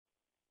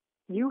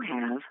You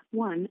have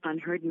one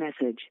unheard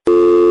message.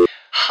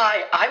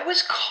 Hi, I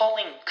was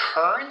calling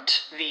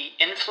Current, the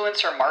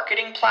influencer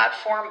marketing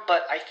platform,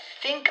 but I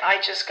think I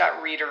just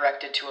got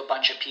redirected to a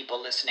bunch of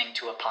people listening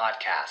to a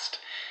podcast.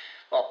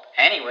 Well,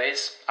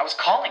 anyways, I was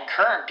calling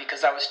Current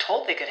because I was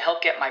told they could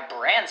help get my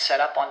brand set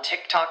up on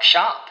TikTok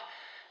Shop,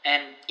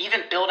 and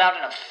even build out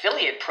an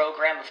affiliate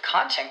program of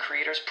content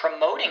creators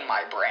promoting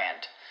my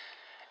brand,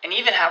 and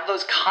even have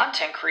those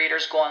content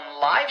creators go on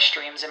live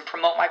streams and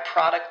promote my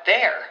product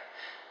there.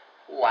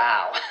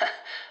 Wow,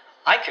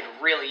 I could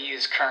really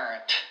use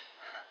Current.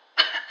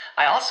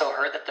 I also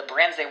heard that the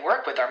brands they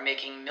work with are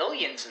making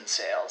millions in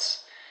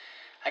sales.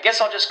 I guess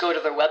I'll just go to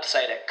their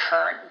website at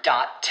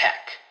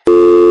current.tech.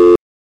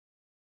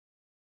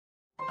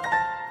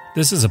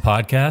 This is a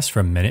podcast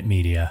from Minute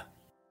Media.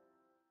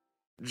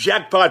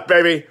 Jackpot,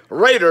 baby.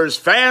 Raiders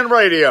Fan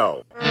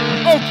Radio.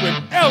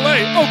 Oakland,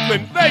 L.A.,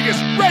 Oakland,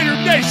 Vegas, Raider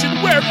Nation,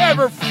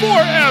 wherever,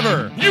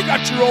 forever. You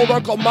got your old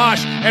Uncle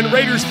Mosh and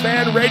Raiders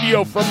Fan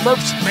Radio from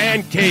Murph's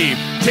Fan Cave,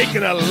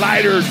 taking a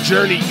lighter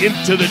journey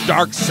into the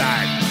dark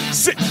side.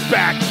 Sit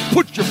back,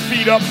 put your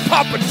feet up,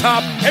 pop a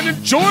top, and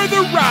enjoy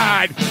the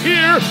ride.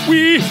 Here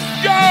we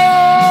go!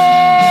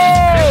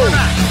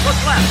 Look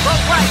left,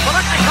 look right,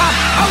 Bolitnikov,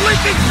 a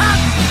leaping pass,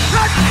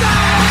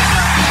 touchdown!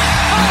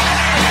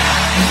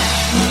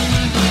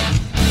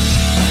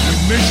 We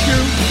miss you,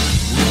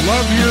 we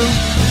love you,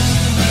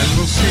 and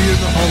we'll see you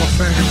in the Hall of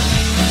Fame.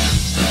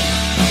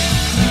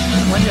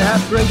 When you have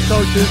great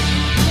coaches,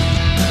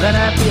 then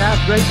after you have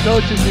great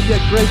coaches, you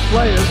get great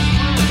players.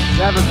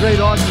 You have a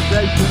great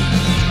organization,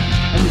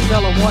 and you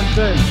tell them one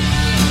thing: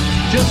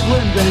 just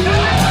win, baby.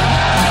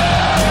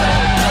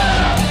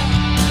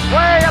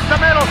 Way up the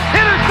middle,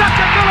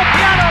 intercepted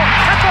Filipiano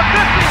at the 50,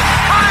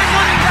 time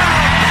running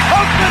down.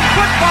 Oakland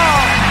football,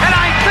 and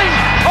I think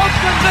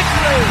Oakland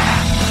victory.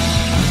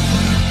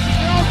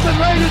 The Oakland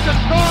Raiders have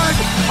scored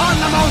on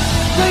the most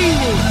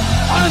zany,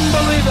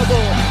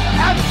 unbelievable,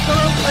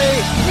 absolutely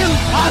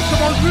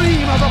impossible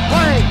dream of a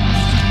play.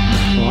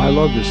 Well, I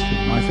love this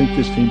team. I think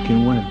this team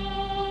can win.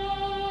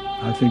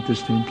 I think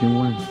this team can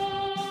win.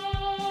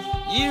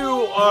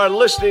 You are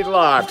listening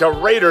live to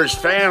Raiders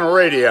Fan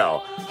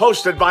Radio,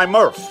 hosted by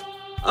Murph,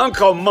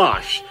 Uncle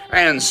Mosh,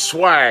 and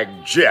Swag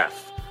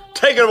Jeff.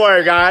 Take it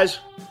away, guys.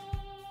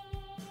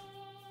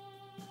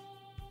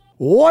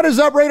 What is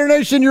up, Raider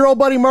Nation? Your old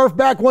buddy Murph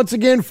back once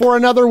again for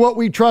another what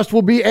we trust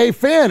will be a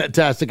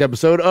fantastic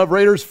episode of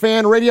Raiders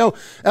Fan Radio,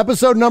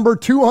 episode number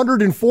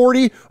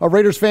 240 of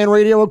Raiders Fan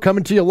Radio,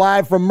 coming to you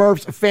live from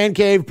Murph's Fan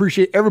Cave.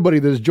 Appreciate everybody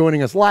that is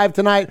joining us live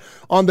tonight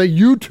on the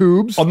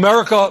YouTubes.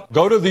 America,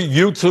 go to the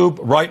YouTube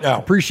right now.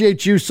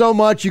 Appreciate you so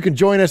much. You can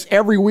join us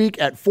every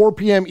week at 4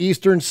 p.m.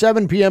 Eastern,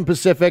 7 p.m.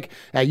 Pacific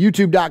at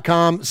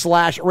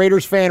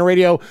youtube.com/Raiders Fan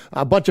Radio.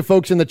 A bunch of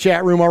folks in the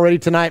chat room already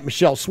tonight.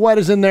 Michelle Sweat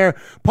is in there.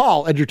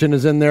 Paul Edgerton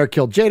is in there.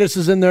 Kill Jadis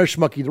is in there.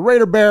 Schmucky the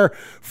Raider Bear.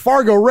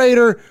 Fargo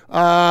Raider.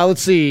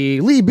 Let's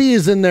see. Lee B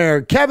is in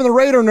there. Kevin the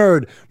Raider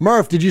Nerd.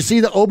 Murph, did you see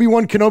the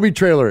Obi-Wan Kenobi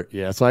trailer?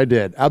 Yes, I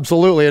did.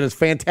 Absolutely. And it's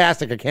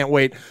fantastic. I can't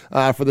wait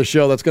for the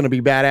show. That's going to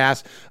be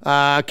badass.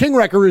 King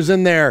Wrecker is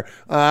in there.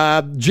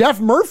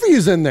 Jeff Murphy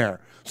is in there.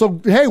 So,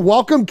 hey,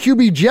 welcome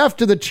QB Jeff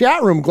to the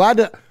chat room. Glad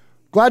to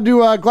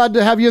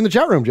have you in the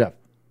chat room, Jeff.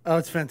 Oh,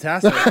 it's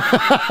fantastic.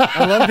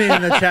 I love being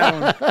in the chat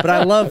room, but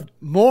I love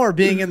more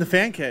being in the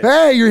fan cave.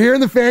 Hey, you're here in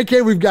the fan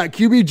cave. We've got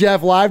QB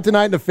Jeff live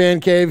tonight in the fan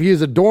cave. He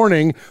is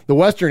adorning the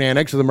western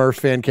annex of the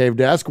Murph's Fan Cave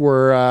desk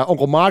where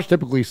Uncle Mosh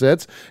typically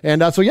sits.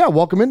 And so, yeah,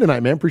 welcome in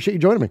tonight, man. Appreciate you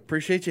joining me.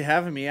 Appreciate you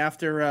having me.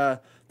 After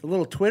the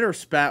little Twitter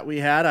spat we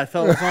had, I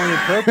felt it was only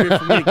appropriate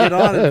for me to get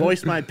on and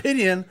voice my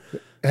opinion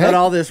about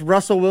all this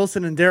Russell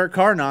Wilson and Derek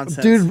Carr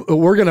nonsense. Dude,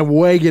 we're going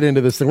to get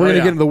into this thing. We're going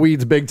to get into the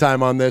weeds big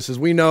time on this. As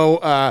we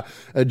know,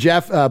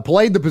 Jeff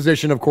played the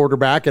position of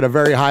quarterback at a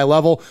very high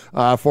level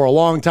for a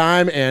long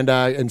time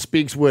and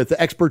speaks with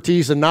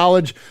expertise and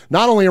knowledge,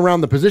 not only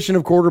around the position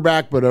of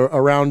quarterback, but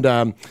around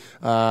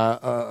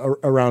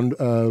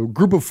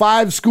Group of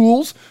Five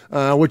schools,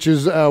 which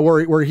is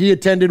where he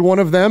attended one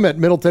of them at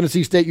Middle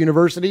Tennessee State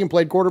University and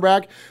played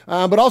quarterback,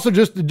 but also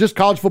just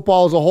college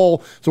football as a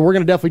whole. So we're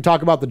going to definitely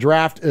talk about the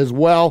draft as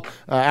well.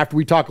 After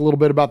we talk a little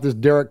bit about this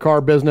Derek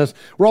Carr business.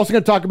 We're also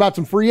going to talk about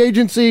some free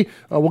agency.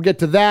 We'll get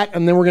to that,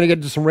 and then we're going to get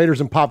into some Raiders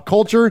and pop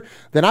culture.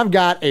 Then I've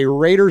got a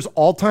Raiders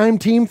all-time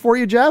team for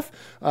you, Jeff.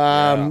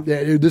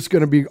 This is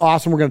going to be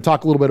awesome. We're going to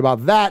talk a little bit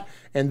about that.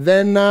 And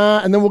then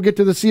we'll get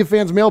to the Sea of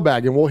Fans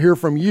mailbag, and we'll hear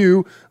from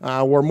you,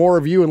 where more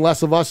of you and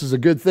less of us is a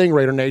good thing,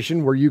 Raider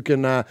Nation, where you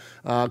can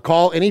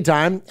call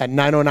anytime at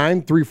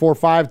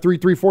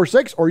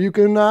 909-345-3346, or you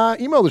can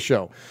email the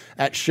show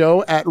at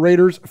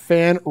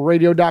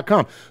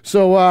show@RaidersFanRadio.com.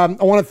 So I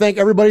want to thank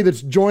everybody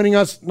that's joining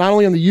us, not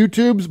only on the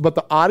YouTubes, but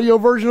the audio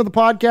version of the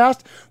podcast.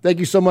 Thank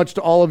you so much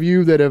to all of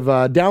you that have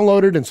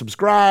downloaded and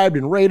subscribed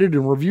and rated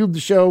and reviewed the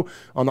show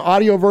on the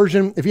audio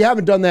version. If you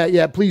haven't done that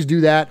yet, please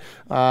do that.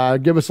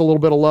 Give us a little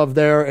bit of love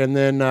there. And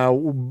then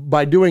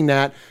by doing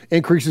that,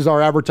 increases our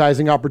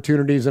advertising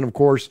opportunities. And of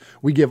course,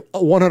 we give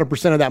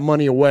 100% of that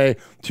money away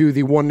to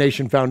the One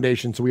Nation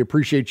Foundation. So we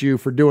appreciate you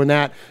for doing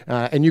that.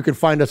 And you can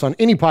find us on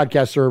any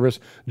podcast service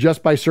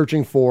just by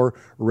searching for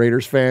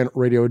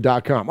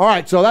RaidersFanRadio.com. All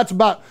right, so that's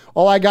about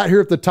all I got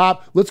here at the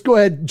top. Let's go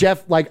ahead,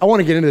 Jeff. I want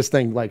to get into this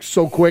thing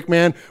so quick,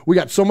 man. We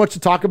got so much to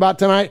talk about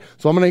tonight.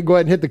 So I'm going to go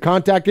ahead and hit the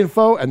contact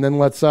info, and then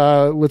let's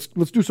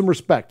do some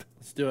respect.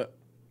 Let's do it.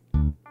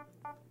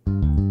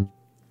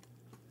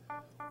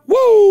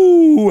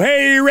 Woo!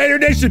 Hey, Raider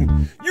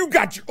Nation, you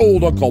got your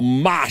old Uncle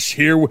Mosh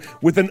here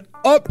with an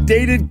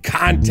updated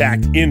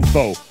contact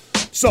info.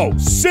 So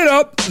sit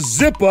up,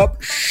 zip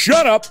up,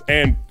 shut up,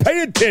 and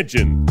pay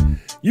attention.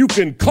 You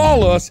can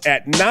call us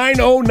at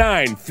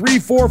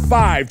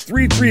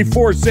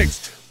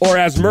 909-345-3346, or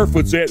as Murph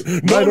would say it,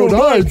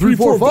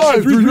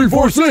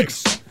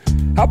 909-345-3346.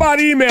 How about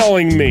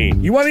emailing me?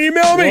 You want to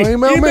email me?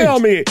 Email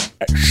me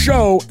at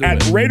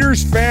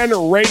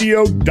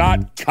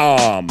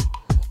show@RaidersFanRadio.com.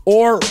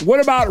 Or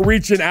what about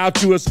reaching out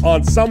to us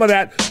on some of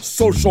that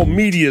social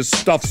media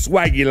stuff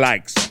Swaggy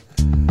likes?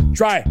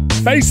 Try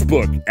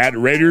Facebook at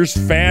Raiders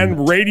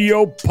Fan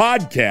Radio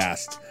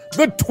Podcast.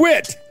 The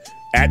Twit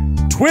at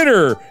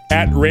Twitter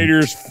at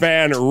Raiders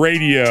Fan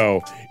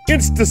Radio.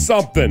 Insta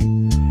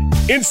something.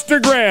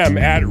 Instagram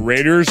at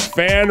Raiders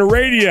Fan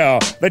Radio.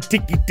 The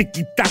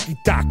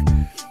tiki-tiki-taki-talk.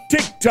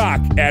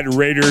 TikTok at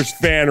Raiders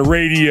Fan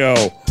Radio.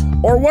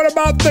 Or what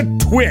about the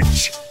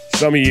Twitch?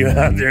 Some of you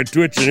out there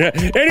twitching.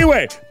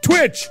 Anyway,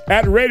 Twitch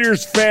at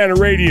Raiders Fan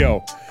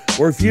Radio.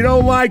 Or if you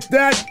don't like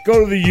that,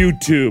 go to the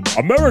YouTube.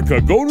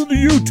 America, go to the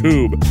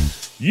YouTube.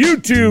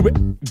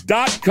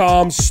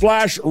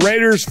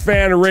 YouTube.com/Raiders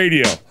Fan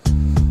Radio.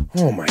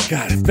 Oh my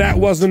God, if that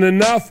wasn't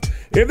enough,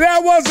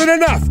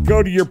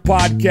 go to your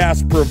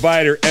podcast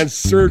provider and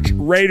search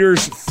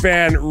Raiders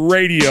Fan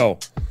Radio.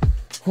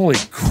 Holy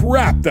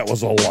crap, that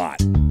was a lot.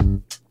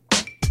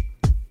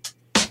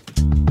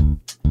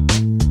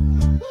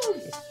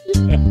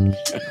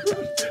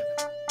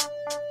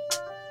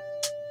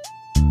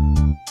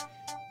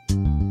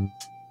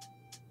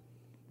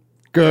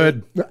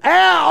 Good.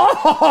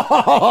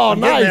 Oh,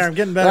 nice. I'm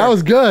getting better. That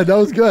was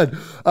good.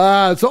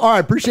 So, all right.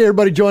 Appreciate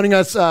everybody joining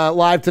us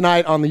live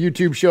tonight on the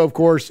YouTube show, of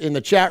course, in the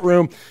chat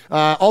room.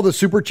 All the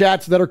super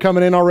chats that are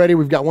coming in already.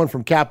 We've got one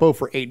from Capo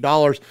for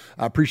 $8.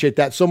 I appreciate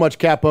that so much,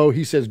 Capo.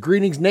 He says,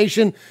 "Greetings,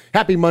 nation.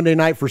 Happy Monday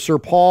night for Sir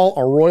Paul,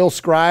 a royal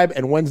scribe,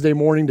 and Wednesday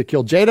morning to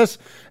kill Jadis."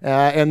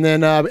 And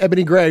then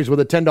Ebony Graves with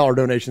a $10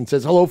 donation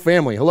says, "Hello,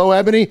 family." Hello,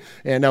 Ebony.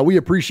 And we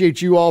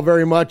appreciate you all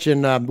very much.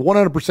 And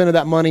 100% of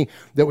that money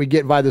that we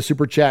get via the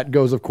super chat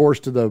goes, of course,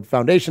 to the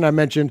foundation I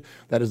mentioned.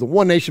 That is the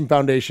One Nation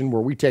Foundation,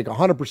 where we take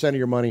 100% of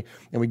your money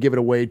and we give it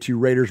away to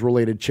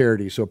Raiders-related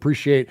charities. So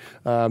appreciate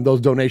those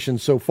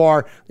donations so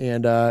far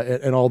and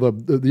all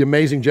the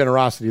amazing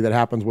generosity that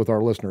happens with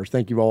our listeners.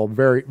 Thank you all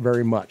very,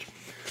 very much.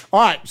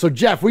 All right, so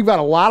Jeff, we've got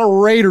a lot of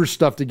Raiders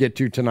stuff to get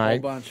to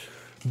tonight. A whole bunch.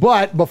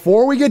 But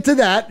before we get to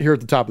that, here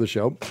at the top of the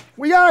show,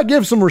 we got to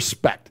give some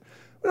respect.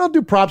 We don't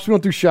do props. We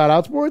don't do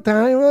shout-outs. More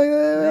time, we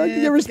like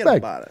to give respect.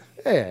 About it.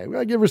 Yeah, we got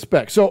to give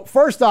respect. So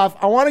first off,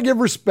 I want to give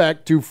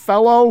respect to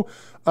fellow,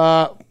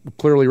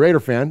 clearly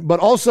Raider fan, but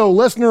also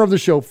listener of the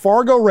show,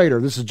 Fargo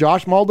Raider. This is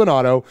Josh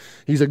Maldonado.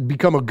 He's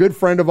become a good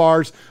friend of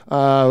ours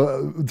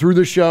through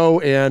the show,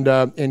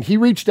 and he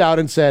reached out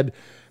and said,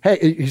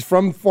 hey, he's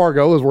from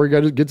Fargo, is where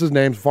he gets his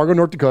name, Fargo,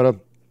 North Dakota.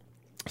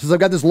 Says,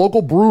 I've got this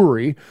local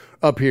brewery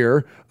up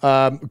here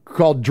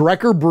called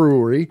Drecker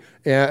Brewery,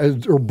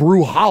 or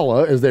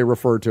Brewholla, as they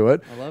refer to it.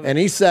 I love it. And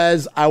he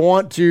says, I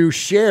want to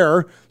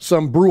share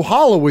some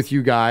Brewholla with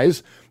you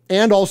guys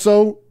and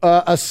also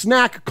a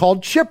snack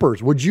called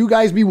Chippers. Would you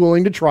guys be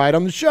willing to try it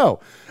on the show?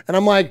 And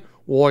I'm like,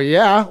 well,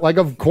 yeah,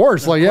 of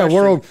course. We'll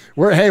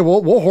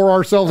whore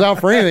ourselves out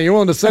for anything. You're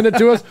willing to send it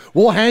to us?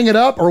 We'll hang it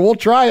up or we'll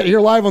try it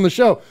here live on the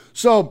show.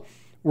 So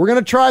we're going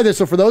to try this.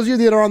 So for those of you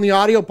that are on the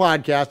audio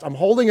podcast, I'm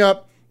holding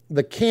up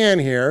the can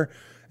here,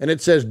 and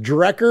it says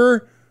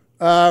Drecker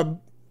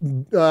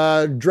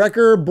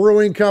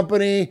Brewing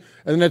Company,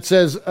 and it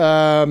says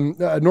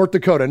North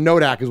Dakota,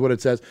 Nodak is what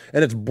it says,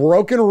 and it's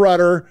Broken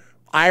Rudder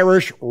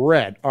Irish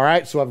Red. All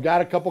right, so I've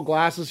got a couple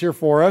glasses here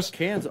for us.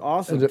 Can's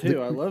awesome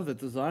too. I love the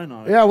design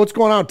on it. Yeah, what's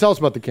going on? Tell us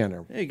about the can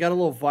there. Hey, you got a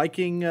little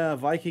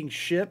Viking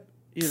ship,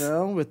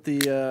 with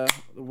the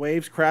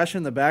waves crashing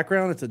in the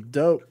background. It's a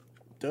dope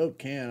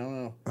can. I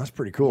don't know. That's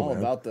pretty cool, all man.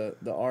 About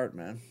the art,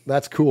 man.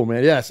 That's cool,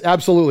 man. Yes,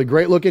 absolutely.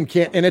 Great looking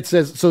can. And it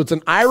says, so it's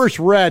an Irish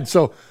red.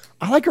 So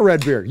I like a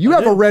red beer. You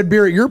have a red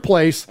beer at your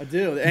place. I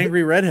do. The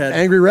Angry Redhead.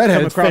 Angry Redhead.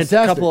 Come It's across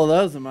fantastic. a couple of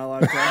those in my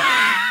lifetime.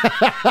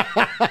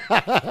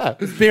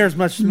 This beer is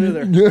much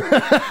smoother.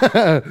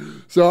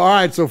 So, all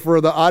right. So for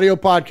the audio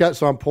podcast,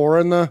 so I'm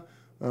pouring it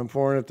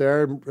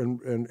there,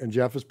 and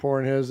Jeff is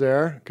pouring his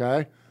there.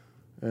 Okay.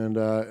 And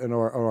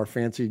our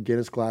fancy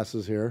Guinness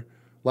glasses here.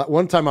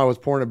 One time I was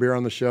pouring a beer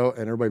on the show,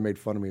 and everybody made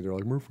fun of me. They're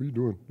like, Murph, what are you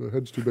doing? The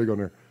head's too big on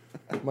there.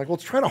 I'm like, well,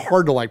 it's kind of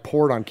hard to like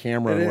pour it on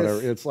camera and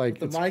whatever. It's like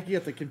the mic, you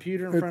have the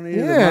computer in front of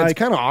you. Yeah, it's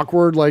kind of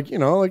awkward. Like, you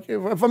know, like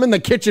if I'm in the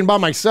kitchen by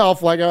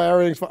myself, like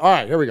everything's fine. All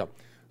right, here we go.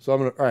 So all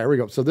right, here we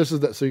go. So this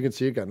is so you can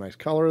see it got a nice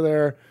color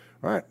there.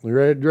 All right, you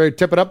ready to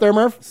tip it up there,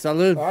 Murph?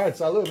 Salud. All right,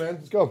 salud, man.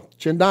 Let's go.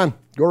 Chin down.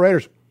 Go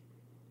Raiders.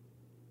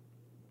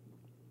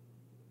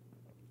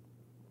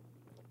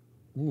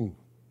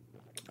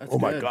 That's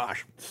my good.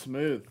 gosh.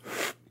 Smooth.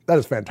 That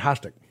is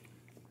fantastic.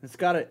 It's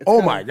got it.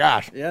 My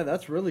gosh. Yeah,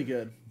 that's really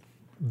good.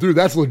 Dude,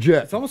 that's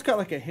legit. It's almost got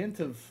like a hint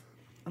of,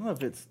 I don't know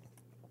if it's,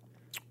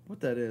 what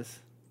that is.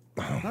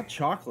 Not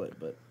chocolate,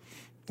 but.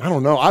 I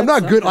don't know. I'm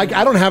not good. Like,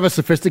 I don't have a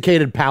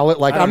sophisticated palate.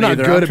 Like, I'm not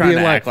good at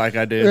being like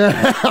I do.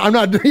 I'm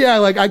not. Yeah,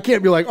 like I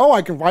can't be like, oh,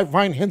 I can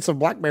find hints of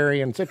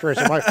blackberry and citrus.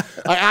 And like,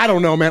 I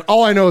don't know, man.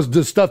 All I know is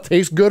does stuff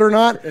taste good or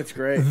not. It's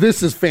great.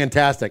 This is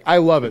fantastic. I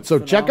love it. So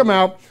check them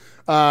out.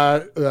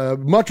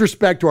 Much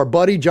respect to our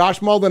buddy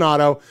Josh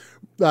Maldonado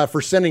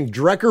for sending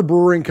Drecker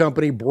Brewing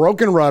Company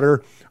Broken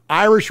Rudder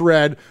Irish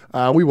Red.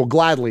 We will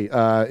gladly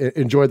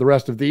enjoy the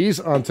rest of these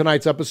on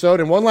tonight's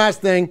episode. And one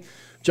last thing.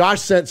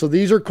 Josh sent, so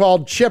these are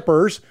called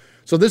chippers.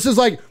 So this is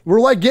like, we're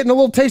like getting a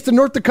little taste of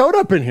North Dakota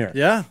up in here.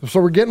 Yeah. So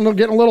we're getting a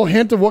little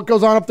hint of what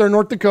goes on up there in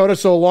North Dakota.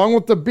 So along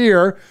with the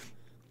beer,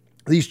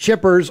 these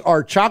chippers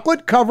are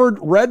chocolate-covered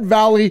Red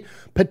Valley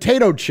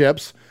potato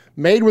chips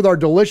made with our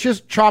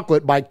delicious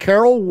chocolate by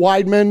Carol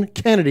Weidman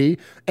Kennedy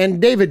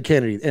and David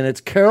Kennedy. And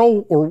it's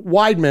Carol or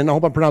Weidman, I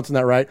hope I'm pronouncing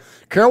that right,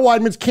 Carol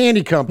Weidman's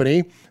Candy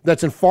Company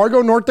that's in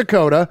Fargo, North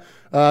Dakota.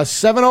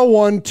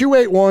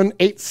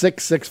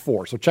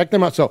 701-281-8664. So check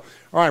them out. So,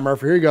 all right,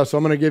 Murphy, here you go. So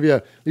I'm going to give you,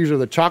 these are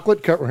the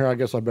chocolate covered, here, I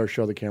guess I better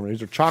show the camera.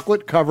 These are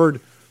chocolate covered,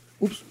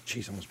 oops,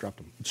 jeez, I almost dropped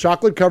them.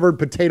 Chocolate covered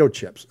potato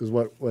chips is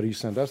what he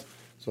sent us.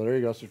 So there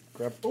you go. So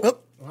grab,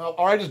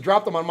 or I just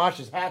dropped them on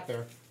Mosh's hat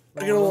there.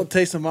 I get a little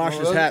taste of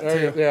Mosh's hat,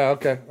 too. Yeah,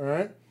 okay. All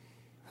right.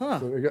 Huh.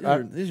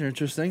 So these are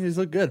interesting. These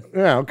look good.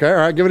 Yeah, okay. All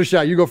right, give it a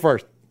shot. You go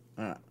first.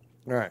 All right.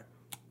 All right.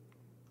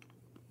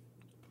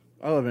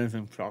 I love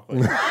anything with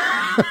chocolate.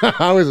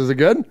 How is it? Is it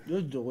good?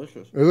 It's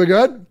delicious. Is it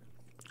good?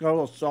 Got a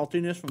little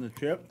saltiness from the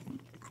chip.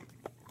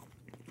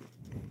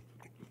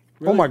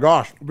 Oh my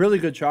gosh. Really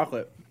good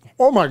chocolate.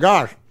 Oh my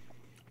gosh.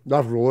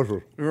 That's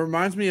delicious. It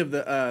reminds me of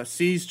the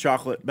See's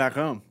chocolate back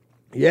home.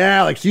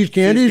 Yeah, like See's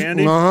candies? See's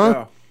candies? Uh-huh.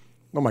 Yeah.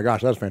 Oh my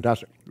gosh, that's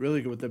fantastic.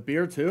 Really good with the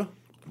beer, too.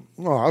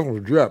 Oh, that's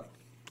legit.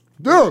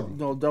 Dude.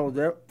 Little double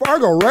dip.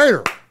 Fargo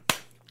Raider.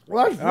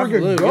 Well, that's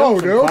freaking go,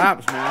 dude.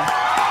 Claps, man.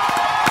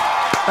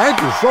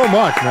 Thank you so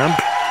much, man.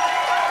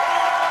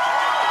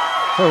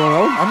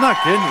 Hello. I'm not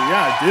kidding you.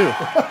 Yeah, I do.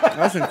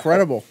 That's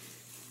incredible.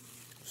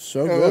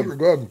 So good. That's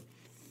good.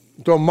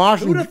 So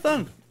Mosh Who would have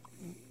thunk?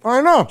 I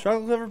know.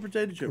 Chocolate covered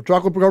potato chips.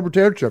 Chocolate covered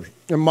potato chips.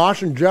 And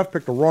Mosh and Jeff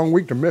picked the wrong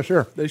week to miss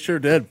here. They sure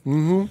did.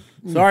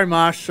 Mm-hmm. Sorry,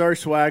 Mosh. Sorry,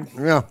 Swag.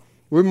 Yeah.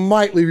 We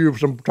might leave you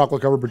with some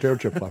chocolate covered potato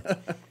chips left.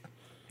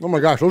 Oh my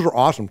gosh, those are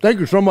awesome. Thank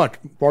you so much,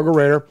 Fargo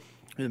Raider.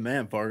 You're the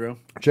man, Fargo.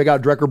 Check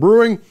out Drecker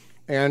Brewing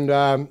and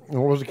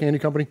what was the candy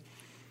company?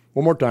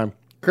 One more time.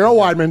 Carol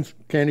Weidman's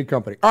Candy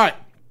Company. All right.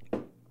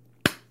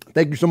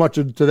 Thank you so much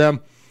to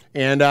them.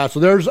 And so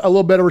there's a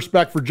little bit of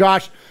respect for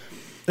Josh.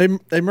 Hey,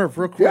 Murph,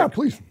 real quick. Yeah,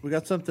 please. We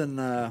got something,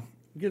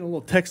 getting a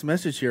little text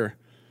message here.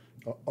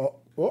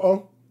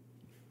 Uh-oh.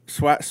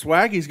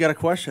 Swaggy's got a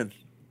question.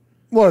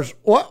 What's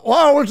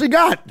he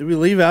got? Did we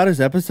leave out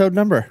his episode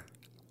number?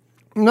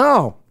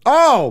 No.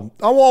 Oh,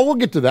 well, we'll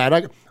get to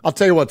that. I'll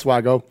tell you what,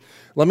 Swaggo.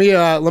 Let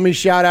me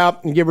shout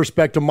out and give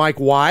respect to Mike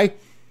Y.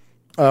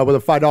 With a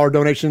 $5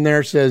 donation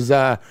there, says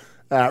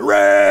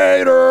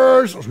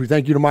Raiders. So we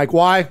thank you to Mike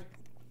Y.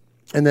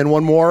 And then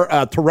one more,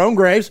 Tyrone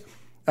Graves.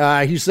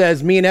 He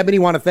says, me and Ebony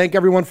want to thank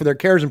everyone for their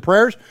cares and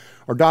prayers.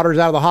 Our daughter's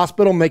out of the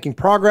hospital, making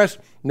progress.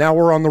 Now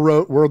we're on the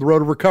road. We're the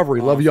road of recovery.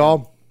 Awesome. Love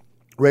y'all.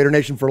 Raider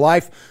Nation for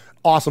life.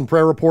 Awesome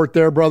prayer report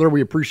there, brother.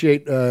 We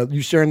appreciate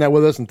you sharing that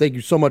with us, and thank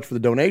you so much for the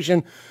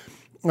donation.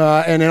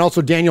 And then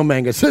also Daniel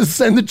Mangus says,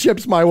 send the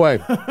chips my way.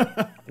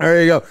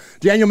 There you go.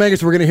 Daniel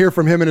Mangus, we're going to hear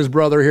from him and his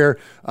brother here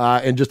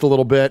in just a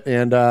little bit.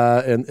 And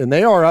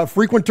they are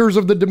frequenters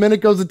of the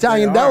Domenico's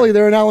Italian Deli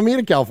there in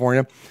Alameda,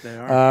 California. They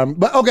are.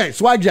 But okay,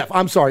 Swag Jeff,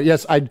 I'm sorry.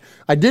 Yes, I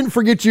didn't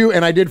forget you,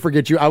 and I did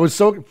forget you. I was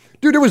so...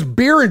 Dude, there was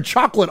beer and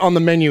chocolate on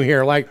the menu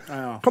here. Like,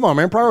 come on,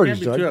 man. Priorities.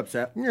 Can't be too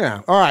upset.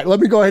 Yeah. All right, let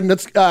me go ahead and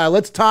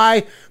let's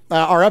tie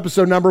our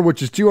episode number,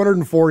 which is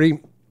 240.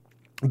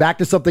 Back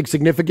to something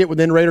significant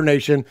within Raider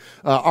Nation.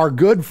 Our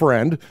good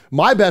friend,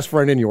 my best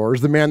friend and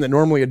yours, the man that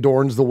normally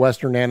adorns the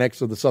Western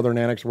Annex or the Southern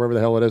Annex, wherever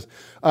the hell it is.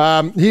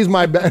 He's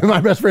my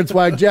best friend,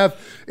 Swag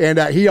Jeff, and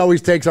he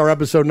always takes our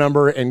episode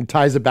number and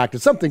ties it back to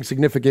something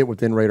significant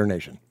within Raider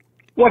Nation.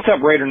 What's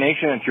up, Raider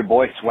Nation? It's your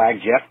boy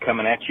Swag Jeff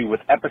coming at you with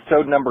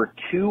episode number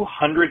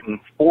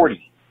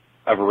 240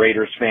 of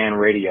Raiders Fan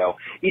Radio.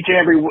 Each and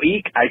every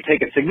week, I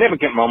take a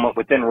significant moment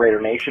within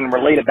Raider Nation and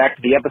relate it back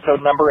to the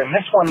episode number, and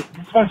this one's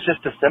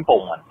just a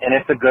simple one, and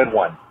it's a good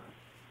one.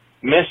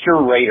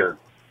 Mr. Raider,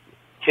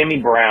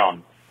 Timmy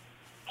Brown,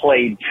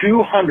 played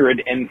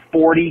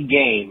 240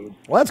 games.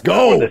 Let's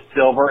go. For the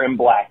Silver and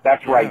Black.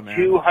 That's right, man.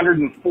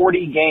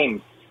 240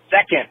 games.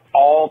 second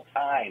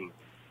all-time.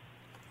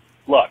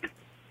 Look,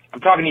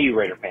 I'm talking to you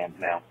Raider fans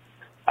now.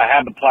 I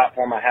have the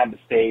platform. I have the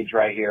stage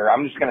right here.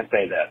 I'm just going to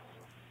say this.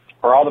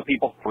 For all the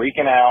people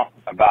freaking out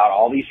about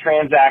all these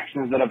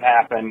transactions that have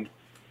happened,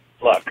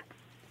 look,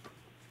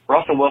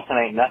 Russell Wilson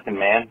ain't nothing,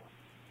 man.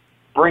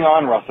 Bring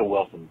on Russell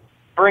Wilson.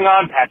 Bring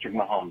on Patrick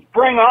Mahomes.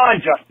 Bring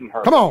on Justin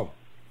Herbert. Come on.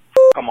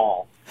 Come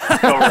on.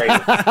 Go Raiders.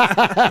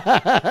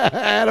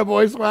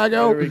 Attaboy,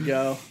 Swaggo. There we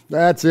go.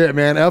 That's it,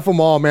 man. F them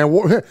all, man.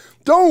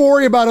 Don't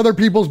worry about other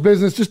people's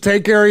business. Just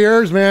take care of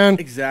yours, man.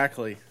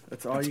 Exactly.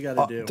 That's all you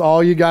got to do. That's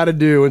all you got to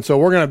do. And so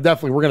we're going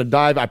to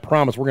dive. I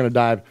promise we're going to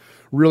dive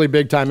really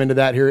big time into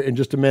that here in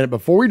just a minute.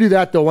 Before we do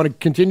that, though, I want to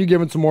continue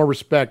giving some more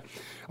respect.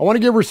 I want to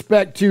give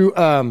respect to,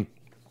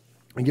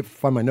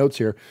 find my notes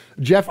here.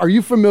 Jeff, are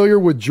you familiar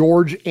with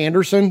George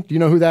Anderson? Do you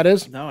know who that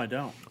is? No, I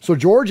don't. So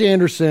George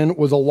Anderson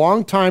was a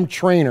longtime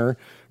trainer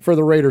for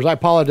the Raiders. I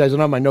apologize. I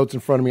don't have my notes in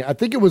front of me. I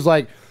think it was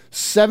like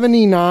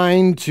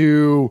 79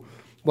 to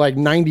like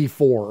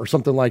 94 or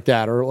something like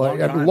that, or like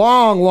a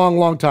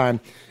long time.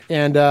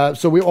 And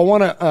so I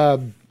want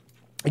to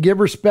give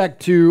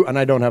respect to, and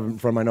I don't have it in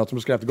front of my notes. I'm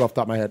just going to have to go off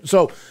the top of my head.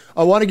 So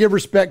I want to give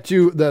respect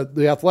to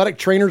the Athletic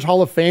Trainers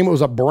Hall of Fame. It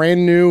was a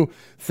brand new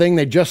thing.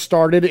 They just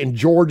started, and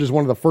George is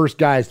one of the first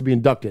guys to be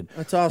inducted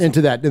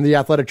into that, in the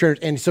Athletic Trainers.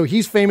 And so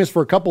he's famous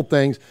for a couple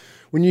things.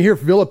 When you hear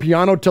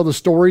Villapiano tell the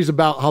stories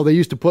about how they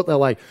used to put that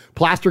like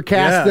plaster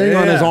cast thing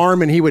on his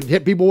arm and he would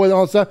hit people with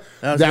all that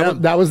stuff,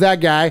 that was that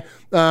guy.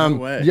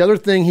 The other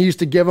thing he used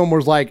to give them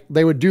was like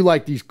they would do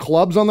like these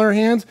clubs on their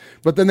hands,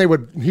 but then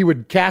he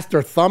would cast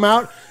their thumb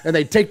out and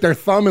they'd take their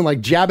thumb and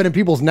like jab it in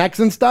people's necks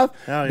and stuff.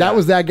 That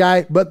was that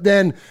guy. But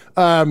then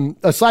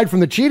aside from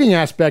the cheating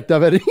aspect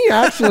of it, he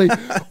actually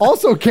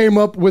also came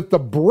up with the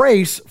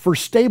brace for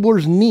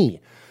Stabler's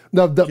knee.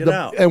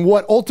 And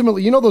what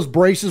ultimately, those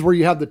braces where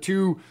you have the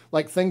two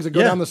like things that go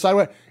down the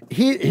sideway.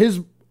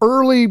 His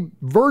early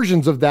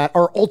versions of that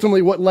are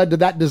ultimately what led to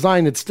that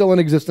design that's still in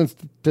existence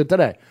to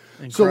today.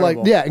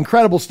 Incredible. So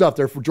incredible stuff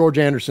there for George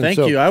Anderson. Thank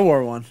you. I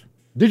wore one.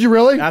 Did you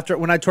really?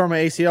 When I tore my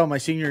ACL my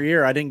senior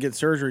year, I didn't get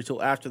surgery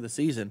till after the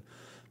season.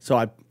 So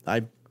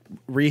I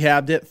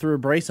rehabbed it, threw a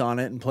brace on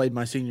it, and played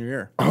my senior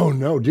year. Oh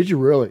no! Did you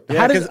really?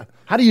 Yeah,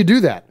 how do you do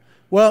that?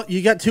 Well,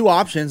 you got two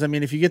options. I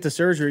mean, if you get the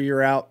surgery,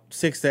 you're out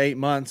 6 to 8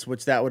 months,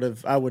 which I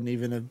wouldn't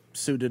even have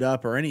suited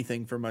up or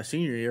anything for my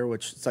senior year,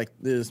 which it's like,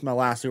 this is my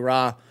last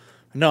hurrah.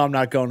 No, I'm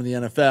not going to the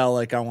NFL.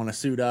 Like, I want to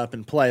suit up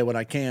and play what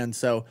I can.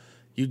 So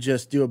you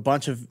just do a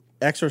bunch of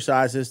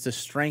exercises to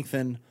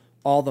strengthen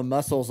all the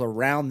muscles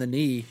around the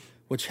knee,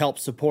 which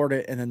helps support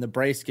it. And then the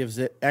brace gives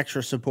it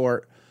extra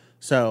support.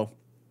 So,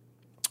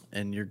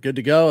 and you're good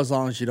to go as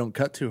long as you don't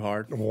cut too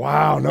hard.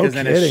 Wow, no kidding. Because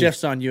then it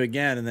shifts on you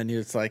again, and then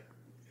it's like,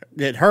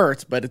 it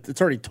hurts, but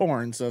it's already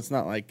torn, so it's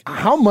not like...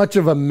 How much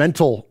of a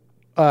mental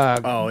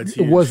it's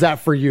huge. Was that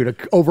for you to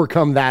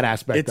overcome that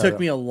aspect? It took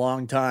me a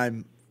long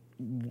time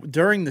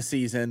during the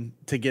season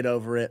to get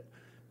over it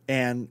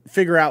and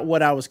figure out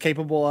what I was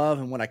capable of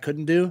and what I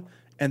couldn't do.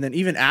 And then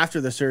even after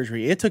the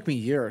surgery, it took me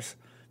years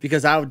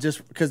because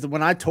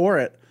when I tore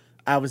it,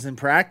 I was in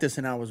practice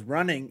and I was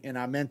running and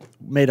I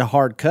made a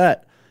hard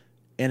cut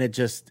and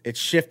it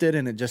shifted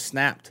and it just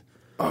snapped.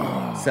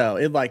 So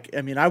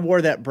I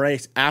wore that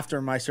brace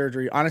after my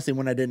surgery, honestly,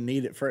 when I didn't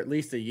need it for at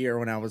least a year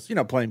when I was,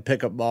 playing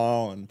pickup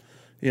ball and,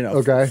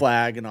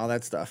 flag and all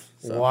that stuff.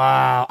 So.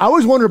 Wow. I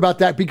always wonder about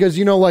that because,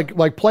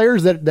 like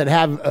players that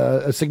have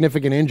a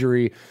significant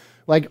injury,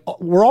 like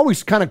we're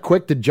always kind of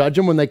quick to judge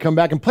them when they come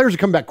back, and players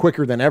come back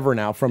quicker than ever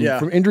now from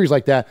injuries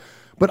like that.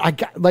 But I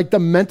got like the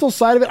mental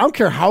side of it. I don't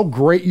care how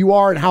great you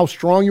are and how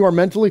strong you are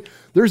mentally.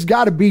 There's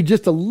got to be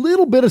just a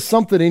little bit of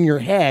something in your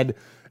head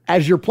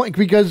as you're playing,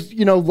 because,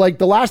 like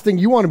the last thing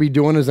you want to be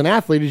doing as an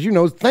athlete is,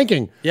 is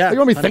thinking. Yeah. You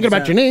want to be thinking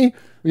about your knee.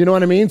 You know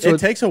what I mean? So it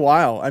takes a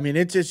while. I mean,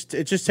 it just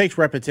takes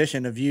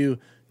repetition of you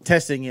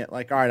testing it.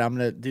 Like, all right, I'm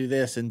going to do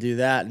this and do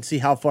that and see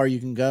how far you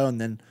can go. And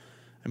then,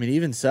 I mean,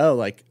 even so,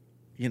 like,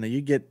 you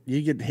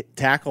get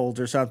tackled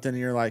or something and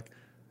you're like,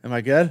 am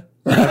I good?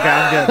 Okay,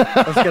 I'm good.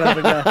 Let's get up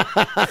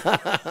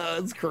and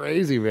go. That's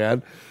crazy,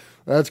 man.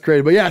 That's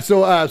crazy. But yeah,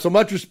 so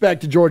much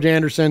respect to George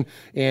Anderson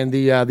and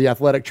the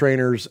Athletic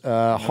Trainers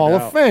Hall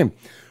of Fame.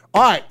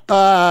 All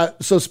right.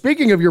 So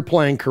speaking of your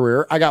playing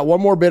career, I got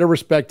one more bit of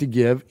respect to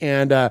give,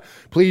 and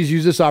please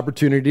use this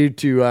opportunity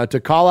to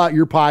call out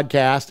your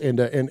podcast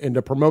and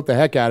to promote the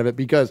heck out of it,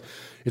 because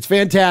it's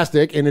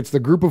fantastic, and it's the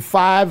Group of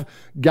Five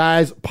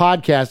Guys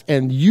podcast,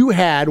 and you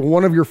had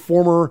one of your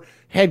former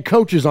head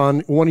coaches on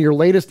one of your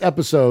latest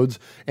episodes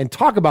and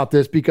talk about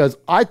this, because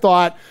I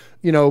thought,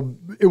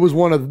 it was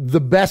one of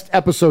the best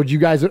episodes you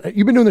guys.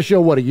 You've been doing the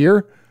show, what, a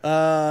year?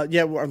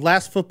 Yeah, our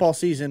last football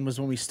season was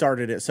when we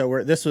started it.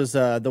 So this was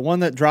the one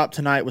that dropped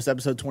tonight was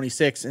episode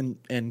 26,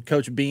 and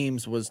Coach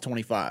Beams was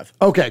 25.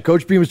 Okay,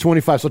 Coach Beam was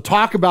 25. So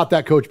talk about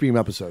that Coach Beam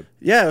episode.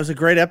 Yeah, it was a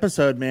great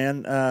episode,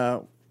 man.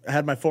 I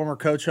had my former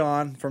coach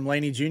on from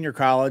Laney Junior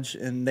College,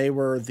 and they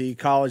were the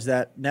college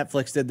that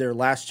Netflix did their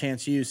Last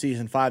Chance U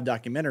Season 5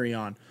 documentary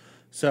on.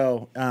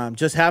 So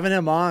just having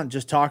him on,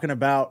 just talking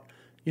about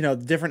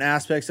different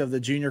aspects of the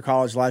junior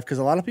college life, because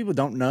a lot of people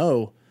don't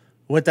know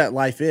what that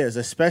life is,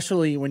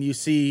 especially when you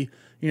see,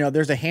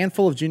 there's a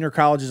handful of junior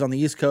colleges on the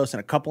East Coast and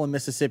a couple in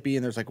Mississippi,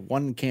 and there's like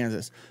one in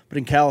Kansas. But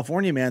in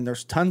California, man,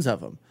 there's tons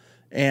of them.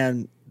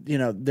 And,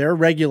 their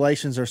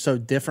regulations are so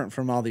different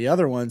from all the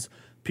other ones.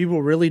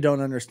 People really don't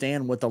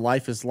understand what the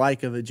life is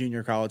like of a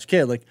junior college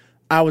kid. Like,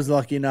 I was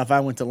lucky enough, I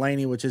went to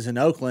Laney, which is in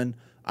Oakland.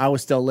 I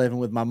was still living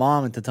with my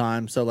mom at the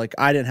time, so like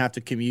I didn't have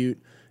to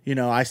commute.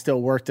 I still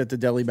worked at the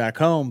deli back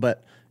home,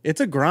 but it's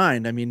a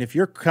grind. I mean, if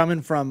you're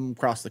coming from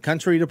across the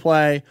country to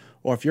play,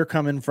 or if you're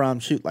coming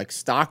from like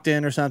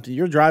Stockton or something,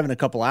 you're driving a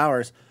couple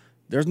hours.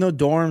 There's no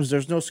dorms,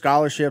 there's no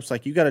scholarships.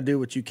 Like, you got to do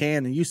what you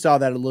can, and you saw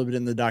that a little bit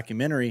in the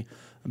documentary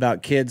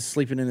about kids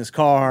sleeping in his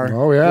car.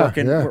 Oh yeah,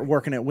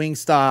 working at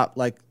Wingstop,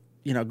 like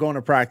going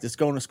to practice,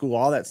 going to school,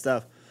 all that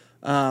stuff.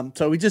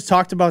 So we just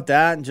talked about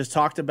that, and just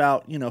talked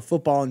about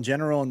football in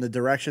general and the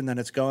direction that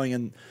it's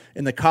going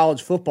in the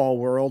college football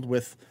world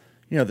with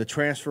the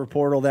transfer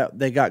portal that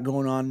they got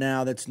going on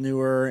now that's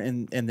newer,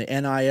 and the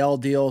NIL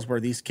deals where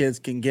these kids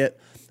can get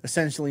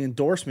essentially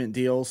endorsement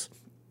deals,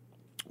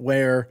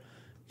 where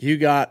you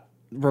got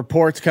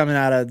reports coming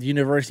out of the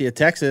University of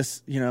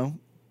Texas,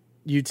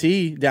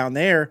 UT down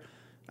there.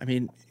 I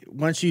mean,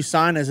 once you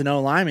sign as an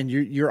O-lineman,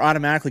 you're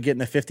automatically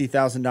getting a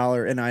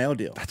 $50,000 NIL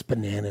deal. That's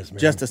bananas, man.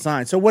 Just to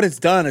sign. So what it's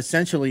done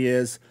essentially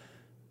is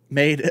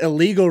made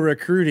illegal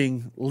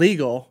recruiting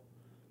legal,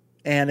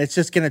 and it's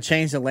just going to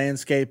change the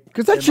landscape.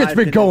 Because that shit's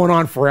been going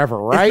on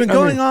forever, right? It's been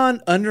going on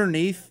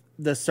underneath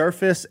the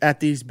surface at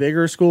these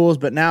bigger schools,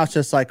 but now it's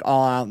just like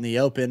all out in the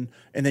open.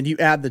 And then you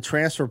add the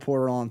transfer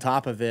portal on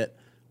top of it,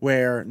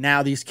 where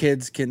now these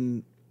kids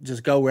can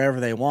just go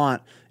wherever they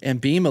want. And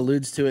Beam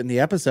alludes to it in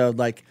the episode,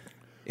 like,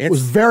 it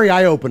was very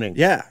eye-opening.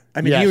 Yeah.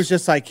 I mean, Yes. he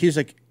was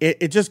like,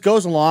 it just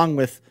goes along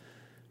with,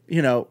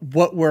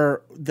 what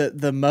we're,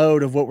 the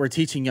mode of what we're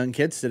teaching young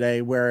kids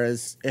today.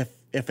 Whereas if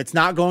it's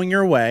not going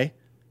your way,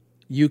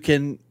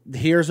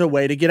 here's a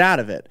way to get out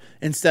of it.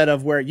 Instead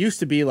of where it used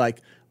to be,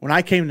 like, when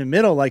I came to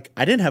middle, like,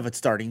 I didn't have a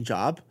starting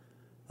job.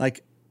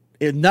 Like,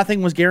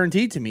 nothing was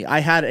guaranteed to me. I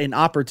had an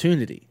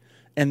opportunity.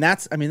 And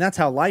that's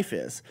how life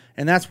is.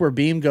 And that's where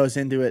Beam goes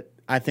into it,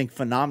 I think,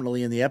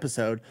 phenomenally in the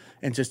episode,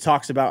 and just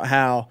talks about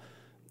how,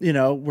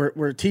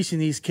 we're teaching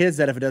these kids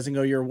that if it doesn't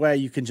go your way,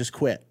 you can just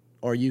quit,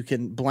 or you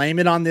can blame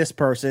it on this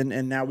person,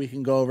 and now we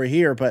can go over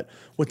here. But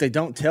what they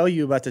don't tell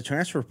you about the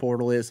transfer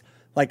portal is,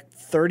 like,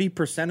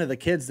 30% of the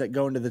kids that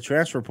go into the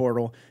transfer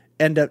portal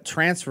end up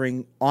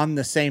transferring on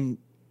the same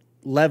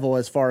level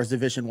as far as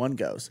Division I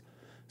goes.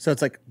 So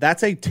it's like,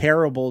 that's a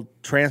terrible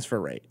transfer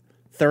rate.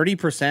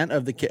 30%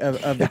 of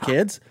the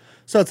kids.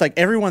 So it's like,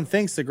 everyone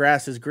thinks the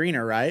grass is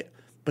greener, right?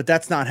 But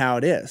that's not how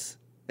it is.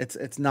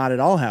 It's not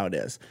at all how it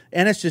is.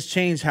 And it's just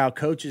changed how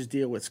coaches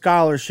deal with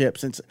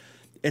scholarships.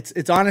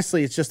 It's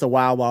honestly, it's just a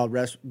wild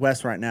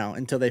west right now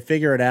until they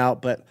figure it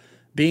out. But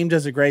Beam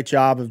does a great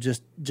job of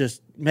just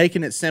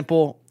making it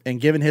simple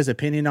and giving his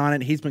opinion on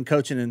it. He's been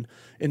coaching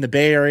in the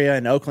Bay Area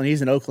and Oakland.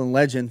 He's an Oakland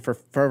legend for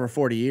over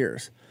 40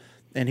 years.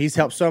 And he's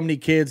helped so many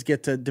kids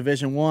get to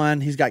Division I.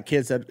 He's got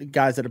guys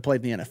that have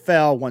played in the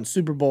NFL, won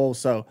Super Bowl.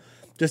 So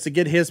just to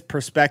get his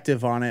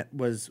perspective on it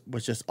was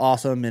just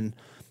awesome. And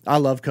I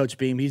love Coach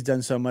Beam. He's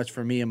done so much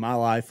for me in my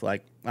life.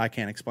 Like, I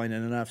can't explain it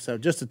enough. So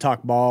just to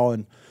talk ball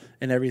and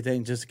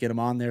everything, just to get him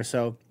on there.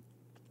 So,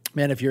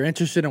 man, if you're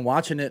interested in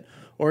watching it,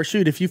 or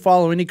shoot, if you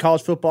follow any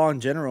college football in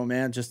general,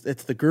 man,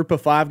 it's the Group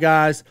of Five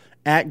Guys,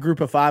 at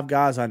Group of Five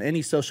Guys on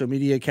any social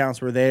media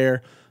accounts. We're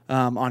there,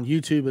 on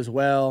YouTube as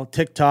well,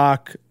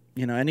 TikTok,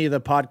 any of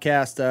the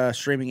podcast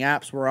streaming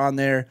apps, we're on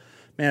there.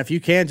 Man, if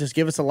you can, just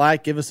give us a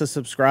like, give us a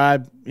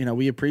subscribe.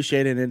 We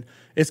appreciate it. And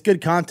it's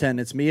good content.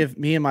 It's me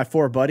and my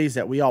four buddies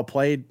that we all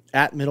played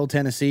at Middle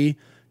Tennessee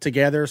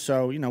together.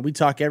 So, we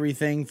talk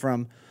everything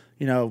from,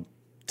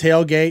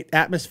 tailgate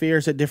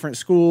atmospheres at different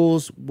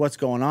schools, what's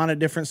going on at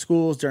different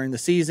schools during the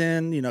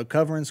season,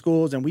 covering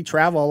schools. And we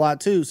travel a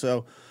lot too.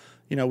 So,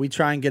 we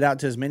try and get out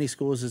to as many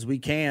schools as we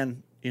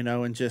can,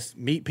 and just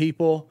meet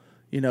people,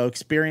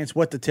 experience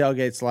what the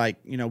tailgate's like.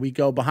 We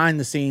go behind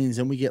the scenes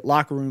and we get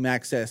locker room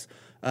access,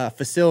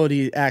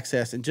 facility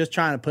access, and just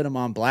trying to put them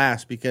on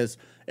blast, because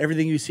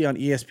everything you see on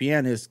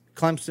ESPN is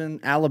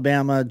Clemson,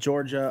 Alabama,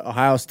 Georgia,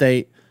 Ohio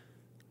State,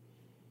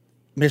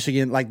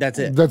 Michigan. Like, that's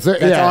it. That's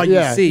all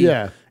you see.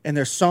 Yeah. And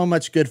there's so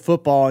much good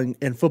football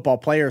and football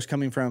players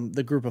coming from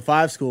the Group of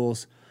Five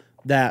schools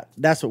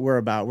that's what we're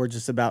about. We're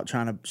just about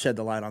trying to shed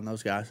the light on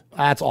those guys.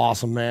 That's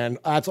awesome, man.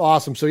 That's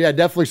awesome. So, yeah,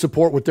 definitely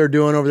support what they're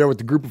doing over there with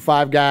the Group of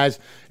Five guys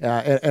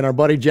and our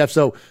buddy Jeff.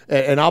 So,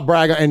 and I'll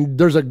brag. And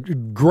there's a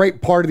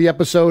great part of the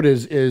episode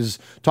is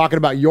talking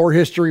about your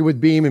history with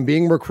Beam and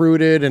being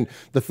recruited and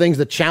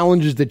the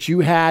challenges that you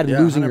had, and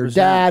losing 100%. Your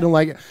dad. And,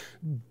 like,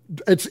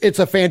 it's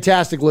a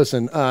fantastic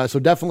listen. So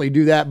definitely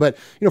do that. But,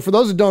 for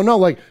those that don't know,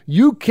 like,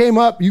 you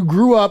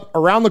grew up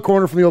around the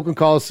corner from the Oakland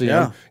Coliseum.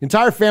 Yeah.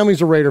 Entire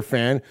family's a Raider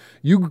fan.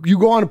 You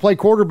go on to play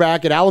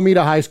quarterback at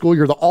Alameda High School.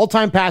 You're the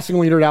all-time passing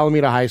leader at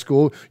Alameda High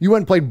School. You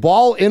went and played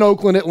ball in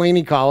Oakland at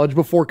Laney College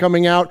before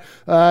coming out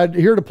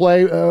here to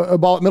play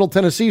ball at Middle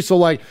Tennessee. So,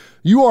 like,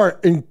 you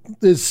are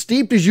as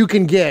steeped as you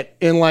can get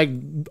in, like,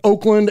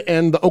 Oakland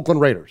and the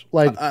Oakland Raiders.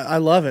 Like, I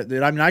love it,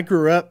 dude. I mean, I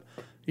grew up,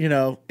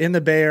 in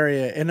the Bay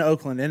Area, in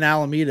Oakland, in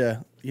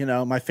Alameda.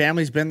 My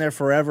family's been there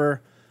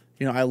forever.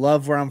 I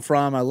love where I'm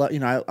from.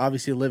 I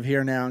obviously live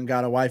here now and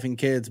got a wife and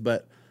kids,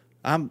 but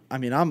I'm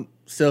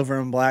silver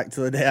and black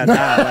to the day I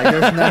die. Like,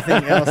 there's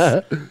nothing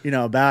else,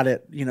 about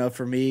it,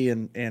 for me.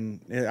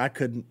 And I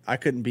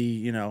couldn't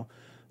be,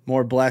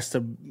 more blessed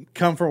to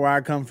come from where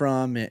I come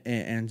from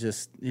and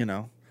just,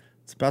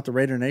 it's about the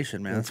Raider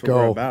Nation, man. That's what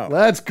we're about.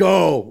 Let's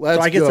go. So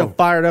I get so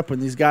fired up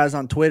when these guys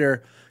on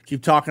Twitter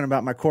keep talking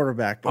about my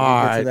quarterback. But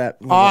we'll get to that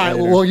a little All right.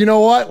 later. Well, you know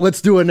what?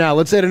 Let's do it now.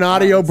 Let's hit an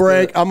audio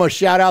break. I'm going to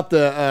shout out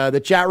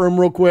the chat room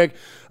real quick.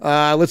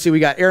 Let's see. We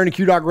got Aaron the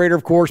Q-Dog Raider,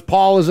 of course.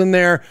 Paul is in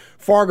there.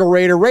 Fargo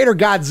Raider. Raider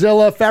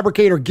Godzilla.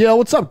 Fabricator Gil.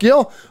 What's up,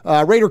 Gil?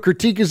 Raider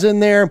Critique is in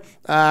there.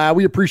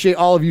 We appreciate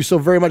all of you so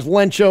very much.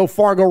 Lencho,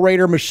 Fargo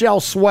Raider, Michelle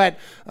Sweat,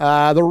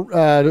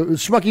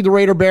 Schmucky the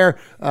Raider Bear.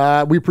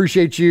 We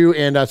appreciate you.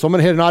 And so I'm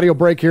going to hit an audio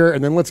break here,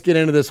 and then let's get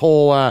into this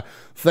whole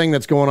thing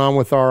that's going on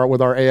with our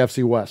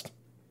AFC West.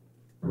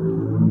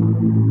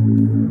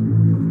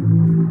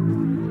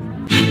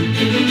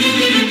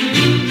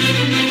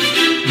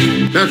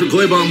 Patrick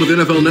Claybon with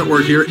NFL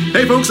Network here.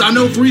 Hey folks, I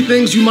know 3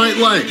 things you might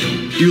like.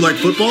 Do you like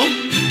football?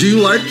 Do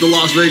you like the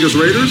Las Vegas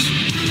Raiders?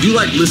 Do you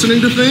like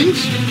listening to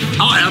things?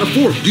 I'll add a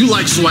 4th. Do you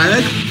like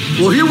swag?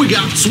 Well, here we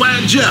got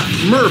Swag Jeff,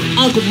 Murph,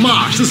 Uncle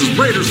Mosh. This is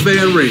Raiders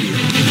Fan Radio.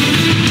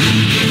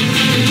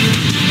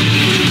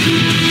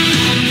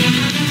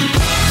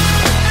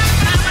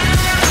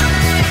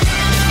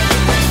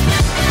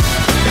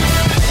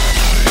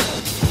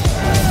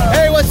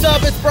 Hey, what's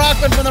up? It's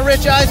Brockman from The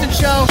Rich Eisen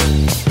Show.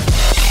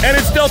 And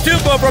it's Del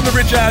Tufo from The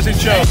Rich Eisen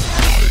Show.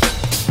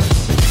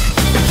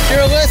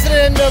 You're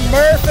listening to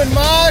Murph and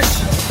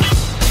Mosh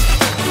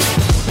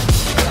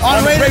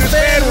on Raiders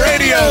Fan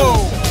Radio.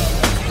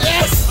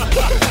 Yes!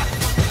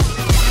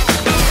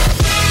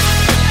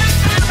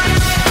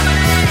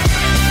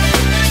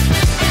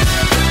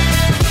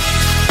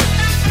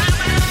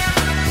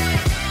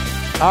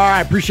 All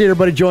right, appreciate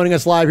everybody joining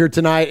us live here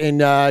tonight,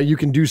 and you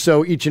can do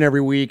so each and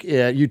every week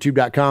at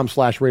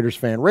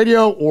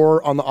youtube.com/RaidersFanRadio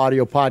or on the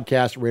audio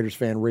podcast, Raiders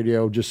Fan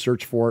Radio. Just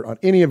search for it on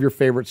any of your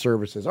favorite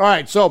services. All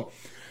right, so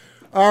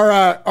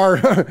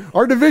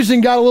our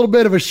division got a little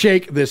bit of a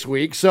shake this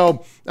week.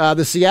 So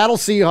the Seattle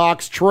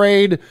Seahawks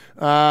trade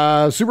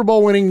Super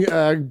Bowl winning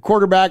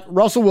quarterback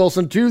Russell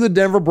Wilson to the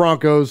Denver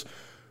Broncos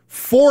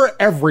for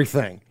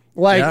everything.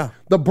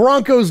 The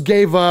Broncos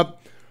gave up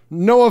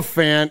Noah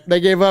Fant.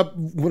 They gave up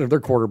their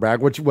quarterback,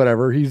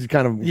 whatever. He's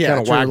kind of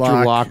whacked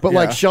Drew Lock. But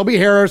like Shelby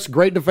Harris,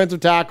 great defensive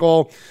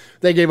tackle.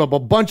 They gave up a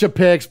bunch of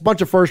picks,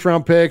 bunch of first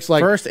round picks.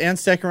 Like first and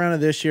second round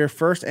of this year,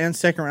 first and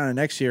second round of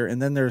next year.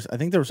 And then I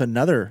think there was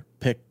another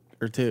pick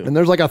or 2. And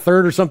there's like a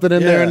third or something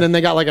in there. And then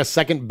they got like a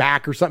second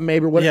back or something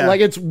maybe.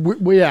 Like it's,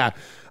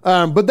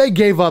 but they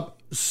gave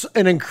up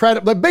an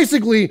incredible, like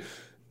basically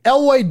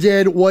Elway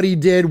did what he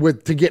did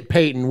to get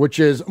Peyton, which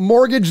is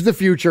mortgage the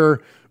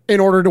future in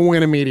order to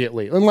win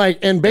immediately.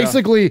 And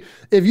basically,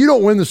 if you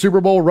don't win the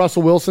Super Bowl with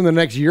Russell Wilson the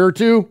next year or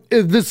 2,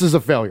 this is a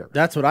failure.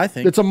 That's what I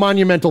think. It's a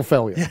monumental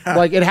failure. Yeah.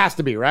 Like it has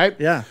to be, right?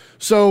 Yeah.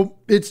 So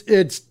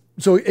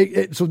so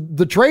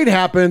the trade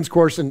happens, of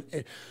course, and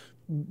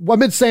I've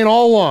been saying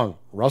all along,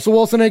 Russell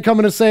Wilson ain't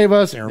coming to save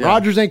us. Aaron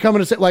Rodgers ain't coming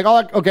to save, like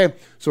all that. Okay.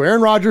 So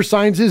Aaron Rodgers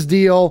signs his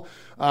deal.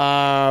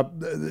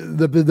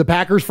 The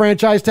Packers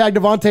franchise tag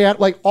Devontae,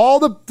 like all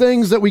the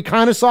things that we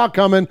kind of saw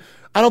coming.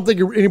 I don't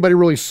think anybody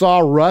really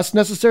saw Russ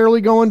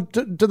necessarily going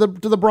to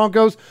the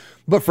Broncos,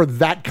 but for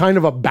that kind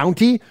of a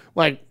bounty,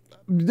 like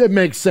it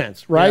makes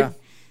sense, right? Yeah.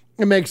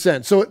 It makes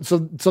sense. So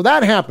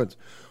that happens.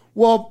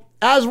 Well,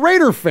 as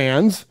Raider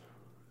fans,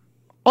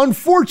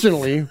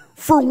 unfortunately,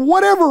 for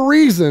whatever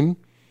reason,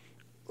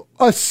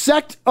 a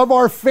sect of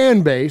our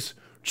fan base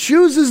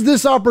chooses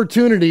this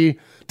opportunity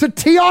to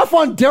tee off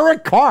on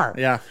Derek Carr.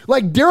 Yeah.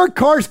 Like Derek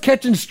Carr's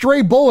catching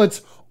stray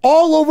bullets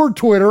all over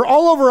Twitter,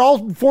 all over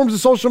all forms of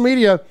social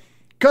media,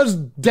 because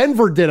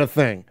Denver did a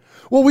thing.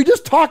 Well, we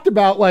just talked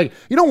about, like,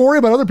 you don't worry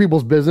about other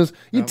people's business.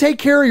 You take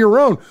care of your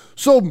own.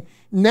 So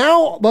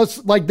now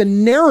the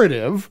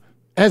narrative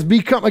has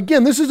become,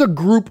 again, this is a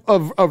group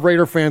of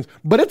Raider fans,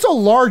 but it's a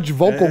large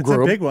vocal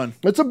group. It's a big one.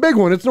 It's a big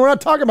one. We're not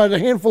talking about a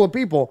handful of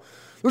people.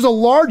 There's a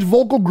large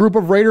vocal group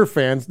of Raider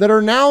fans that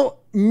are now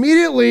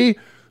immediately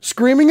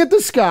screaming at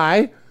the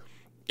sky,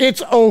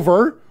 it's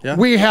over. Yeah.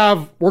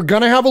 We're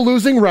going to have a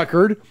losing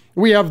record.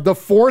 We have the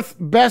 4th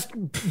best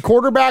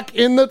quarterback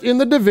in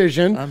the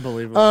division.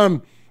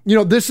 Unbelievable.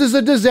 This is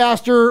a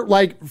disaster.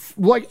 Like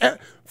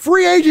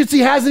Free agency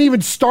hasn't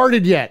even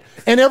started yet,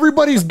 and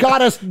everybody's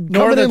got us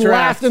coming in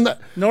last in the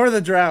nor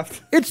the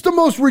draft. It's the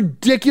most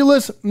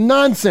ridiculous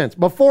nonsense.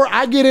 Before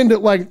I get into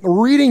like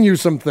reading you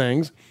some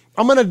things,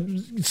 I'm gonna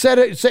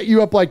set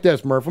you up like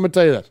this, Murph. I'm gonna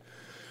tell you this.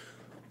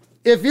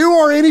 If you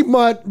are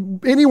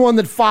anyone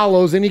that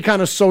follows any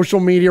kind of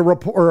social media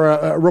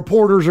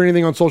reporters or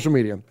anything on social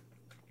media,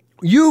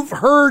 you've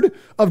heard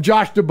of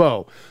Josh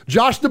Dubow.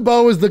 Josh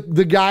Dubow is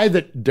the guy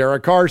that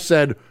Derek Carr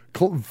said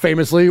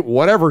famously,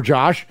 whatever,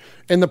 Josh,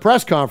 in the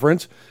press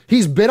conference.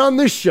 He's been on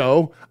this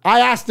show.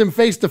 I asked him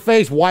face to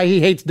face why he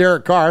hates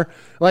Derek Carr,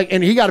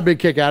 and he got a big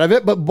kick out of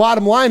it. But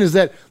bottom line is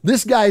that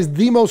this guy is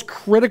the most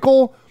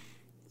critical,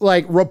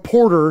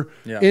 reporter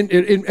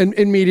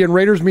in media and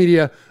Raiders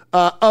media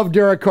of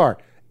Derek Carr.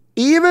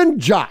 Even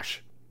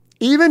Josh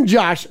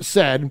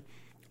said,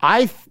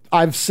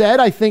 I've said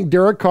I think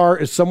Derek Carr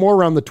is somewhere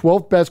around the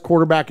 12th best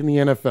quarterback in the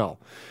NFL.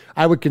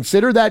 I would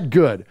consider that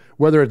good.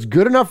 Whether it's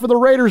good enough for the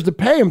Raiders to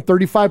pay him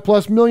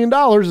 $35+ million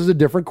is a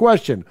different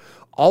question.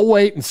 I'll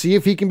wait and see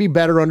if he can be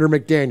better under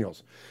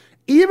McDaniels.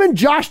 Even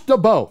Josh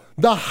Dubow,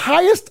 the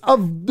highest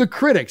of the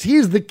critics, he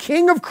is the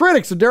king of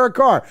critics of Derek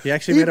Carr. He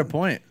actually made a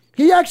point.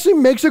 He actually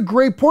makes a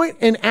great point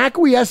and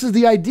acquiesces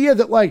the idea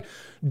that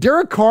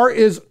Derek Carr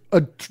is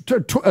a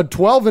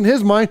 12 in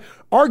his mind,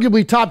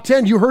 arguably top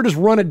 10. You heard us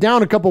run it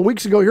down a couple of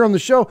weeks ago here on the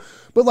show.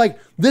 But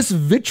this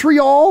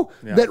vitriol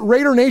that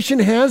Raider Nation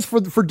has for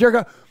Derek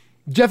Carr,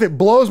 Jeff, it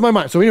blows my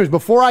mind. So anyways,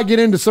 before I get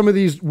into some of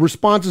these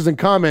responses and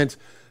comments,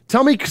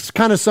 tell me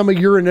kind of some of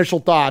your initial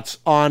thoughts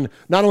on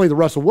not only the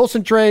Russell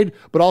Wilson trade,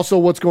 but also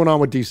what's going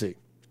on with DC.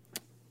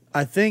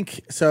 I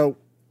think, so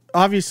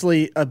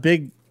obviously a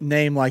big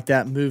name like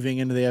that moving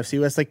into the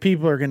AFC West,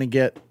 people are going to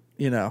get,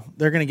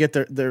 they're going to get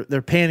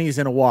their panties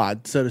in a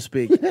wad, so to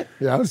speak.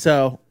 Yeah.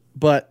 So,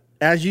 but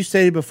as you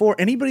stated before,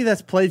 anybody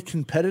that's played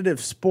competitive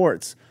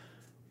sports,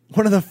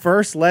 one of the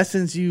first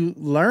lessons you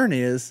learn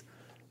is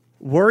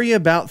worry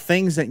about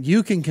things that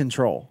you can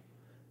control.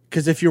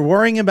 Because if you're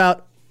worrying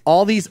about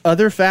all these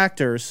other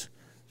factors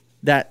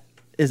that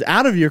is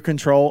out of your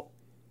control,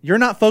 you're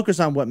not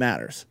focused on what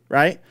matters,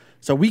 right?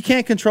 So we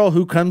can't control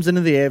who comes into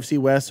the AFC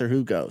West or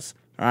who goes,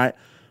 all right?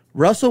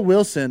 Russell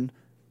Wilson,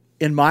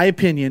 in my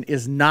opinion,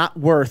 is not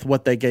worth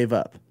what they gave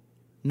up.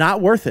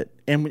 Not worth it.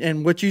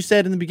 And what you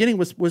said in the beginning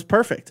was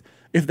perfect.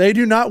 If they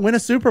do not win a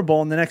Super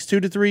Bowl in the next 2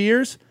 to 3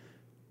 years,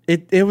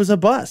 it was a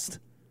bust.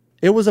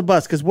 It was a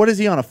bust. Because what is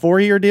he on, a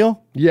 4-year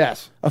deal?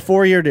 Yes. A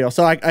 4-year deal.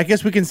 So I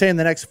guess we can say in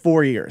the next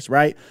 4 years,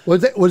 right?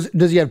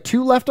 Does he have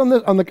 2 left on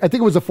the I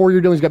think it was a 4-year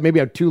deal. He's got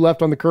maybe 2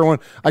 left on the current one.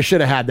 I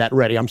should have had that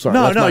ready. I'm sorry.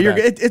 No, you're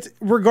good. It's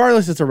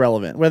regardless, it's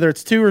irrelevant. Whether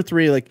it's 2 or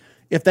 3,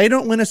 if they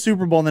don't win a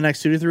Super Bowl in the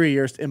next 2 to 3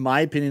 years, in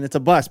my opinion, it's a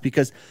bust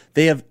because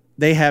they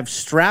have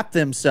strapped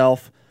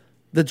themselves.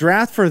 The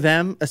draft for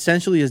them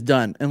essentially is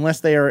done unless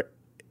they are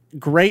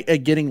great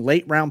at getting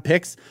late round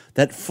picks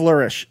that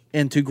flourish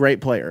into great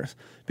players.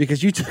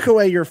 Because you took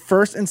away your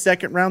first and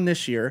second round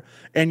this year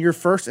and your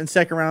first and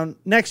second round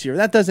next year.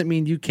 That doesn't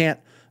mean you can't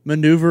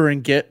maneuver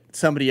and get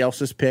somebody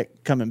else's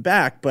pick coming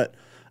back. But,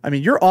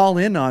 you're all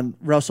in on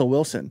Russell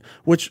Wilson,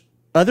 which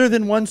other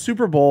than one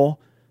Super Bowl,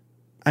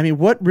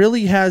 what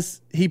really has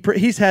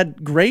he's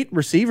had great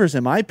receivers,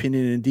 in my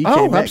opinion, in DK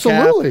Metcalf.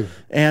 Absolutely.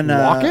 And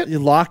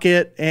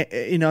Lockett,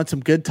 and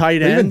some good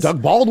tight ends. Even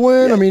Doug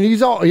Baldwin.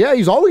 Yeah.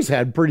 He's always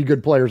had pretty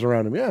good players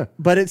around him, yeah.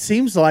 But it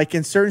seems like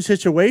in certain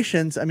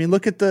situations,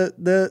 look at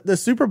the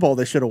Super Bowl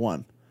they should have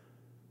won.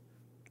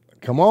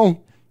 Come on.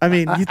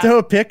 You throw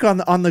a pick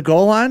on the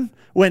goal line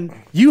when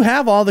you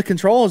have all the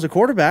control as a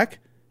quarterback,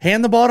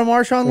 hand the ball to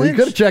Marshawn Lynch. You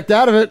could have checked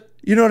out of it.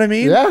 You know what I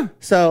mean? Yeah.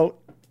 So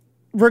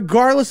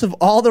regardless of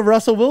all the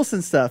Russell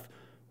Wilson stuff,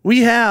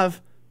 we have,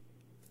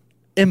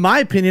 in my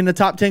opinion, the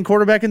top 10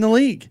 quarterback in the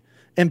league.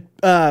 And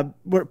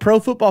Pro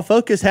Football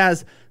Focus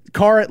has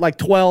Carr at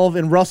 12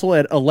 and Russell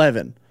at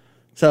 11.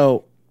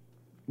 So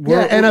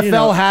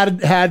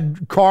NFL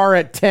had Carr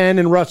at 10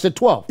 and Russ at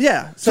 12.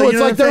 Yeah. So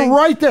it's they're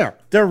right there.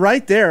 They're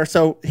right there.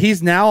 So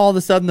he's now all of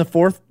a sudden the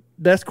 4th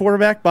best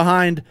quarterback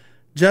behind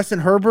Justin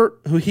Herbert,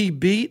 who he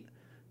beat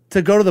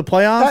to go to the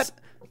playoffs,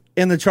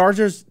 and the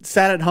Chargers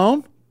sat at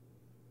home.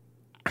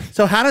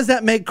 So how does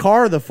that make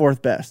Carr the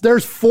 4th best?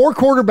 There's 4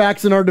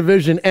 quarterbacks in our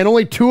division, and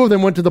only 2 of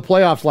them went to the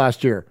playoffs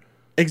last year.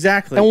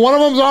 Exactly. And one of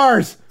them's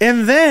ours.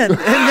 And then,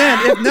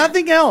 if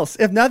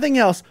nothing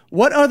else,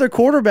 what other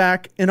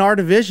quarterback in our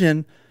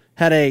division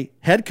had a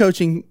head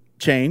coaching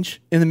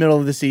change in the middle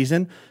of the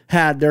season,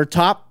 had their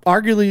top,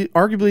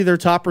 arguably their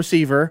top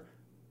receiver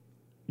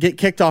get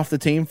kicked off the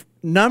team,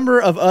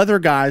 number of other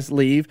guys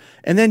leave,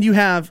 and then you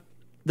have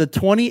the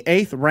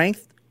 28th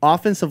ranked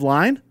offensive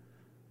line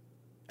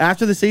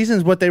after the season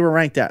is what they were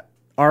ranked at,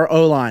 our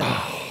O-line.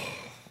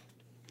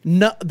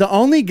 No, the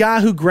only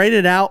guy who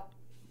graded out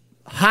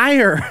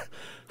higher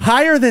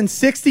than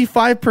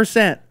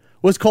 65%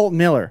 was Colton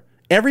Miller.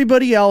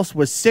 Everybody else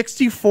was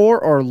 64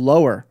 or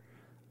lower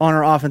on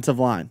our offensive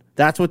line.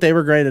 That's what they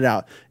were graded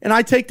out. And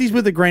I take these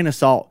with a grain of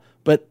salt,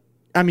 but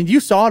you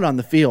saw it on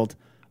the field.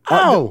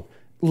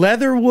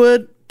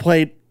 Leatherwood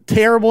played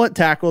terrible at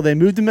tackle. They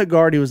moved him at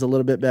guard. He was a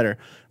little bit better.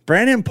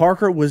 Brandon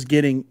Parker was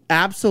getting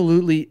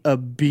absolutely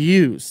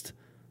abused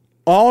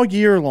all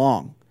year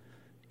long.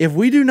 If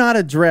we do not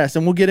address,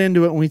 and we'll get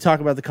into it when we talk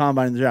about the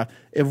combine and the draft,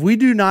 if we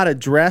do not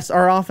address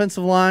our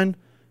offensive line,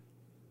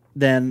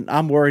 then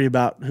I'm worried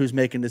about who's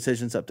making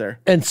decisions up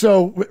there. And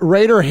so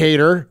Raider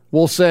hater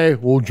will say,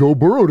 well, Joe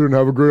Burrow didn't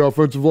have a great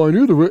offensive line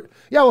either.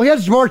 Yeah, well, he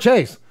has Jamar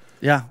Chase.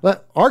 Yeah.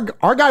 But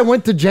our guy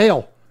went to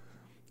jail.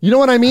 You know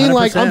what I mean? 100%.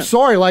 Like, I'm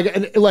sorry.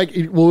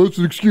 Well, it's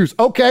an excuse.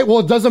 Okay, well,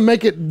 it doesn't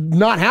make it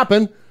not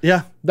happen.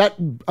 Yeah.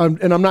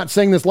 And I'm not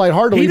saying this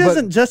lightheartedly. He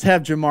doesn't just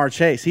have Jamar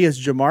Chase. He has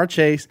Jamar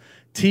Chase,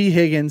 T.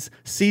 Higgins,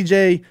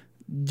 CJ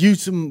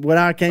Newsome, what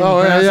I can't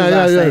pronounce his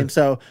last name.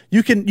 So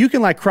you can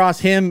like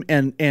cross him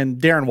and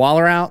Darren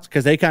Waller out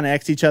because they kind of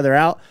X each other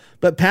out.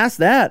 But past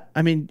that,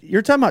 I mean,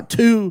 you're talking about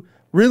two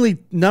really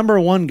number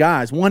one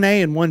guys,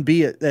 1A and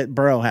 1B that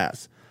Burrow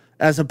has,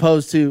 as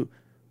opposed to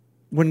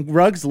when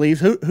Ruggs leaves,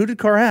 who did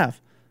Carr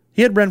have?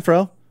 He had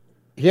Renfro.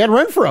 He had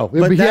Renfro.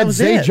 But he had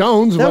Zay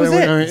Jones. That was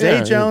it.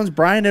 Zay Jones.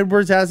 Brian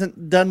Edwards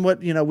hasn't done what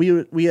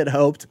we had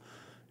hoped.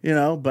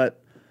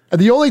 But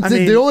the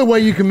only way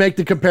you can make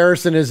the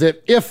comparison is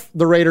if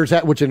the Raiders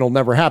had, which it'll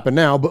never happen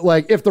now, but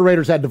like if the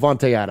Raiders had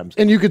Devontae Adams,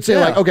 and you could say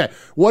like, okay,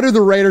 what do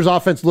the Raiders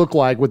offense look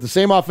like with the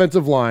same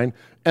offensive line,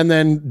 and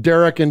then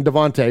Derek and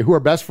Devontae, who are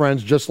best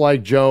friends, just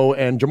like Joe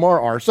and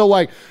Jamar are. So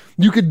like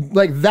you could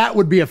that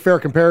would be a fair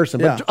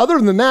comparison. But other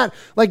than that,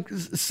 like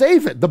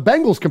save it. The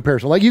Bengals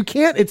comparison, like you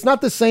can't. It's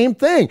not the same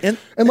thing.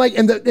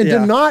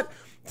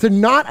 To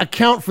not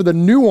account for the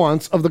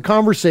nuance of the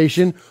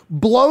conversation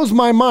blows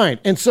my mind.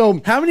 And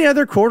so, how many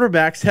other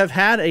quarterbacks have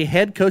had a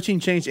head coaching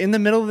change in the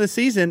middle of the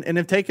season and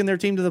have taken their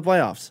team to the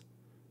playoffs?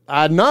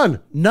 None.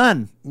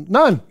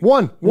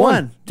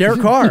 One. Derek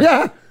Carr.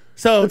 Yeah.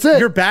 So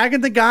you're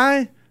bagging the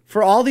guy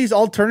for all these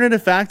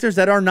alternative factors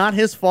that are not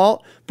his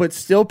fault, but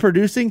still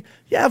producing.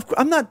 Yeah,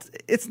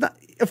 it's not.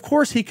 Of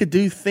course, he could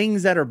do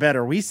things that are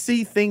better. We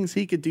see things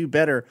he could do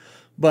better,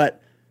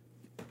 but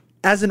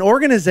as an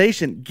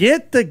organization,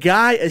 get the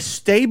guy a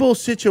stable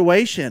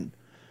situation.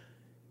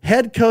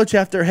 Head coach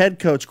after head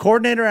coach,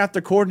 coordinator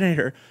after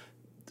coordinator,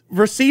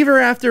 receiver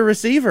after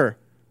receiver,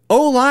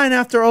 O-line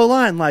after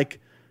O-line. Like,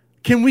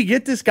 can we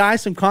get this guy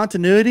some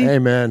continuity?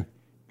 Amen.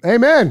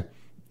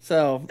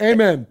 So,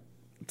 amen.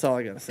 That's all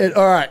I got to say.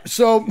 All right.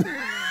 So,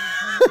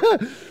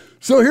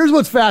 so here's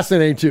what's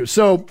fascinating too.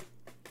 So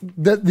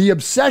the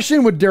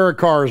obsession with Derek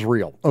Carr is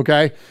real.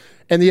 Okay.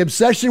 And the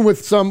obsession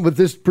with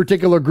this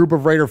particular group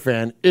of Raider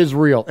fan is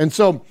real. And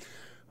so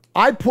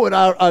I put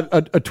out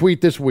a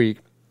tweet this week,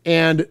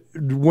 and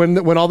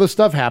when all this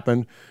stuff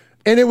happened,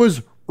 and it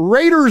was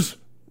Raiders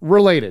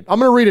related. I'm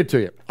going to read it to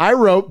you. I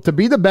wrote, to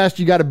be the best,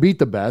 you got to beat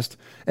the best,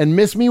 and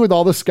miss me with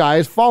all the sky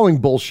is falling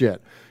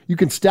bullshit. You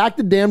can stack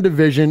the damn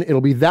division.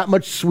 It'll be that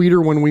much sweeter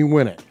when we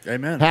win it.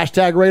 Amen.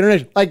 Hashtag Raider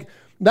Nation. Like,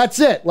 that's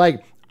it.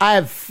 Like, I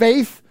have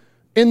faith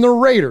in the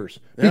Raiders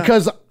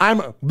because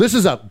this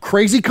is a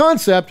crazy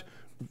concept.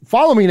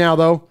 Follow me now,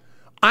 though.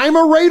 I'm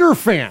a Raider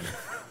fan,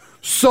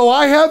 so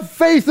I have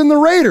faith in the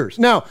Raiders.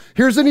 Now,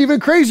 here's an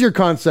even crazier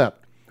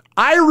concept.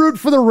 I root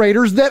for the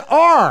Raiders that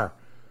are,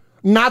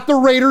 not the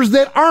Raiders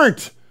that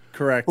aren't.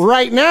 Correct.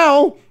 Right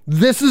now,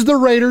 this is the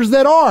Raiders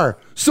that are,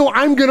 so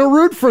I'm going to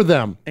root for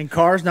them. And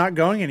Carr's not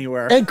going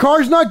anywhere.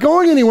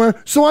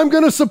 So I'm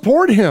going to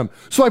support him.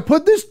 So I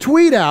put this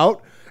tweet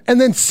out, and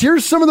then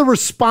here's some of the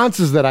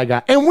responses that I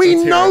got. And we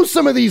know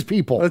some of these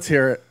people. Let's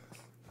hear it.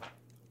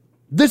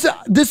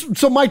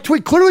 So my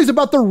tweet clearly is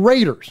about the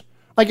Raiders.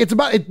 Like it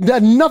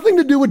had nothing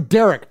to do with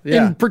Derek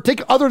in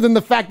particular, other than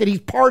the fact that he's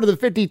part of the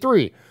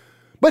 53.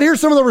 But here's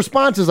some of the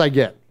responses I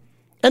get.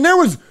 And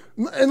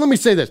let me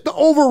say this, the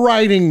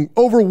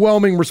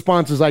overwhelming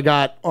responses I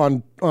got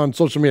on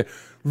social media,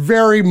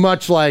 very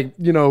much like,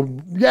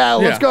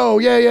 let's go.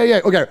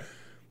 Yeah. Okay.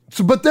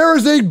 So, but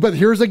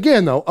here's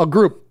again though, a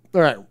group.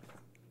 All right.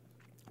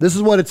 This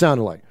is what it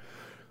sounded like.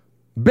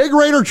 Big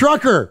Raider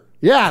trucker.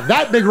 Yeah,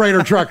 that big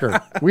Raider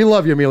trucker. We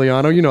love you,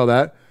 Emiliano. You know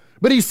that.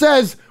 But he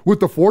says, with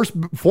the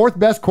fourth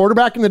best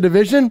quarterback in the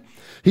division,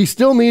 he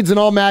still needs an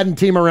all-Madden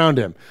team around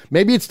him.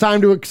 Maybe it's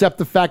time to accept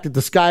the fact that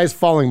the sky is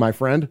falling, my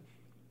friend.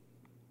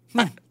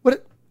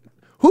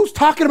 Who's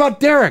talking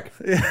about Derek?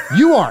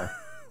 You are.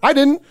 I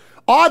didn't.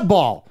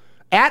 Oddball.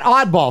 At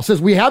Oddball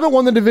says, we haven't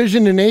won the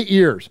division in 8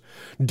 years.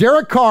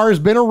 Derek Carr has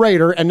been a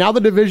Raider, and now the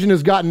division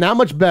has gotten that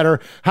much better.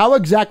 How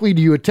exactly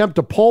do you attempt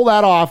to pull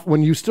that off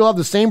when you still have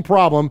the same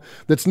problem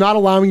that's not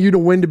allowing you to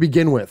win to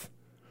begin with?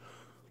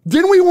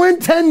 Didn't we win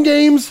 10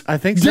 games? I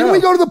think so. Didn't we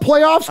go to the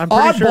playoffs? I'm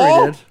pretty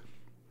sure we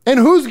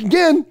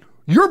did. And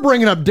you're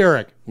bringing up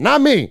Derek,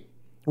 not me.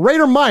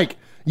 Raider Mike.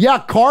 Yeah,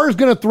 Carr is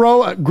going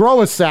to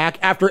grow a sack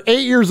after 8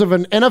 years of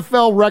an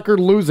NFL record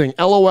losing.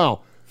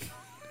 LOL.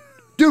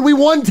 Dude, we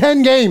won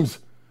 10 games.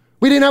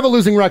 We didn't have a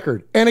losing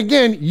record. And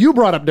again, you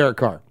brought up Derek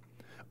Carr.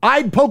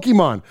 I'd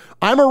Pokemon.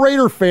 I'm a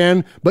Raider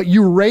fan, but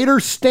you Raider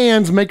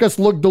stans make us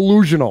look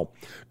delusional.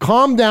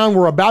 Calm down.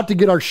 We're about to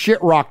get our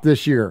shit rocked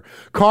this year.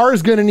 Carr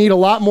is going to need a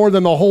lot more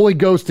than the Holy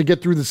Ghost to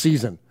get through the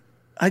season.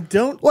 I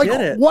don't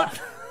get it. What?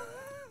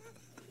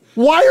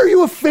 Why are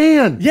you a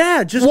fan?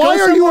 Yeah, just why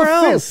go are you a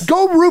somewhere else. fan?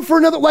 Go root for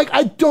another. Like,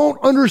 I don't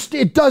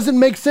understand. It doesn't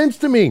make sense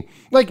to me.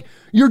 Like,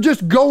 you're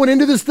just going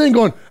into this thing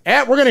going,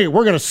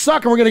 we're gonna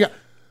suck and we're gonna go.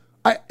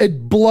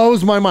 It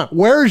blows my mind.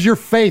 Where is your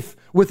faith?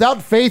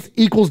 Without faith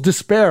equals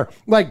despair.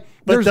 Like,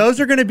 but those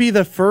are going to be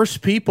the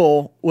first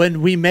people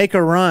when we make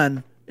a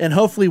run and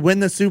hopefully win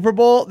the Super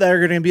Bowl. They're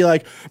going to be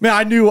like, man,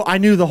 I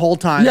knew the whole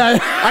time. Yeah.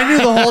 I knew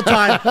the whole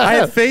time. I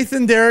had faith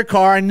in Derek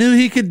Carr. I knew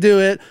he could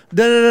do it.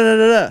 Da, da, da,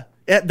 da, da.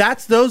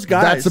 That's those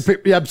guys.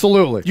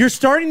 Absolutely. You're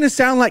starting to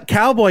sound like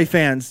Cowboy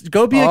fans.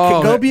 Go be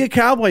a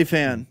Cowboy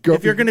fan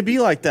if you're going to be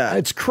like that.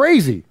 It's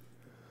crazy.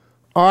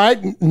 All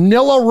right,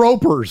 Nilla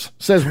Ropers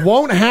says,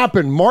 won't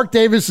happen. Mark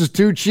Davis is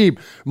too cheap.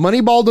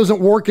 Moneyball doesn't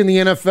work in the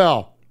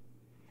NFL.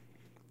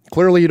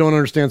 Clearly, you don't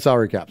understand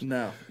salary caps.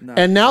 No.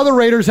 And now the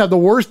Raiders have the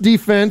worst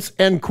defense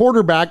and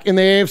quarterback in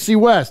the AFC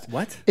West.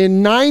 What?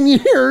 In 9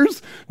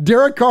 years,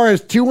 Derek Carr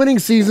has 2 winning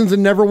seasons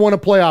and never won a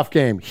playoff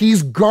game.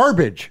 He's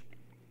garbage.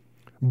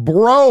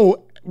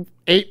 Bro,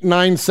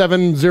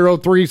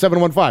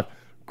 89703-715.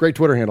 Great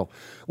Twitter handle.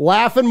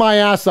 Laughing my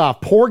ass off.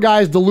 Poor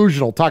guy's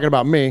delusional. Talking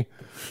about me.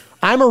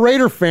 I'm a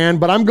Raider fan,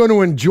 but I'm going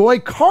to enjoy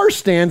Carr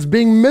stands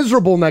being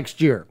miserable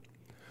next year.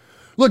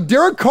 Look,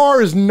 Derek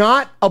Carr is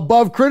not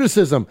above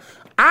criticism.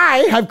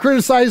 I have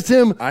criticized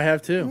him. I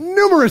have too.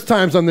 Numerous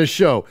times on this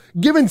show,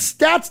 given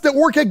stats that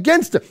work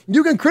against him.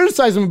 You can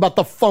criticize him about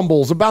the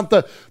fumbles, about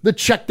the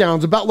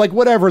checkdowns, about like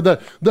whatever,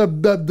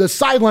 the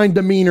sideline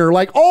demeanor,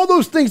 like all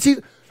those things.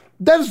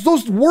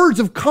 Those words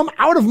have come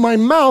out of my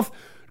mouth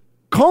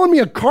calling me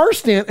a Carr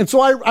stan. And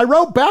so I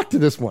wrote back to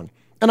this one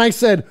and I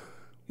said,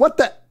 what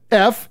the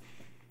F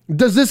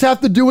does this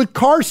have to do with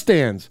Carr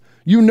stands?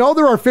 You know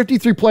there are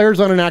 53 players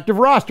on an active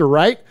roster,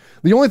 right?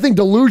 The only thing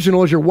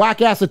delusional is your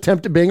whack-ass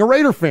attempt at being a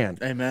Raider fan.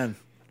 Amen.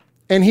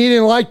 And he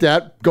didn't like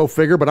that. Go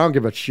figure, but I don't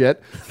give a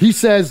shit. He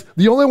says,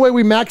 the only way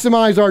we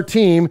maximize our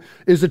team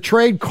is to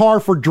trade Carr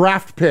for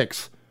draft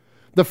picks.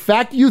 The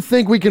fact you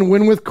think we can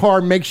win with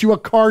Carr makes you a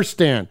Carr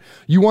stan.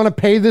 You want to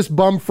pay this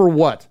bum for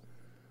what?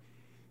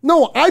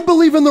 No, I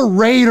believe in the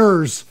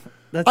Raiders.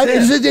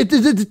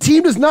 The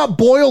team does not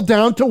boil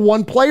down to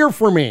one player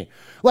for me.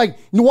 Like,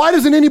 why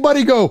doesn't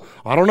anybody go,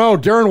 I don't know,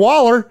 Darren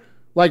Waller?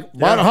 Like,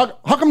 how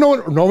come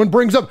no one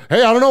brings up,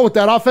 hey, I don't know, with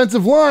that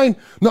offensive line.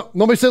 No,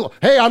 nobody says,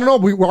 hey, I don't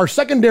know, our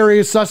secondary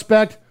is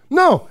suspect.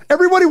 No,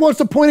 everybody wants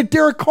to point at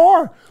Derek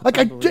Carr. Like,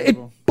 it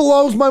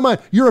blows my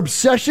mind. Your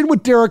obsession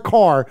with Derek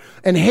Carr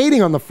and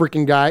hating on the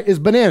freaking guy is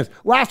bananas.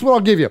 Last one I'll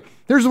give you.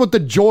 Here's what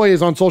the joy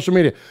is on social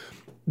media.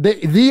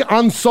 The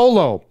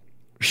Unsolo.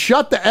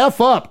 Shut the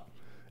F up.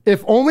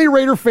 If only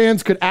Raider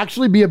fans could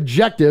actually be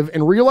objective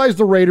and realize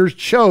the Raiders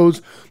chose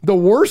the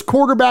worst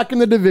quarterback in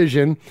the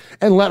division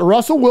and let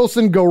Russell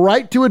Wilson go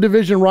right to a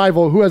division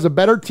rival who has a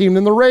better team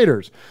than the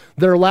Raiders.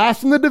 They're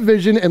last in the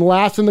division and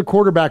last in the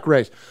quarterback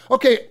race.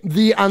 Okay,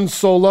 the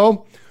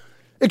Unsolo.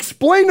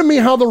 Explain to me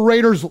how the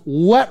Raiders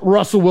let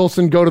Russell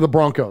Wilson go to the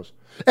Broncos.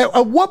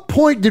 At what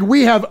point did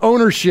we have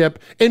ownership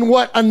in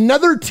what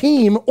another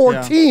team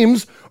or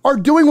teams are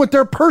doing with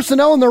their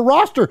personnel and their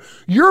roster?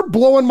 You're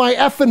blowing my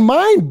effing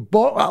mind.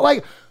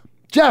 Like,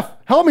 Jeff,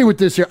 help me with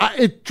this here.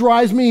 It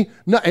drives me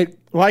nuts.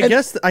 Well,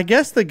 I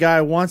guess the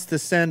guy wants to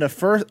send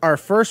our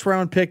first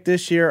round pick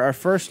this year,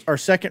 our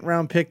second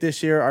round pick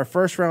this year, our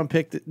first round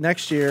pick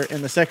next year,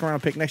 and the second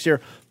round pick next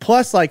year,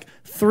 plus like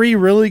 3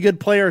 really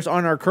good players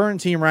on our current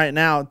team right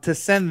now to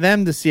send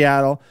them to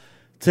Seattle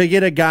to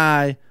get a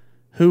guy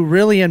who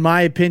really, in my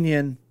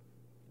opinion,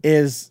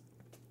 is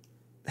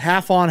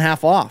half on,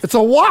 half off. It's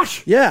a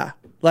wash. Yeah.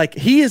 Like,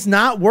 he is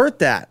not worth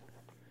that.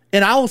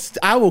 And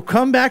I will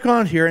come back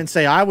on here and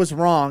say I was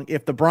wrong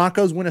if the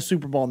Broncos win a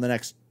Super Bowl in the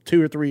next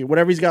 2 or 3,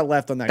 whatever he's got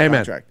left on that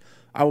contract.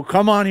 I will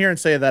come on here and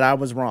say that I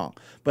was wrong.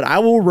 But I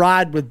will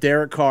ride with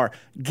Derek Carr.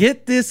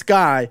 Get this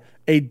guy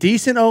a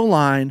decent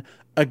O-line,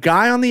 a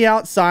guy on the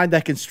outside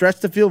that can stretch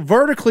the field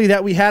vertically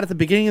that we had at the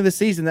beginning of the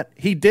season that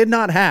he did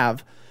not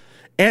have.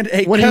 And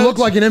when he looked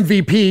like an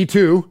MVP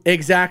too.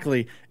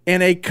 Exactly.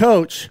 And a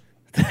coach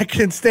that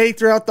can stay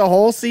throughout the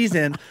whole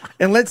season.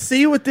 And let's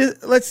see what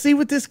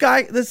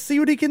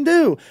he can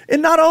do.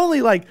 And not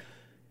only, like,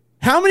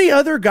 how many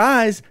other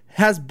guys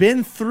has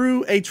been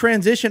through a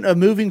transition of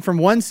moving from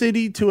one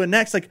city to a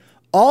next? Like,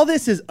 all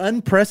this is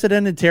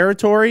unprecedented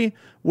territory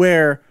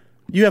where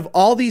you have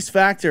all these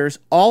factors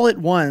all at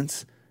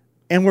once,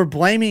 and we're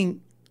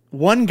blaming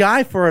one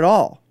guy for it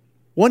all.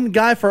 One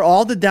guy for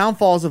all the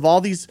downfalls of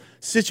all these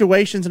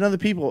situations and other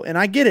people. And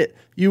I get it.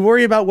 You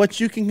worry about what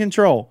you can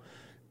control.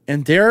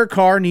 And Derek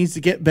Carr needs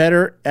to get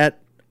better at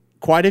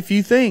quite a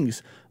few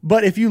things.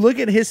 But if you look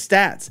at his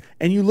stats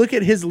and you look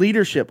at his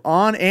leadership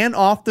on and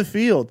off the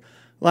field,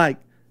 like,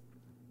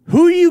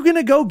 who are you going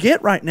to go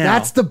get right now?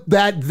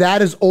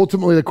 That is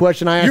ultimately the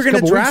question I asked a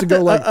couple weeks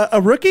ago. Like,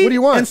 a rookie? What do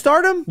you want? And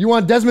start him? You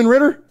want Desmond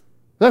Ritter? Is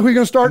that who you're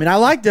going to start? I mean, I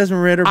like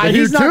Desmond Ritter, but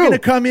he's not going to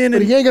come in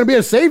but he ain't going to be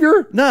a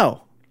savior.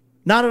 No,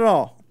 not at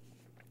all.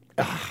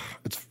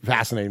 It's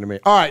fascinating to me.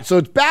 All right, so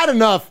it's bad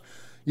enough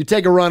you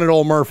take a run at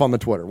old Murph on the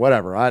Twitter.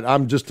 Whatever.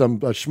 I'm just a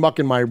schmuck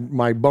in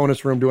my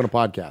bonus room doing a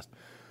podcast.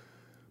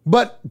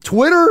 But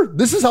Twitter,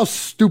 this is how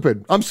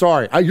stupid. I'm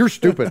sorry. You're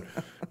stupid.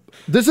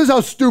 This is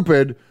how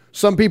stupid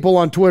some people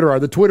on Twitter are,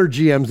 the Twitter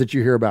GMs that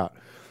you hear about.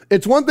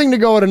 It's one thing to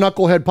go at a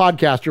knucklehead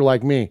podcaster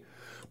like me,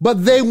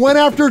 but they went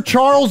after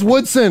Charles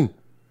Woodson,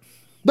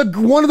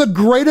 one of the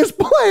greatest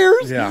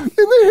players in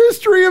the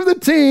history of the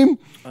team.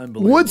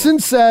 Woodson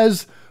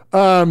says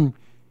the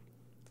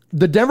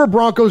Denver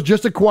Broncos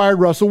just acquired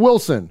Russell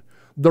Wilson.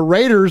 The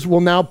Raiders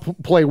will now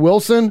play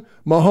Wilson,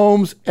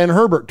 Mahomes, and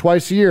Herbert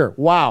twice a year.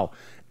 Wow.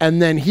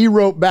 And then he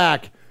wrote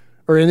back,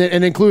 and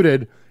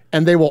included,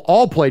 and they will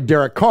all play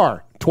Derek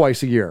Carr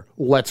twice a year.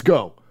 Let's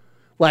go.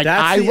 Like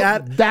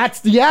that's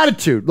the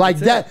attitude. Like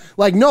that.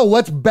 Like, no,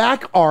 let's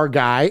back our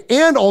guy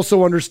and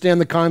also understand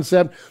the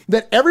concept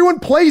that everyone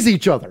plays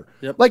each other.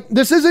 Yep. Like,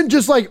 this isn't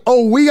just like,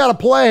 oh, we got to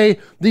play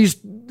these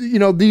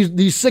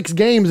 6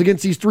 games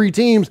against these 3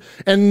 teams,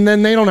 and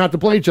then they don't have to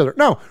play each other.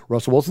 No,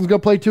 Russell Wilson's going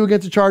to play 2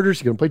 against the Chargers.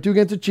 He's going to play 2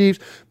 against the Chiefs.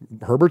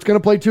 Herbert's going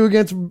to play 2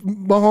 against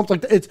Mahomes.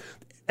 Like, it's.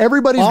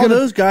 Everybody's all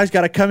those guys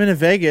got to come into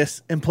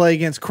Vegas and play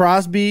against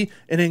Crosby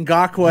and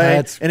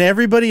Ngakoue and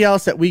everybody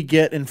else that we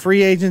get in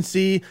free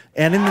agency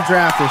and in the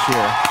draft this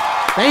year.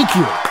 Thank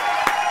you.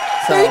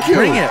 Thank you.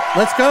 Bring it.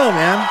 Let's go,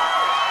 man.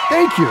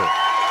 Thank you.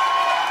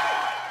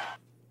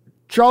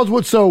 Charles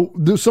Wood. So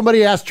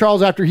somebody asked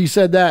Charles after he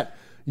said that,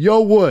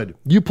 yo, Wood,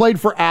 you played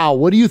for Al.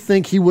 What do you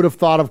think he would have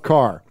thought of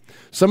Carr?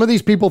 Some of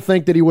these people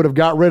think that he would have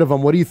got rid of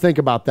him. What do you think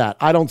about that?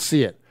 I don't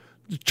see it.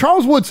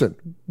 Charles Woodson,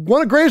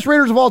 one of the greatest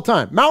Raiders of all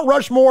time, Mount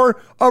Rushmore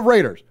of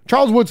Raiders.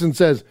 Charles Woodson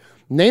says,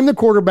 name the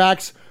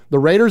quarterbacks the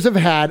Raiders have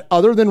had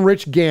other than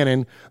Rich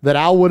Gannon that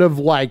Al would have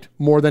liked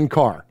more than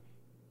Carr.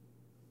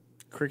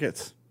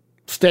 Crickets.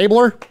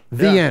 Stabler,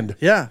 the end.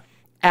 Yeah.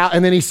 Al,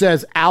 and then he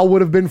says, Al would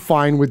have been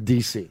fine with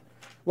DC.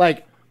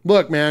 Like,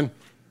 look, man,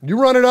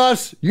 you run at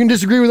us, you can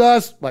disagree with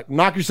us, like,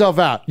 knock yourself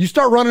out. You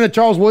start running at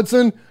Charles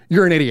Woodson,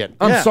 you're an idiot.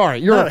 I'm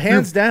sorry.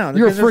 Hands down.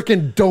 You're a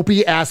freaking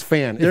dopey ass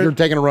fan if you're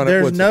taking a run at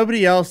Woodson. There's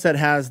nobody else that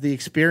has the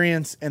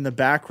experience and the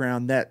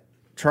background that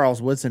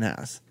Charles Woodson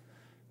has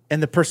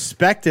and the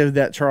perspective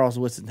that Charles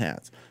Woodson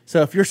has.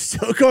 So if you're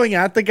still going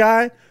at the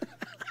guy,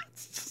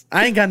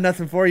 I ain't got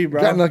nothing for you,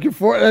 bro. Got nothing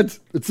for it.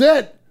 That's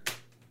it.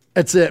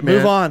 That's it, man.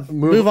 Move on.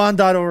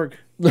 MoveOn.org.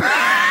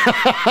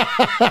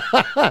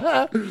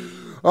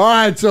 All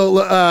right, so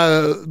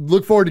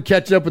look forward to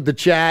catching up with the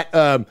chat.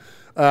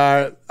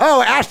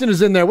 Ashton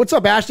is in there. What's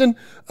up, Ashton?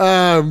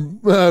 Firas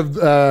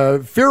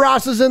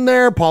is in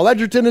there. Paul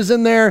Edgerton is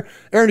in there.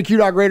 Aaron the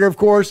Q-Dog Raider, of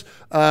course.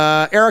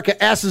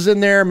 Erica S is in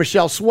there.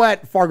 Michelle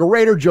Sweat, Fargo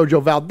Raider,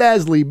 Jojo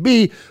Valdez, Lee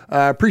B.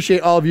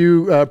 Appreciate all of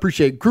you.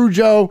 Appreciate Crew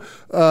Joe.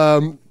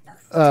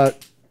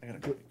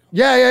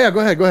 Yeah. Go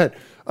ahead.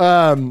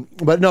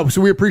 But no,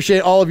 so we appreciate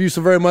all of you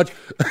so very much.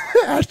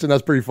 Ashton,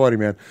 that's pretty funny,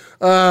 man.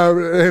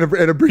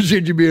 And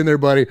appreciate you being there,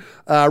 buddy.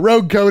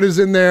 Rogue Code is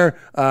in there.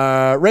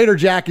 Raider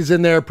Jack is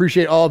in there.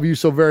 Appreciate all of you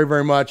so very,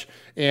 very much.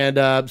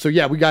 And so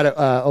yeah, we got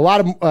a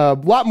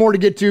lot more to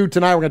get to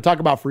tonight. We're going to talk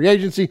about free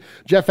agency.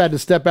 Jeff had to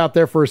step out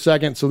there for a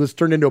second, so this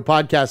turned into a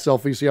podcast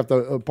selfie. So you have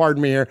to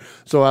pardon me here.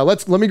 So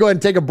let me go ahead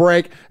and take a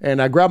break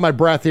and grab my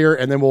breath here,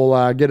 and then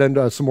we'll get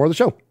into some more of the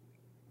show.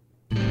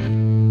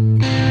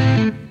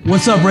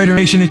 What's up, Raider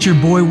Nation? It's your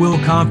boy, Will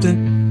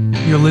Compton.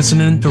 You're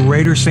listening to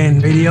Raiders Fan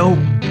Radio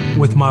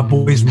with my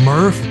boys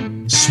Murph,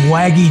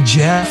 Swaggy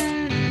Jeff,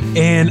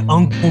 and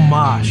Uncle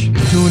Mosh.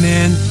 Tune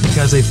in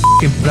because they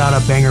put out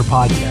a banger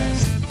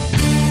podcast.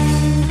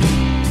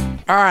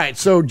 All right,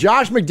 so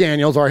Josh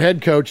McDaniels, our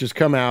head coach, has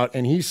come out,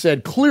 and he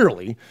said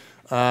clearly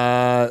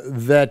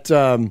that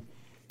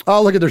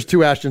oh, look at, there's 2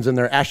 Ashtons in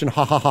there. Ashton,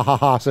 ha, ha, ha, ha,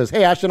 ha, says,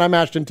 hey, Ashton, I'm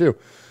Ashton, too.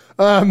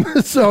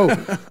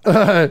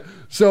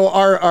 So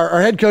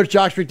our head coach,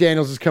 Josh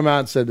McDaniels, has come out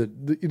and said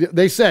that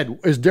they said,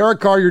 is Derek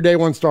Carr your day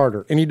 1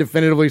 starter? And he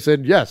definitively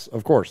said, yes,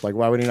 of course. Like,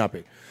 why would he not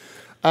be?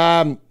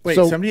 Wait,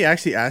 somebody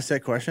actually asked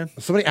that question?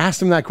 Somebody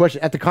asked him that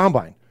question at the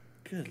Combine.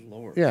 Good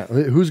Lord. Yeah,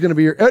 who's going to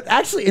be your...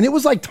 Actually, and it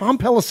was like Tom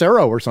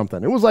Pelissero or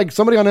something. It was like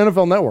somebody on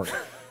NFL Network.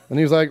 And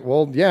he was like,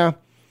 well, yeah.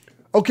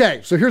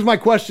 Okay, so here's my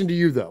question to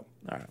you, though.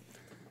 All right.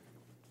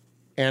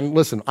 And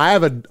listen, I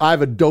have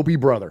a dopey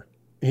brother.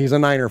 He's a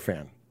Niner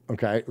fan.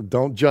 Okay,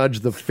 don't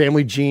judge. The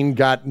family gene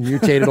got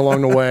mutated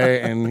along the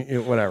way,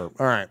 and whatever.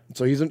 All right,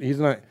 so he's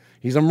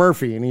a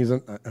Murphy, and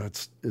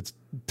it's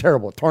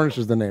terrible. It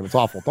tarnishes the name. It's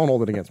awful. Don't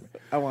hold it against me.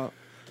 I won't.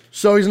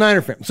 So he's a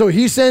Niner fan. So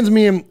he sends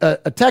me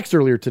a text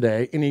earlier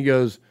today, and he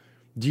goes,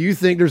 "Do you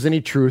think there's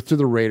any truth to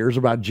the Raiders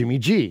about Jimmy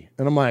G?"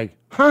 And I'm like,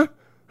 "Huh? Like,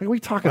 what are you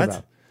talking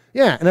about?"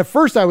 Yeah. And at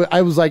first I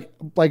was like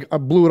I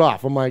blew it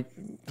off. I'm like,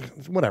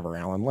 whatever,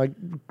 Alan. Like,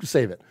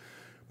 save it.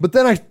 But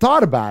then I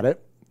thought about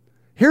it.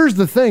 Here's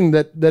the thing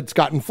that's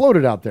gotten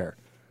floated out there.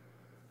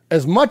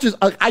 As much as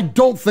I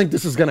don't think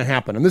this is going to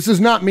happen, and this is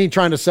not me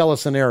trying to sell a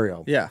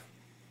scenario. Yeah.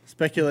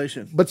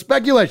 Speculation. But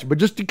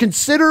just to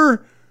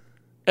consider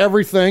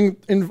everything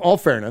in all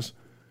fairness,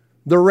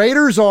 the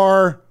Raiders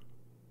are,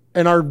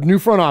 and our new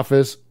front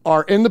office,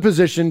 are in the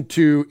position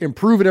to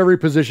improve at every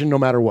position no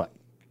matter what.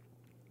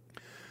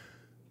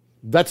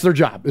 That's their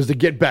job, is to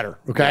get better,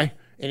 okay?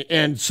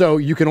 And so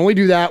you can only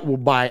do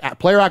that by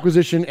player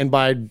acquisition and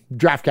by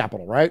draft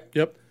capital, right?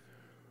 Yep.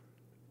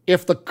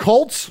 If the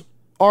Colts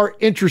are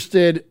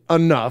interested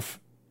enough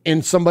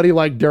in somebody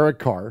like Derek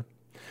Carr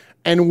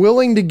and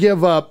willing to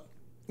give up,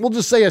 we'll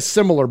just say a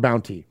similar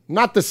bounty,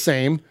 not the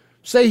same,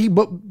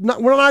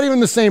 we're not even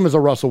the same as a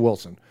Russell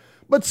Wilson,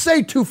 but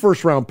say 2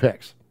 first-round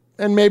picks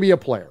and maybe a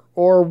player,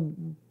 or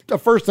a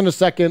first and a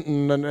second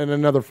and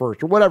another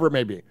first, or whatever it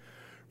may be,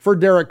 for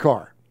Derek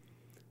Carr.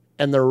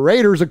 And the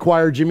Raiders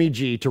acquire Jimmy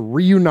G to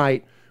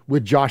reunite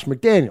with Josh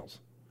McDaniels.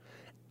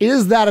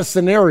 Is that a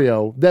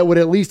scenario that would,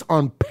 at least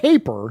on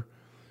paper,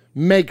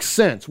 make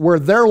sense? Where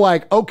they're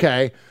like,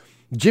 okay,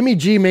 Jimmy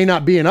G may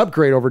not be an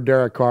upgrade over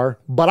Derek Carr,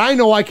 but I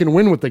know I can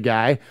win with the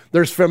guy.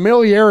 There's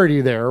familiarity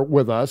there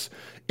with us.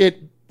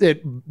 It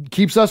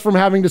keeps us from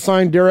having to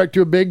sign Derek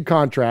to a big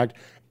contract,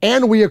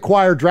 and we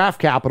acquire draft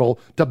capital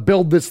to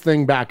build this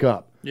thing back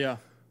up. Yeah.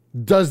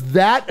 Does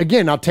that,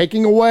 again, not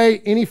taking away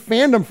any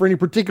fandom for any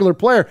particular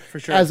player, For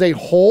sure. as a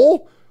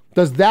whole,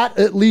 does that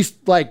at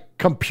least like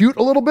compute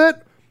a little bit?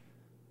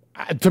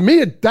 To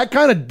me,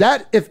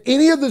 that if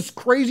any of this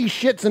crazy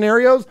shit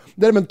scenarios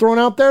that have been thrown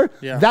out there,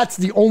 that's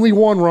the only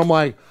one where I'm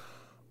like,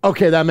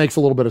 okay, that makes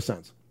a little bit of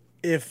sense.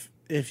 If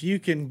you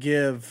can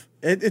give,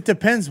 it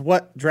depends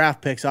what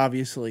draft picks,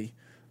 obviously,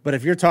 but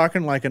if you're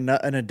talking like an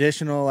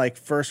additional like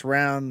first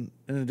round,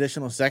 an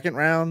additional second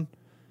round,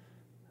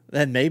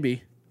 then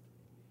maybe.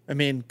 I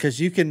mean, because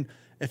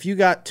if you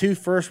got 2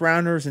 first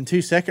rounders and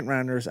 2 second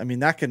rounders, I mean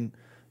that can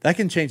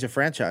change a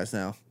franchise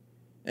now,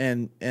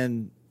 and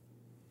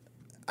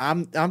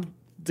I'm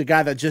the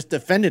guy that just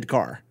defended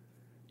Carr,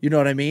 you know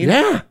what I mean?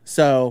 Yeah.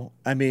 So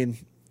I mean,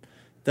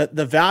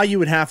 the value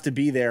would have to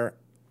be there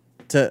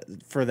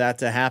for that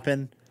to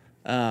happen.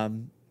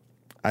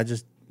 I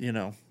just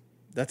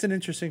that's an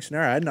interesting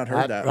scenario. I had not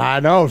heard that. I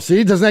know.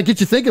 See, doesn't that get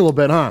you thinking a little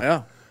bit, huh?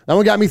 Yeah. That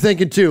one got me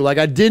thinking too. Like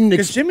I didn't.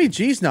 Because Jimmy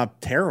G's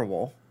not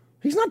terrible.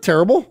 He's not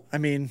terrible. I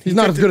mean, he's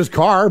not as good as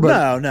Carr,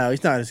 but no,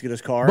 he's not as good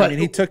as Carr. But- I mean,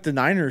 he took the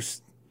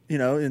Niners,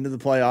 into the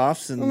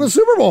playoffs and in the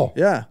Super Bowl.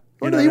 Yeah,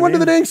 He went to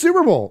the dang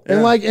Super Bowl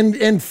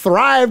and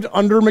thrived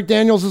under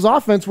McDaniels'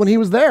 offense when he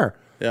was there.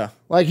 Yeah,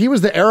 like he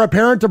was the heir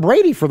apparent to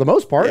Brady for the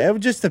most part. Yeah, it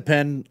would just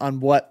depend on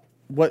what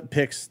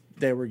picks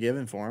they were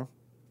given for him.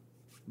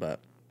 But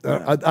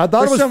I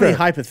thought it was so many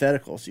fair.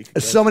 hypotheticals. You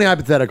could So many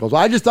hypotheticals.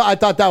 I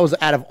thought that was,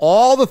 out of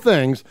all the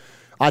things,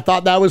 I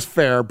thought that was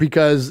fair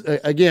because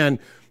again,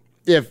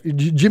 if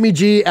Jimmy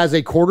G as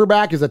a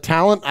quarterback is a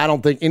talent, I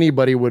don't think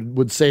anybody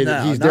would say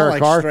that he's not Derek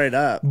like Carr. straight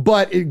up.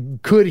 But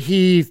could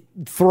he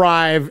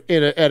thrive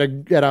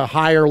at a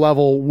higher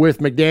level with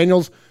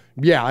McDaniels?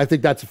 Yeah, I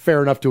think that's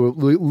fair enough to at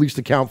least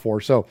account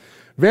for. So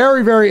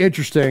very, very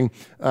interesting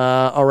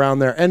around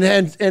there. And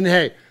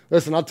hey,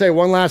 listen, I'll tell you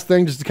one last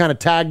thing just to kind of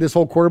tag this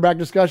whole quarterback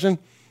discussion.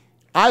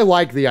 I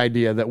like the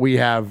idea that we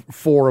have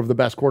 4 of the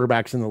best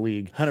quarterbacks in the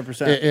league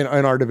 100% in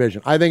our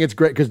division. I think it's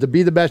great because to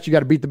be the best, you got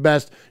to beat the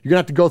best. You're going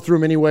to have to go through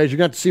them anyways. You're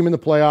going to have to see them in the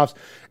playoffs.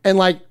 And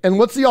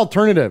what's the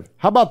alternative?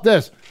 How about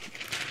this?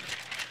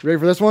 Ready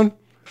for this one?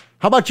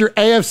 How about your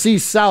AFC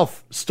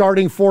South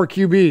starting 4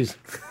 QBs?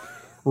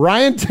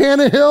 Ryan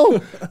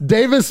Tannehill,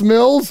 Davis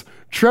Mills,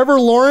 Trevor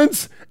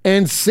Lawrence,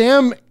 and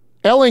Sam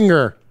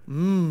Ehlinger.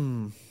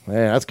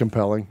 Yeah, that's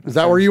compelling. Is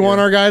that where you want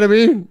our guy to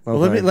be? Okay. Well,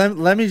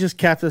 let me just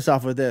cap this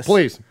off with this.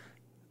 Please.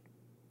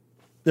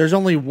 There's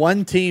only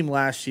one team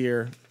last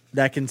year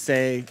that can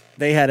say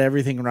they had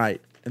everything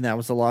right, and that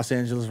was the Los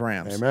Angeles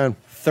Rams. Amen.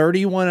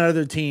 31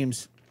 other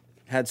teams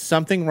had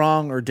something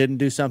wrong or didn't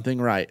do something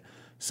right.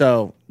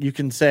 So you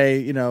can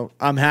say,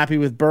 I'm happy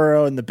with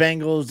Burrow and the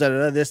Bengals,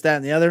 this, that,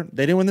 and the other.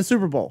 They didn't win the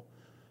Super Bowl.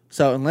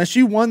 So unless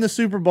you won the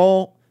Super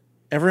Bowl,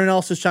 everyone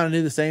else is trying to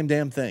do the same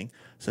damn thing.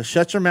 So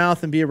shut your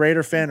mouth and be a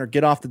Raider fan or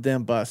get off the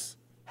damn bus.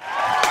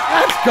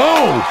 Let's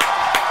go.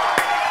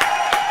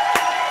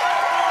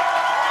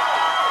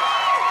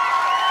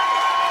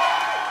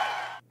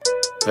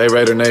 Hey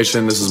Raider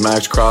Nation, this is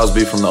Max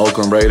Crosby from the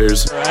Oakland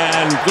Raiders.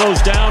 And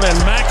goes down, and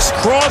Max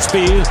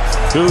Crosby,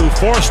 who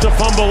forced a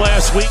fumble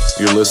last week.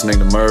 You're listening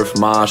to Murph,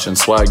 Mosh, and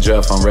Swag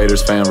Jeff on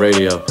Raiders Fan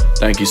Radio.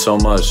 Thank you so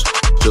much.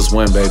 Just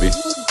win, baby.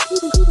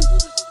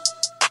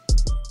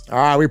 All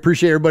right, we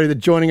appreciate everybody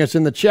that's joining us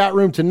in the chat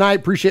room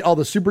tonight. Appreciate all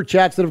the super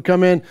chats that have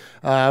come in.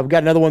 We've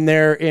got another one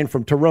there in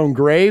from Tyrone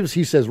Graves.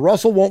 He says,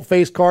 Russell won't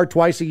face Carr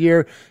twice a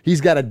year.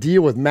 He's got a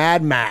deal with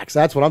Mad Max.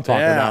 That's what I'm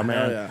talking about,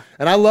 man. Yeah.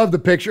 And I love the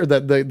picture,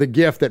 the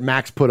GIF that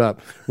Max put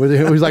up. With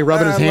he's like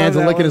rubbing his hands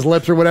and licking his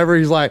lips or whatever.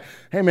 He's like,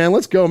 hey, man,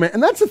 let's go, man.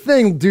 And that's the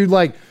thing, dude,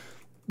 like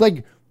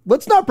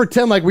let's not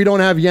pretend like we don't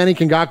have Yannick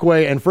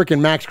Ngakoue and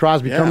freaking Max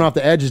Crosby coming off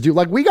the edges, dude.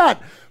 Like we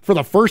got, for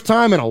the first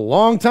time in a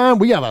long time,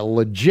 we have a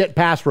legit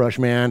pass rush,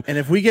 man. And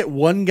if we get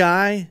one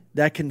guy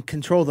that can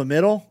control the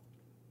middle,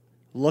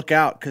 look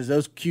out, because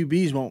those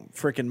QBs won't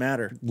freaking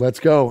matter. Let's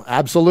go.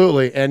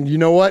 Absolutely. And you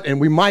know what?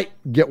 And we might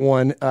get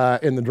one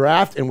in the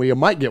draft, and we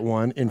might get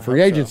one in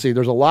free agency. So.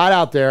 There's a lot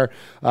out there.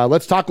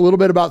 Let's talk a little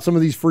bit about some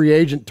of these free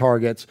agent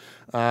targets.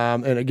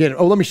 And again,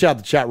 let me shout out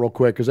the chat real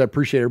quick because I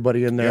appreciate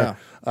everybody in there.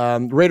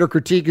 Raider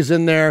Critique is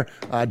in there.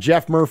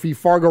 Jeff Murphy,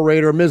 Fargo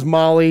Raider, Ms.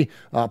 Molly,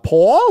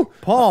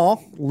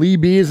 Paul, Lee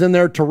B is in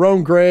there.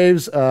 Tyrone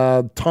Graves,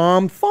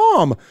 Tom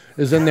Thom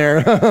is in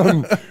there.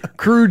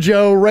 Crew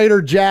Joe,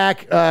 Raider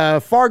Jack,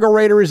 Fargo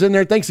Raider is in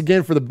there. Thanks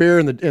again for the beer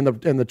and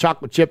the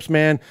chocolate chips,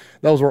 man.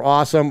 Those were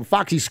awesome.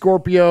 Foxy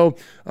Scorpio,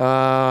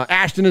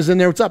 Ashton is in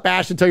there. What's up,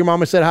 Ashton? Tell your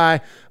mom I said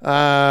hi.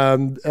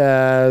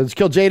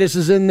 Skill Jadis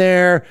is in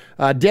there.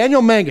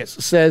 Daniel Mangus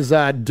says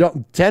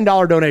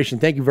 $10 donation.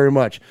 Thank you very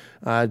much.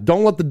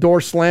 Don't let the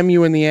door slam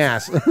you in the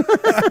ass.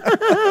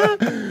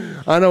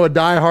 I know a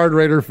diehard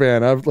Raider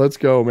fan. Let's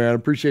go, man.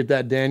 Appreciate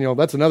that, Daniel.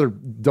 That's another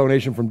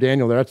donation from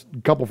Daniel there. That's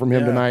a couple from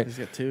him tonight. He's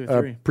got 2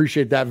 or 3.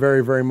 Appreciate that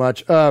very, very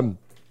much. And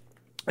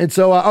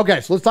so,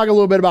 okay, so let's talk a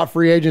little bit about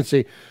free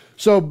agency.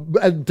 So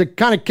to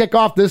kind of kick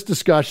off this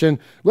discussion,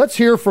 let's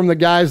hear from the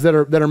guys that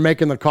are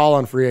making the call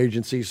on free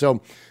agency.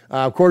 So,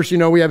 of course, you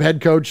know, we have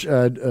head coach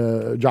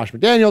Josh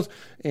McDaniels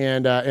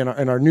and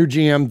our new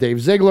GM,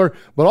 Dave Ziegler.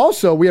 But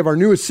also we have our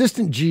new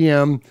assistant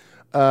GM,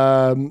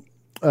 oh,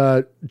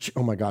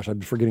 my gosh,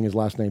 I'm forgetting his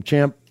last name.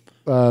 Shame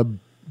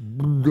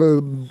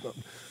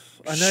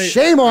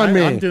on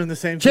me. I'm doing the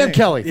same Champ thing.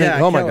 Kelly.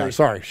 Yeah, oh, my gosh,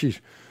 sorry. Sheesh.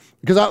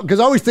 Because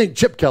I always think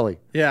Chip Kelly.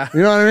 Yeah.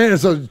 You know what I mean?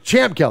 So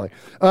Champ Kelly.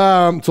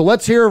 So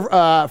let's hear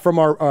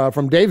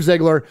from Dave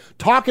Ziegler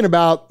talking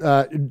about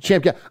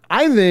Champ Kelly.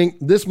 I think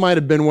this might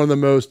have been one of the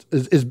most,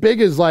 as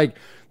big as like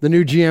the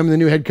new GM, the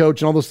new head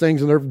coach and all those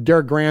things, and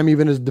Derek Graham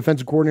even as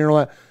defensive coordinator and all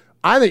that.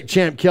 I think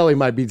Champ Kelly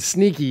might be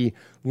sneaky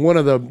one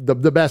of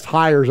the best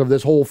hires of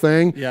this whole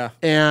thing. Yeah.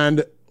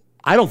 And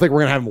I don't think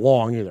we're going to have him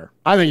long either.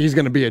 I think he's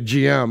going to be a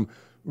GM.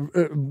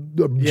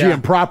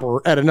 GM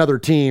proper at another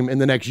team in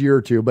the next year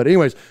or two. But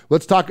anyways,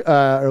 let's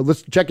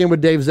check in with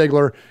Dave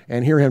Ziegler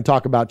and hear him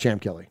talk about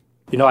Champ Kelly.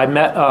 You know, I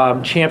met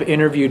Champ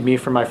interviewed me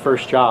for my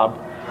first job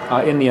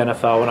in the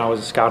NFL when I was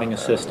a scouting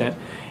assistant.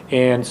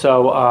 And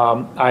so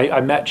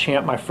I met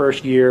Champ my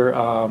first year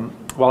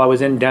while I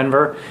was in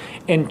Denver.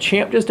 And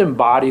Champ just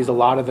embodies a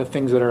lot of the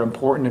things that are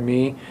important to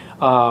me.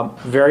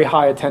 Very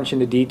high attention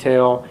to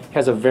detail,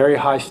 has a very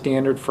high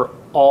standard for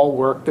all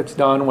work that's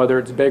done, whether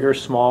it's big or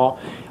small.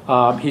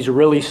 He's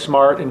really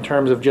smart in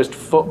terms of just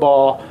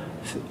football,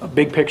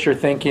 big picture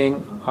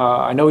thinking.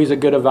 I know he's a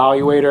good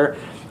evaluator.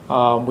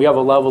 We have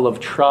a level of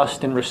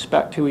trust and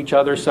respect to each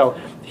other. So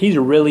he's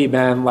really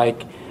been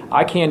like,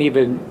 I can't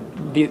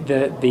even,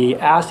 the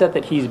asset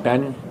that he's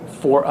been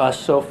for us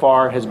so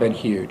far has been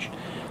huge.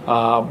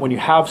 When you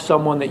have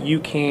someone that you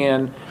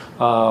can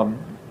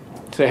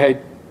say,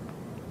 hey,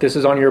 this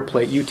is on your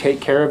plate, you take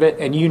care of it,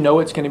 and you know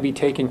it's going to be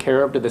taken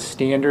care of to the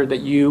standard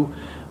that you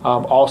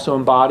also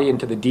embody and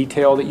to the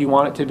detail that you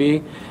want it to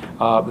be.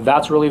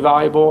 That's really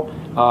valuable.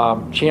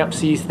 Champ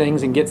sees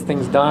things and gets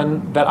things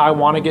done that I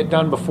want to get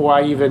done before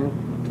I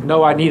even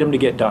know I need them to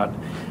get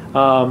done.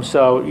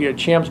 So you know,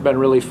 Champ's been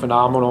really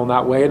phenomenal in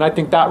that way, and I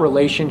think that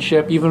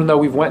relationship, even though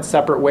we've went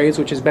separate ways,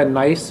 which has been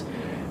nice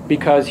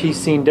because he's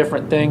seen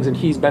different things and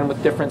he's been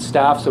with different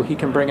staff, so he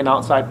can bring an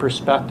outside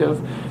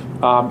perspective.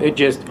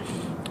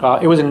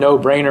 It was a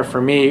no-brainer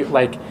for me,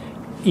 like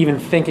even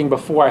thinking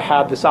before I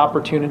had this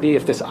opportunity,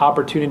 if this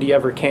opportunity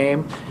ever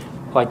came,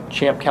 like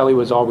Champ Kelly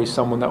was always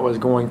someone that was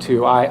going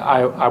to,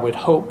 I would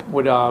hope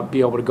would be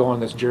able to go on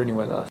this journey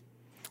with us.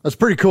 That's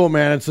pretty cool,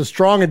 man. It's a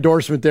strong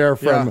endorsement there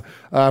from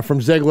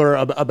Ziegler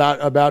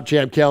about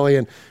Champ Kelly,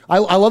 and I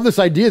love this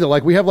idea that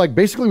like we have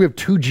basically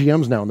 2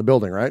 GMs now in the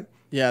building, right?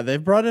 Yeah,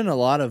 they've brought in a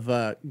lot of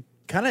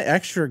kind of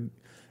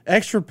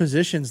extra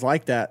positions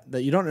like that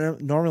you don't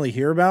normally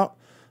hear about.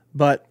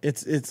 But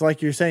it's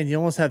like you're saying, you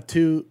almost have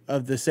 2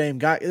 of the same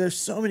guy. There's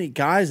so many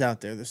guys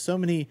out there. There's so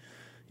many,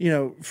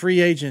 free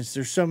agents.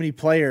 There's so many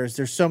players.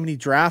 There's so many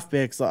draft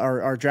picks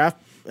or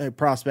draft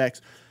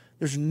prospects.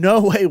 There's no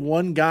way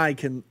one guy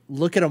can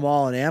look at them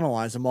all and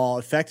analyze them all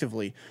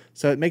effectively.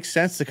 So it makes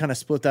sense to kind of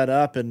split that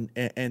up and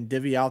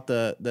divvy out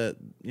the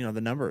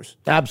numbers.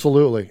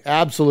 Absolutely.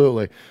 All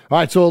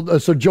right.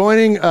 So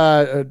joining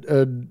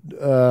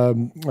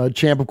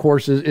Champ, of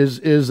course,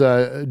 is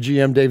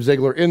GM Dave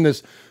Ziegler in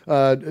this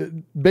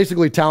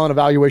basically talent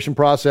evaluation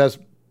process,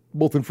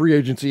 both in free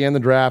agency and the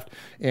draft.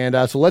 And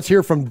so let's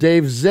hear from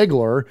Dave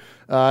Ziegler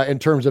in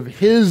terms of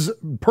his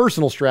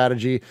personal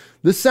strategy.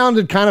 This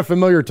sounded kind of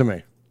familiar to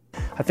me.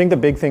 I think the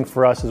big thing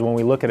for us is when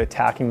we look at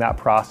attacking that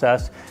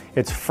process,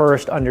 it's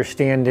first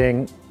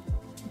understanding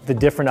the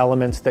different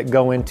elements that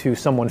go into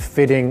someone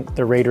fitting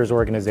the Raiders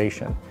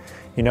organization.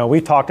 You know, we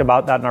talked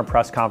about that in our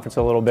press conference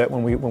a little bit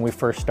when we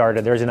first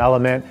started. There's an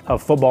element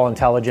of football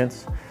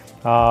intelligence.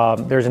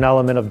 There's an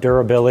element of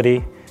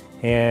durability,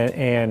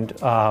 and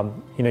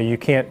you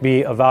can't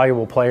be a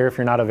valuable player if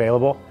you're not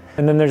available.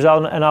 And then there's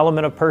an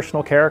element of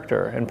personal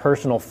character and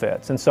personal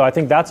fits. And so I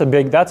think that's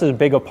as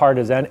big a part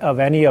of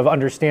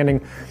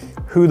understanding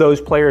who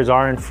those players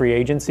are in free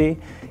agency,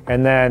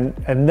 and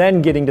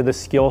then getting to the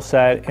skill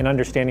set and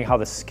understanding how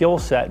the skill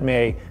set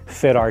may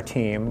fit our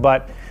team.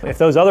 But if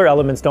those other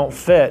elements don't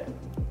fit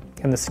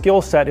and the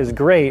skill set is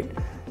great,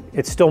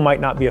 it still might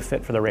not be a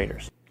fit for the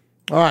Raiders.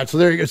 All right, so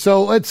there you go.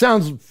 So it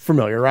sounds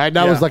familiar, right?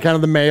 That was like kind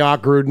of the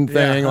Mayock Gruden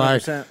thing,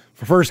 like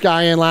first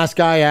guy in, last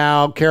guy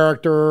out,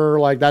 character,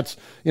 like that's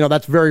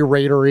very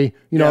Raidery,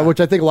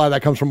 which I think a lot of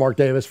that comes from Mark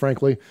Davis,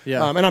 frankly.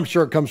 Yeah. And I'm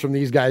sure it comes from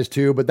these guys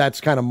too, but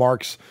that's kind of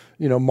Mark's,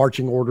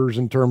 marching orders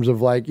in terms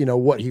of like,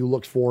 what he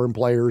looks for in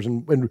players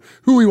and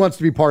who he wants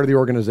to be part of the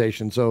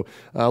organization. So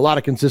a lot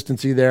of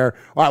consistency there.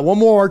 All right, one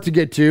more to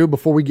get to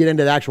before we get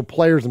into the actual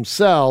players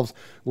themselves.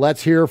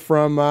 Let's hear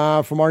from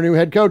our new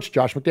head coach,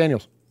 Josh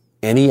McDaniels.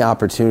 Any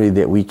opportunity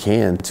that we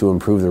can to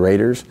improve the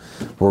Raiders,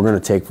 we're going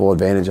to take full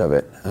advantage of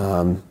it.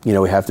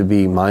 We have to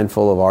be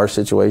mindful of our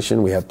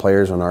situation. We have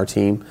players on our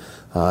team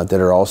that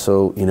are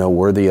also,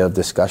 worthy of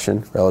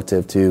discussion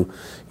relative to,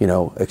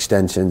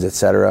 extensions, et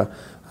cetera.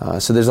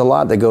 So there's a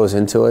lot that goes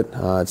into it.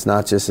 It's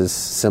not just as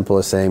simple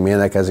as saying, man,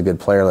 that guy's a good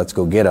player, let's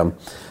go get him.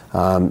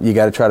 You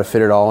got to try to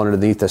fit it all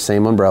underneath the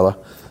same umbrella.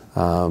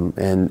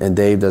 And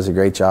Dave does a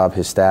great job.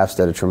 His staff's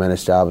done a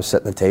tremendous job of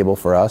setting the table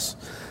for us.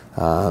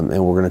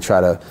 And we're going to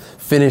try to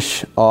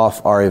finish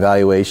off our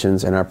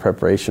evaluations and our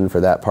preparation for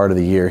that part of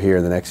the year here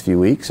in the next few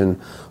weeks, and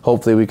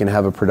hopefully we can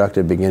have a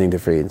productive beginning to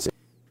free agency.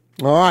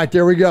 All right,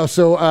 there we go.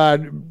 So,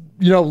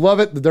 love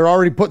it. They're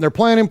already putting their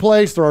plan in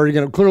place. They're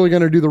already clearly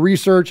going to do the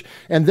research,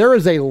 and there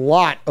is a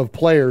lot of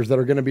players that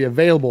are going to be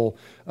available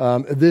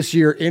this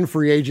year in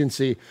free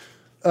agency.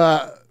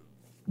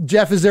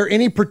 Jeff, is there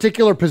any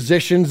particular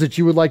positions that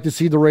you would like to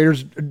see the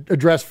Raiders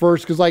address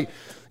first? Because,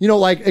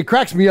 it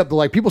cracks me up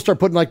that people start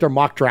putting their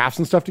mock drafts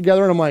and stuff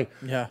together, and I'm like,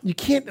 you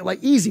can't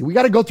easy. We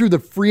got to go through the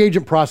free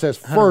agent process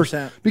first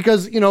 100%.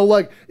 Because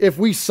if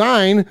we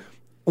sign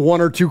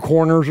one or two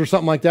corners or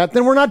something like that,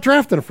 then we're not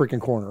drafting a freaking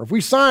corner. If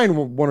we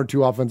sign one or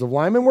two offensive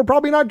linemen, we're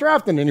probably not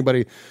drafting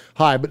anybody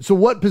high. But so,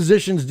 what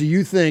positions do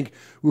you think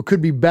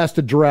could be best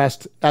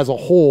addressed as a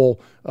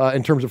whole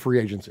in terms of free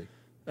agency?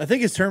 I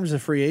think in terms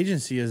of free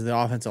agency is the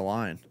offensive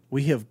line.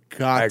 We have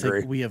got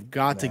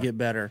to get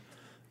better.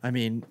 I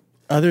mean,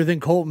 other than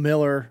Colton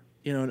Miller,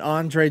 and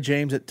Andre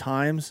James at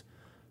times,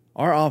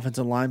 our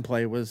offensive line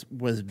play was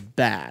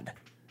bad.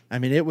 I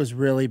mean, it was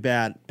really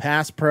bad.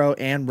 Pass pro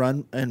and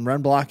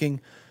run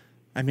blocking.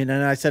 I mean,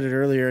 and I said it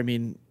earlier, I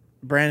mean,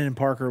 Brandon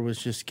Parker was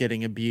just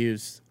getting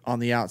abused on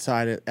the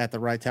outside at the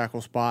right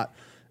tackle spot.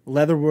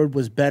 Leatherwood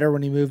was better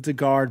when he moved to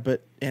guard,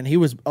 and he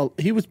was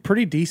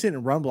pretty decent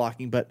in run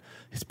blocking, but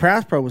his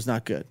pass pro was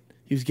not good.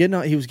 He was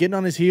getting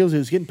on his heels. He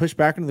was getting pushed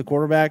back into the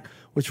quarterback,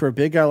 which for a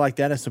big guy like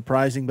that is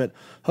surprising. But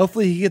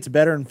hopefully he gets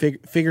better and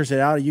figures it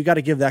out. You got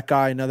to give that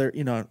guy another,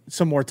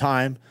 some more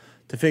time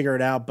to figure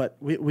it out. But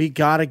we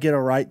got to get a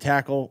right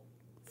tackle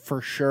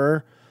for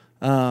sure,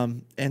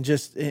 and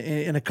just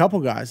in a couple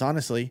guys,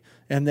 honestly.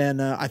 And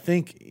then I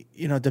think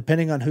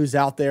depending on who's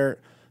out there,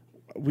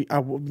 I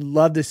would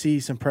love to see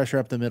some pressure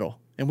up the middle.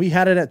 And we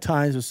had it at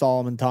times with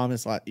Solomon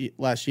Thomas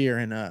last year,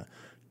 and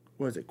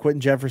Quentin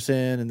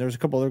Jefferson, and there was a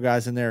couple other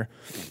guys in there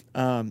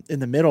in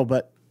the middle.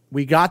 But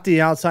we got the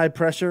outside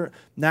pressure.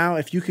 Now,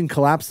 if you can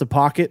collapse the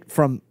pocket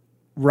from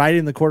right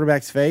in the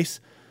quarterback's face,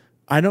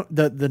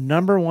 the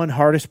number one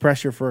hardest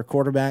pressure for a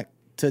quarterback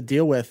to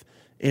deal with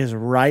is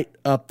right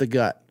up the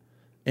gut.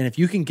 And if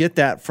you can get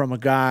that from a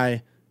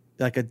guy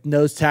like a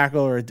nose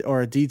tackle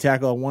or a D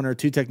tackle, a 1 or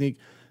 2 technique,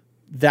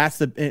 that's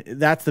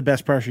the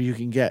best pressure you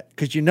can get,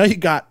 because you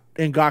got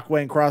Ngakoue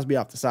and Crosby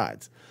off the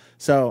sides.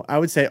 So I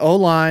would say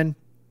O-line,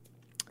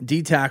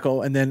 D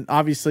tackle, and then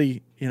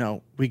obviously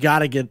we got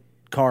to get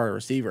Carr a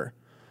receiver.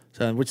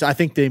 So which I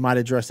think they might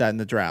address that in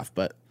the draft,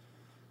 but.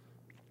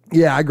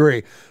 Yeah, I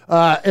agree.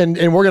 And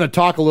we're going to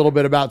talk a little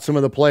bit about some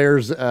of the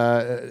players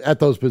at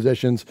those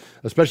positions,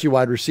 especially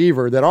wide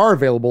receiver, that are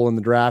available in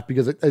the draft,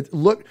 because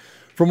look,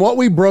 from what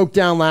we broke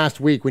down last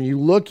week, when you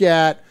look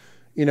at,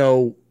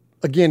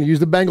 again, use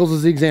the Bengals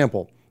as the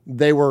example.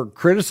 They were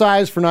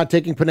criticized for not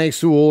taking Penei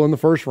Sewell in the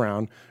first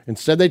round.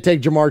 Instead, they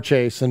take Jamar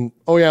Chase, and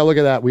oh yeah, look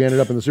at that. We ended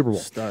up in the Super Bowl.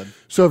 Stud.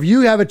 So if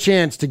you have a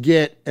chance to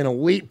get an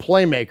elite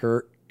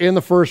playmaker in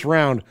the first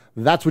round,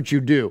 that's what you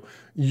do.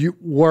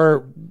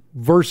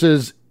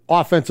 Versus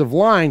offensive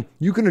line,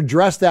 you can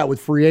address that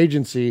with free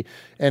agency.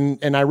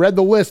 And I read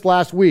the list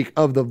last week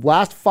of the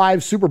last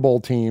 5 Super Bowl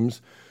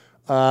teams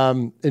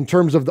in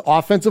terms of the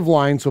offensive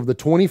line. So of the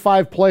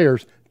 25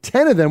 players,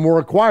 10 of them were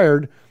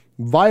acquired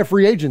via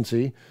free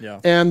agency.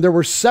 Yeah. And there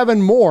were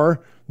 7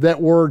 more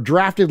that were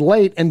drafted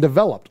late and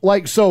developed.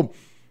 So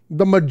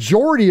the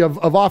majority of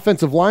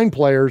offensive line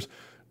players,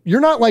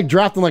 you're not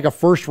drafting a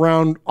first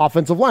round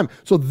offensive line.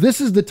 So this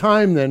is the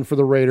time then for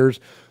the Raiders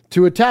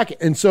to attack it.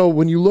 And so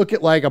when you look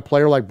at a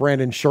player like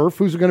Brandon Scherf,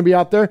 who's going to be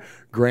out there,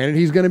 granted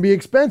he's going to be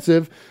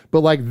expensive,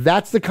 but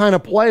that's the kind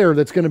of player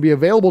that's going to be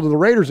available to the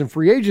Raiders in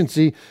free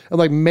agency.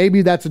 And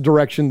maybe that's a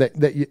direction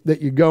that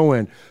you go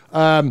in.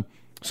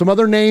 Some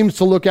other names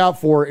to look out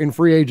for in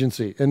free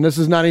agency, and this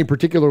is not any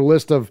particular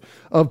list of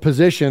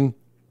position,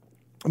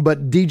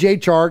 but DJ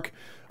Chark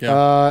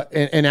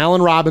and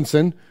Allen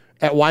Robinson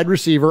at wide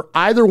receiver.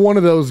 Either one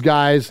of those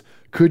guys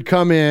could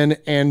come in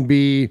and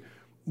be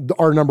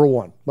our number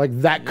one.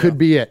 That could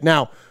be it.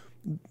 Now,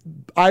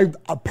 I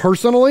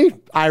personally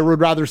would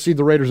rather see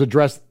the Raiders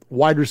address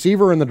wide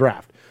receiver in the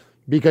draft.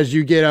 because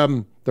you get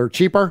them, they're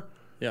cheaper.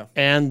 Yeah.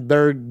 And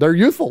they're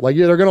youthful. Like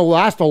they're going to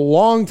last a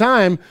long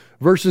time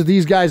versus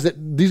these guys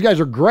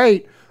are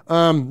great.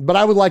 But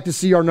I would like to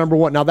see our number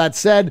one. Now that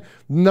said,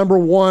 number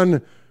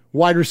one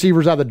wide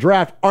receivers out of the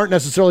draft aren't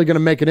necessarily going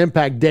to make an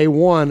impact day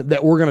one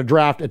that we're going to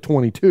draft at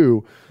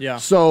 22. Yeah.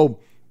 So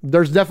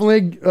there's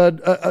definitely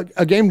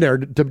a game there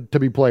to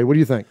be played. What do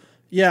you think?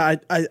 Yeah,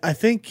 I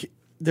think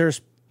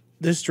this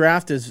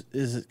draft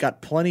is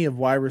got plenty of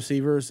wide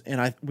receivers,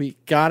 and we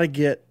got to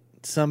get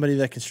somebody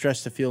that can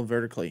stretch the field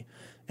vertically.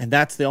 And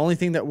that's the only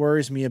thing that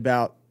worries me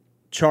about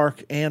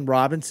Chark and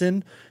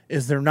Robinson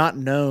is they're not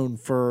known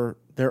for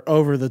their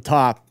over the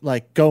top,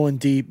 like going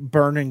deep,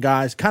 burning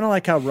guys, kind of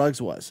like how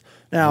Ruggs was.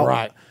 Now,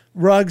 right.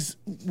 Ruggs,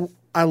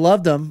 I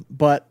loved him,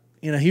 but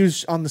he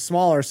was on the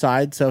smaller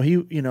side, so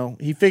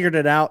he figured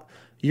it out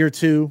year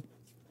two,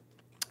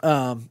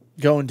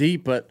 going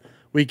deep. But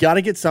we got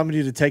to get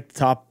somebody to take the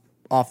top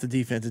off the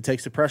defense. It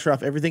takes the pressure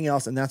off everything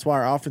else, and that's why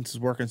our offense is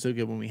working so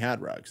good when we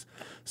had Ruggs.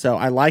 So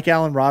I like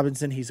Allen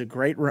Robinson. He's a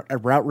great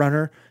route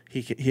runner.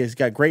 He has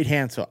got great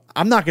hands, so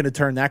I'm not going to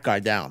turn that guy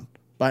down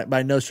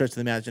by no stretch of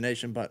the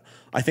imagination. But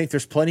I think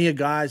there's plenty of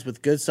guys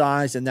with good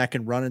size and that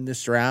can run in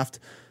this draft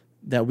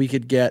that we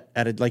could get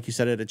like you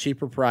said, at a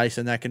cheaper price,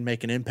 and that can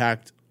make an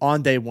impact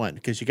on day one.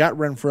 Because you got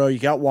Renfro, you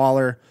got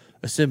Waller,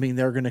 assuming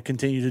they're going to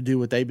continue to do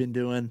what they've been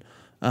doing,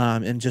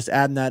 and just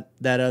adding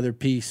that other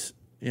piece.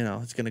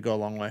 It's going to go a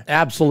long way.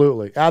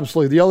 Absolutely.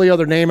 The only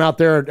other name out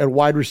there at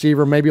wide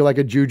receiver, maybe like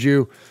a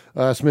Juju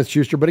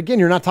Smith-Schuster. But again,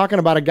 you're not talking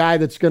about a guy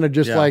that's going to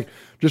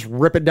just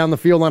rip it down the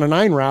field on a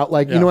 9 route.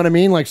 You know what I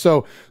mean?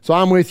 So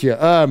I'm with you.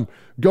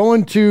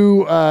 Going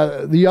to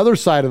the other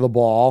side of the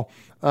ball,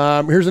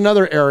 here's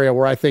another area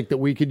where I think that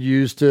we could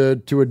use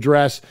to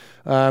address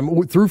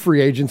through free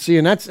agency,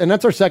 and that's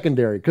our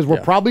secondary, because we're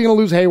probably going to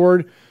lose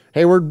Hayward.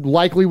 Hayward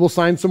likely will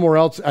sign somewhere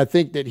else. I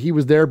think that he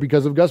was there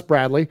because of Gus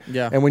Bradley.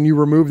 Yeah. And when you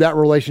remove that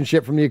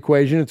relationship from the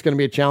equation, it's going to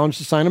be a challenge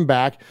to sign him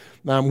back.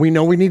 We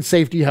know we need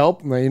safety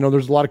help.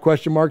 There's a lot of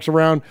question marks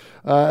around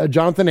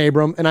Jonathan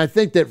Abram. And I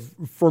think that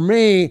for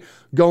me,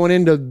 going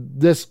into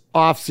this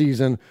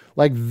offseason,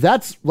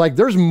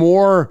 there's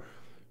more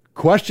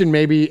question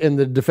maybe in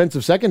the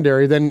defensive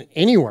secondary than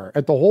anywhere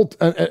at the whole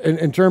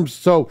in terms.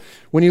 So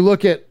when you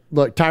look,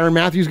 Tyrann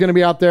Mathieu is going to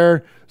be out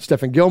there.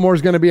 Stephen Gilmore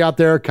is going to be out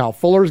there. Kyle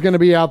Fuller is going to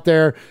be out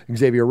there.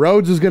 Xavier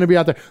Rhodes is going to be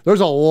out there.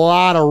 There's a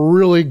lot of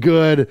really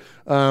good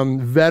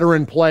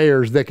veteran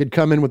players that could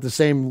come in with the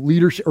same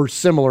leadership, or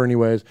similar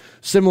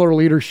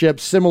leadership,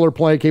 similar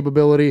play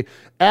capability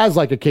as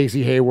like a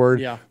Casey Hayward.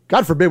 Yeah.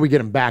 God forbid we get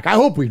him back. I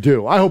hope we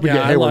do. I hope we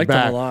get Hayward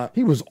back. Him a lot.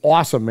 He was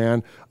awesome,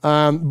 man.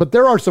 But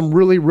there are some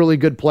really, really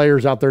good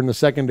players out there in the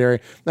secondary.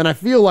 And I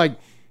feel like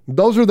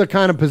those are the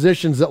kind of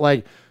positions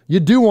that you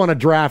do want to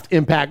draft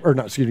impact, or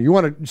not, excuse me, you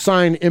want to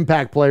sign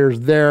impact players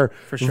there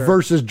for sure,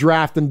 versus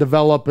draft and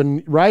develop,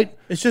 and right?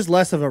 It's just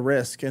less of a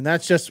risk. And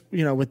that's just,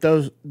 with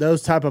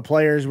those type of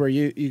players where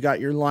you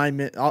got your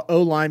linemen,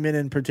 O-linemen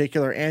in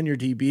particular, and your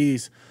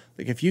DBs.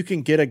 Like if you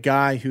can get a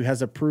guy who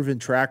has a proven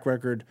track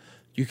record,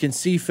 you can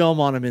see film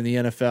on him in the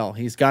NFL.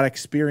 He's got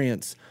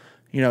experience.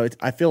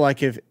 I feel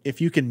like if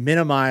you can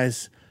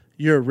minimize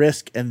your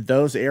risk in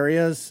those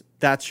areas,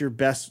 that's your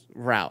best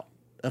route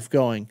of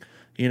going.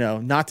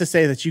 Not to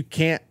say that you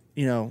can't,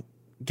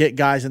 get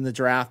guys in the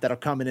draft that'll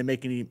come in and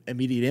make an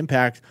immediate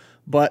impact,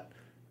 but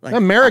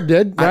Merrick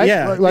did, right?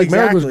 Exactly.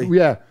 Merrick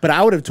was, But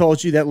I would have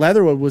told you that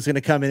Leatherwood was going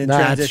to come in and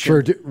transition.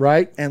 That's true,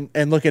 right?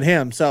 And look at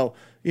him. So,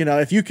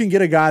 if you can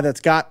get a guy that's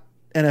got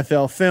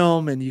NFL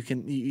film and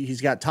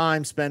he's got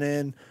time spent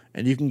in,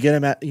 and you can get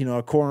him at,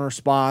 a corner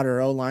spot or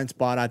O-line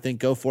spot, I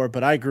think go for it.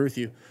 But I agree with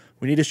you.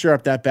 We need to shore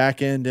up that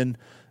back end, and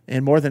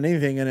more than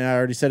anything, and I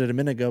already said it a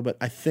minute ago, but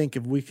I think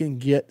if we can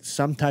get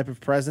some type of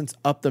presence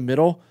up the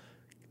middle,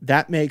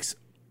 that makes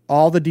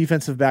all the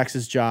defensive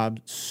backs'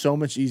 job so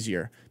much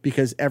easier,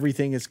 because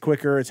everything is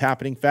quicker, it's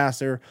happening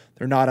faster.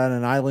 They're not on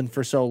an island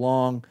for so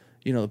long.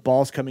 The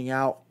ball's coming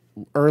out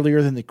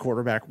earlier than the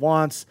quarterback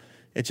wants.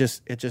 It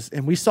just,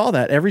 and we saw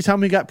that every time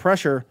we got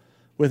pressure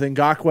with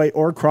Ngakoue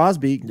or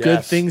Crosby,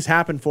 good things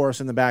happen for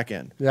us in the back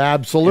end. Yeah,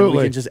 absolutely. And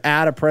we can just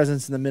add a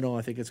presence in the middle.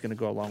 I think it's going to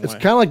go a long way. It's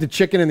kind of like the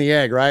chicken and the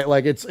egg, right?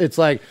 It's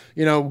like,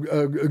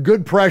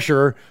 good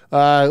pressure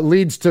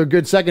leads to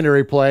good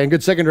secondary play, and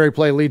good secondary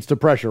play leads to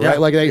pressure,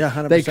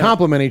 right? They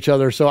complement each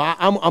other. So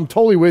I'm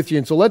totally with you.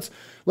 And so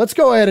let's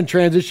go ahead and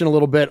transition a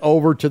little bit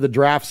over to the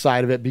draft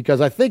side of it, because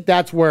I think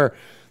that's where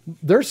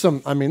there's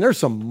some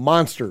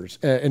monsters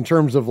in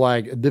terms of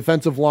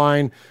defensive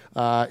line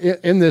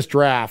in this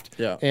draft.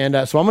 Yeah.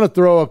 And so I'm going to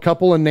throw a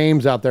couple of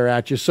names out there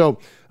at you. So,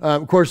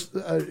 of course,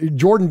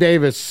 Jordan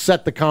Davis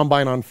set the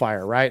combine on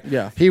fire, right?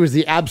 Yeah. He was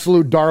the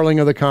absolute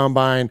darling of the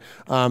combine.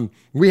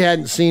 We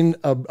hadn't seen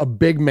a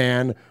big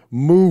man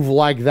move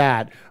like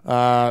that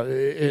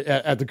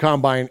at the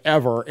combine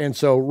ever. And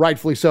so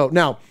rightfully so.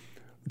 Now,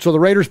 so the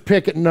Raiders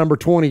pick at number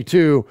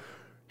 22.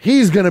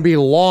 He's going to be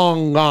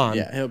long gone.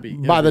 Yeah, he'll be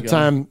by the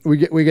time we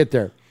get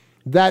there.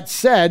 That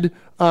said,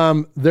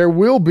 there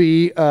will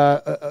be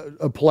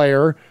a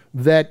player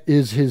that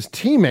is his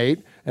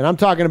teammate And I'm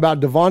talking about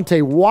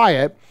Devontae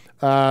Wyatt,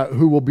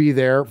 who will be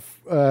there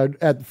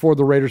for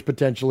the Raiders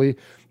potentially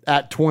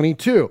at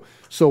 22.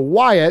 So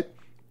Wyatt,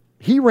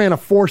 he ran a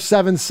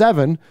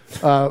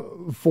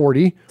 4.77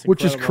 40,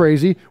 which is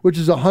crazy, which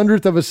is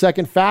 100th of a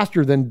second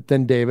faster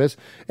than Davis.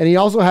 And he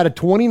also had a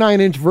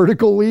 29-inch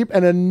vertical leap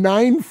and a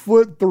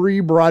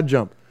 9'3" broad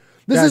jump.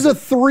 This is a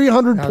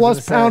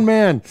 300-plus pound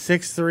man.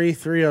 6'3",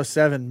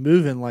 307,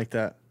 moving like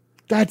that.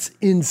 That's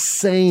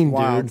insane,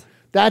 dude.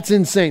 That's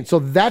insane. So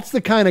that's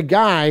the kind of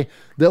guy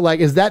that, like,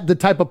 is that the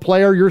type of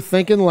player you're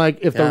thinking? Like,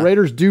 if the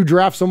Raiders do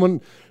draft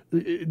someone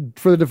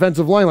for the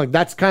defensive line, like,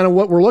 that's kind of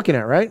what we're looking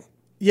at, right?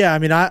 Yeah, I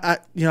mean, I'm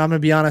gonna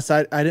be honest.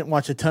 I didn't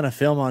watch a ton of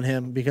film on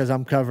him because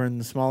I'm covering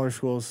the smaller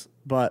schools.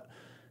 But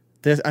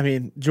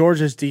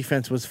Georgia's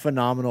defense was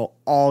phenomenal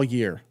all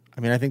year.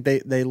 I mean, I think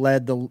they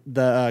led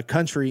the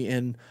country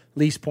in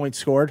least points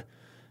scored.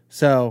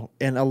 So,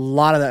 and a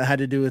lot of that had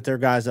to do with their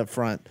guys up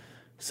front.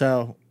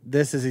 So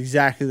this is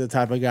exactly the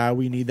type of guy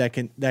we need that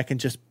can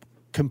just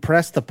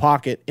compress the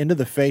pocket into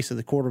the face of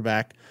the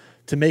quarterback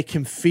to make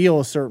him feel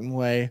a certain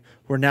way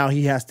where now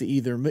he has to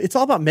it's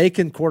all about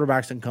making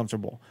quarterbacks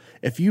uncomfortable.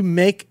 If you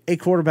make a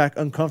quarterback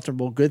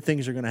uncomfortable, good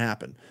things are going to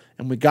happen.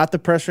 And we got the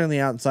pressure on the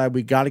outside.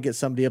 We got to get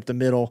somebody up the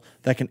middle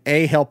that can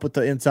A, help with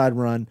the inside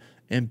run,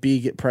 and B,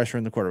 get pressure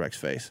in the quarterback's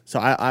face. So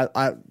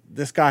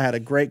this guy had a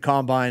great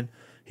combine.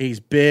 He's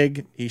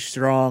big. He's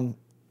strong.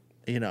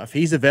 If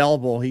he's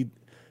available,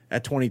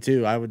 at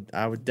 22, I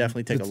would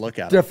definitely take a look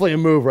at it. Definitely a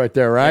move right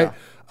there, right?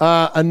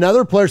 Yeah.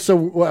 Another player. So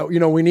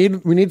we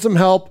need some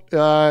help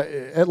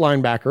at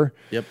linebacker.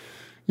 Yep.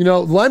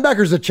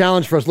 Linebacker is a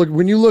challenge for us. Look,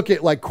 when you look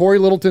at like Corey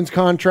Littleton's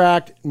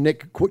contract,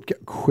 Nick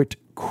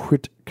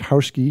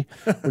Kwiatkowski.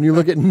 When you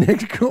look at Nick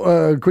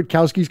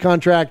Kwiatkowski's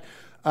contract,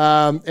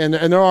 and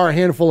there are a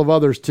handful of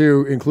others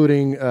too,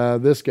 including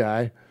this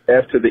guy.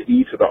 F to the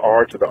E to the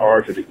R to the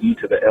R to the E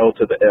to the L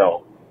to the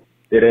L.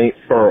 It ain't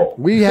furl.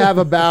 We have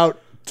about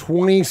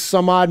 20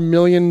 some odd $20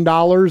 million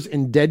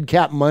in dead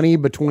cap money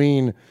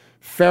between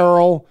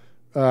Farrell,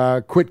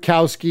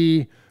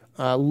 Kwiatkowski,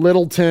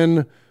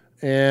 Littleton,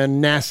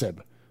 and Nassib.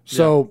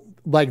 So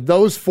like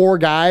those four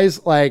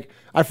guys, like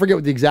I forget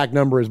what the exact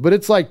number is, but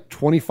it's like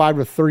 25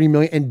 to 30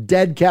 million in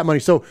dead cap money.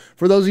 So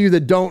for those of you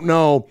that don't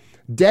know,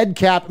 dead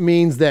cap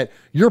means that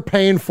you're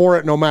paying for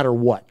it no matter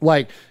what.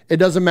 Like it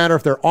doesn't matter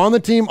if they're on the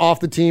team, off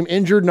the team,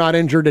 injured, not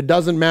injured. It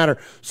doesn't matter.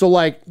 So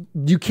like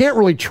you can't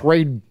really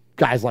trade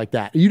guys like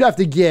that. You'd have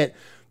to get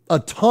a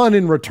ton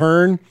in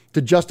return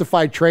to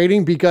justify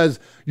trading because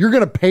you're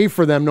going to pay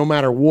for them no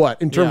matter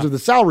what in terms of the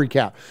salary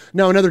cap.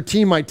 Now, another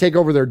team might take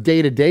over their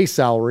day-to-day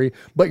salary,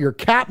 but your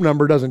cap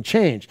number doesn't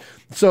change.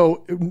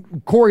 So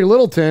Corey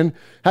Littleton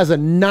has a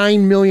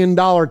 $9 million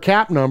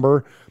cap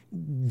number,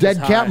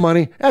 dead cap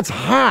money. That's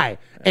high.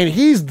 And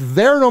he's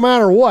there no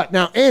matter what.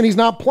 Now, and he's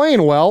not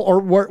playing well,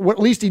 or at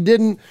least he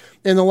didn't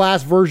in the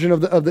last version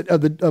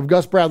of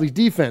Gus Bradley's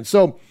defense.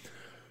 So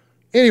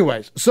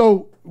anyways,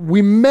 so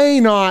we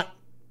may not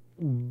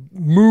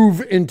move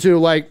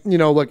into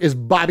is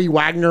Bobby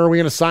Wagner, are we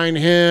going to sign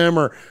him,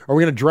 or are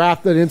we going to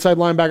draft an inside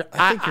linebacker?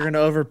 I think you're going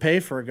to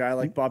overpay for a guy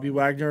like Bobby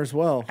Wagner as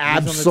well.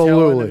 Absolutely. He's on the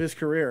tail end of his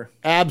career.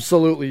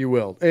 Absolutely you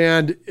will.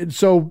 And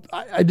so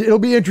it'll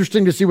be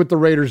interesting to see what the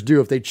Raiders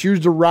do if they choose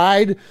to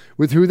ride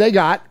with who they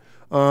got,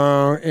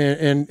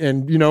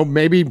 and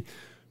maybe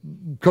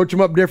coach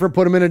him up different,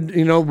 put him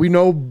in we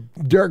know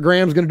Derek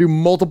Graham's going to do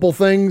multiple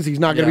things. He's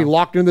not going to be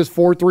locked in this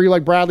 4-3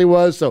 like Bradley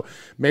was. So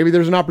maybe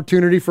there's an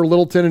opportunity for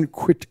Littleton and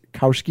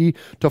Kwiatkowski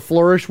to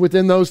flourish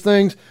within those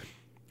things.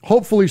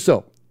 Hopefully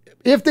so.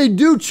 If they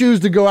do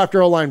choose to go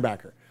after a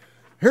linebacker,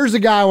 here's the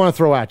guy I want to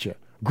throw at you.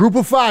 Group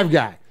of 5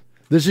 guy.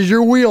 This is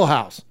your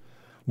wheelhouse.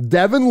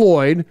 Devin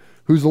Lloyd,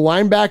 who's the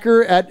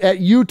linebacker at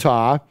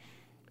Utah,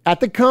 at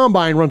the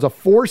combine runs a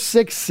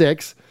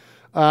 4.66.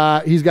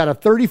 He's got a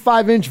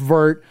 35-inch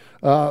vert,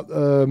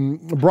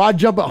 broad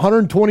jump at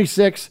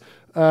 126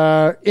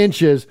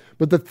 inches.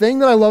 But the thing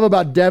that I love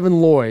about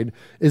Devin Lloyd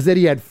is that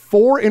he had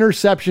 4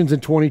 interceptions in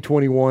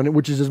 2021,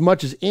 which is as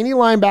much as any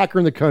linebacker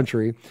in the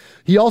country.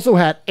 He also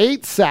had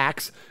 8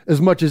 sacks,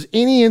 as much as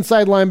any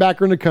inside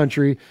linebacker in the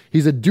country.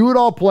 He's a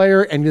do-it-all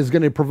player and is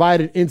going to provide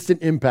an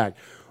instant impact.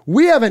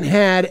 We haven't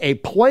had a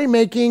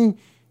playmaking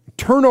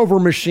turnover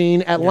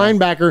machine at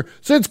linebacker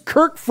since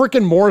Kirk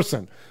frickin'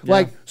 Morrison.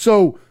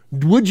 So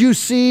would you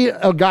see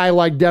a guy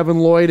like Devin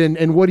Lloyd,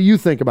 and what do you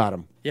think about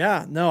him?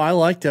 Yeah, no, I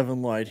like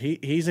Devin Lloyd.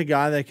 He's a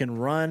guy that can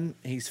run.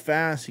 He's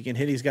fast. He can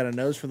hit. He's got a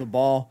nose for the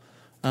ball.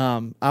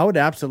 I would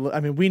absolutely.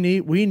 I mean,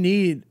 we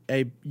need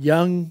a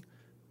young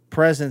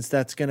presence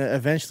that's going to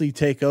eventually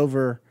take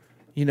over,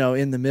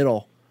 in the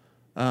middle.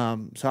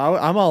 So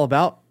I'm all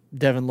about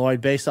Devin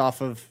Lloyd based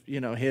off of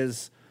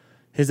his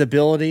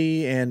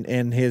ability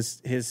and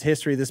his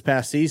history this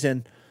past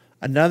season.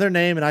 Another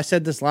name, and I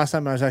said this last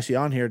time I was actually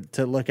on here,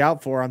 to look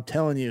out for. I'm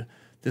telling you,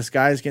 this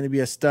guy is going to be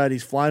a stud.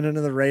 He's flying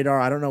under the radar.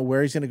 I don't know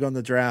where he's going to go in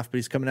the draft, but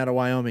he's coming out of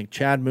Wyoming.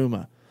 Chad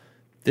Muma.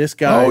 This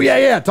guy. Oh,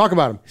 yeah. Talk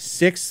about him.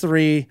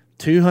 6'3",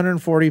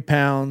 240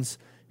 pounds.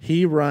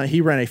 He ran a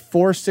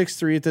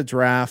 4.63 at the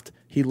draft.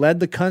 He led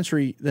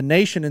the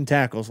nation in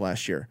tackles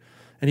last year,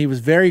 and he was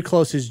very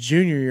close his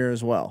junior year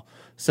as well.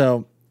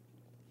 So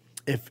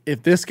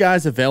if this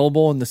guy's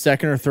available in the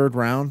second or third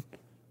round,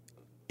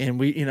 and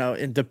we,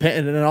 and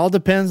it all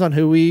depends on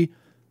who we,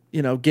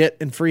 get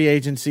in free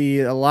agency.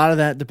 A lot of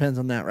that depends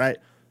on that, right?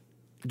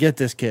 Get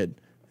this kid,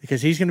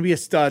 because he's going to be a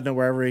stud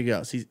wherever he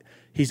goes.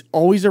 He's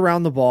always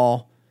around the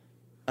ball.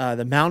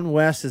 The Mountain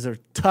West is a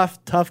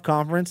tough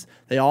conference.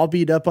 They all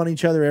beat up on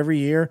each other every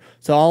year.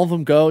 So all of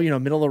them go,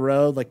 middle of the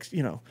road, like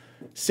 6-6,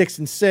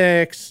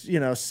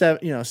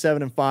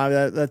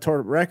 7-5, that sort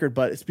of record.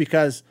 But it's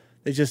because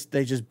they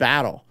just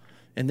battle.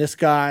 And this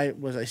guy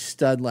was a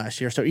stud last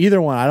year. So either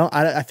one,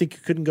 I think you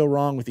couldn't go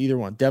wrong with either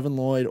one, Devin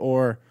Lloyd,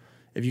 or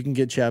if you can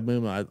get Chad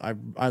Muma.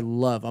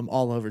 I'm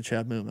all over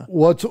Chad Muma.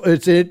 Well,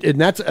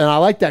 and I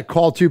like that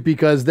call too,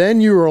 because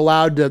then you are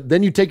allowed to,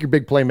 then you take your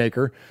big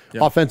playmaker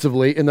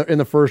offensively in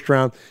the first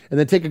round, and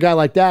then take a guy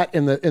like that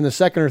in the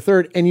second or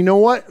third. And you know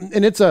what?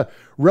 And it's a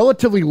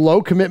relatively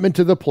low commitment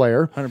to the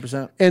player,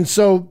 100%. And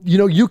so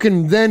you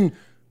can then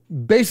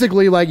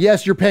basically, like,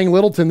 yes, you're paying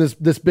Littleton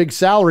this big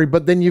salary,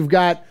 but then you've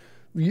got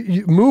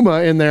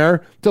Muma in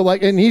there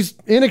and he's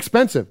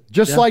inexpensive,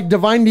 just like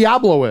Divine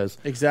Diablo is.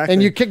 Exactly.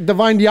 And you kick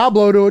Divine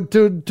Diablo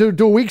to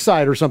a weak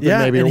side or something,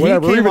 maybe, or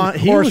whatever,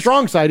 or a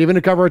strong side, even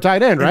to cover a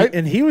tight end, right?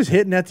 And he was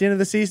hitting at the end of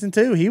the season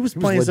too. He was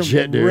playing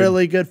some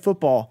really good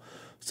football.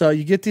 So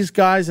you get these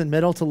guys in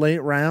middle to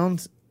late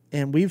rounds,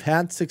 and we've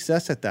had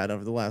success at that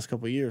over the last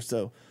couple of years.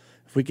 So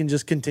if we can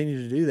just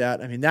continue to do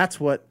that, I mean, that's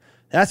where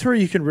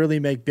you can really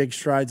make big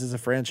strides as a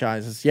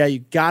franchise. You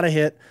got to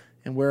hit,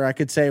 and where I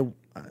could say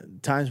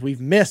times we've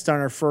missed on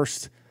our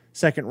first,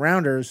 second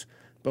rounders,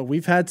 but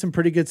we've had some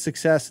pretty good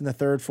success in the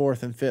third,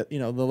 fourth, and fifth, the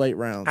late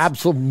rounds.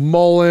 Absolutely.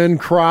 Mullen,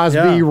 Crosby,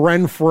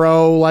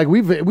 Renfro. Like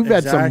we've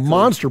had some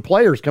monster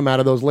players come out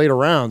of those later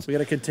rounds. We got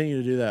to continue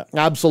to do that.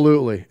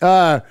 Absolutely.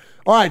 All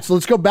right, so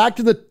let's go back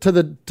to the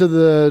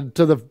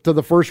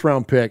first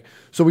round pick.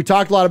 So we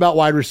talked a lot about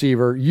wide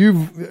receiver.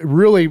 You've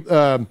really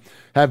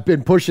have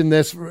been pushing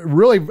this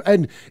really,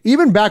 and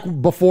even back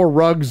before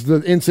Ruggs,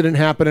 the incident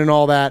happened and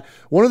all that.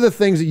 One of the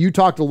things that you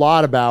talked a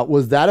lot about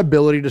was that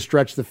ability to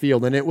stretch the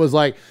field, and it was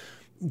like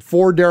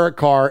for Derek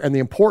Carr and the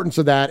importance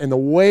of that and the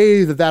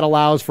way that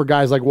allows for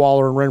guys like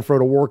Waller and Renfro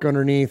to work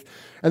underneath.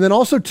 And then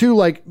also too,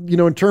 like,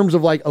 in terms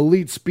of like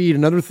elite speed,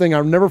 another thing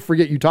I'll never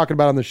forget you talking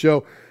about on the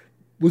show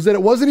was that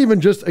it wasn't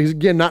even just,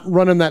 again, not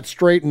running that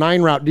straight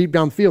 9 route deep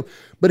downfield,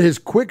 but his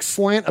quick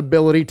slant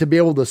ability to be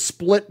able to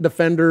split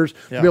defenders,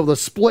 to be able to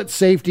split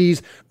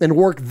safeties and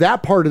work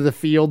that part of the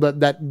field,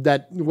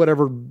 that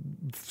whatever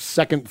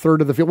second, third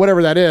of the field,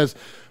 whatever that is,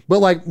 but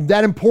like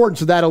that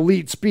importance of that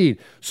elite speed.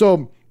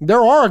 So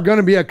there are going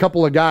to be a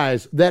couple of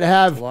guys that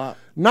have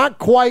not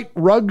quite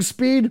Ruggs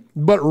speed,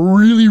 but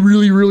really,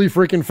 really, really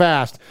freaking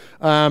fast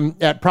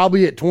at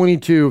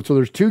 22. So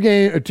there's two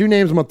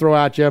names I'm going to throw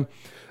at you.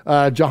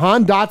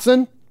 Jahan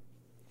Dotson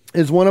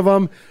is one of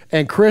them,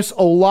 and Chris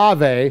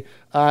Olave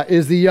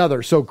is the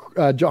other. So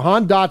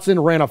Jahan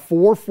Dotson ran a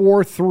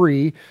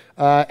 4.43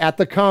 at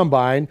the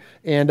combine,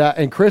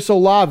 and Chris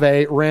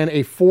Olave ran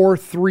a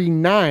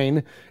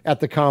 4.39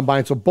 at the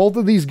combine. So both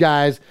of these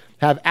guys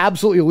have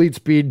absolutely elite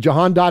speed.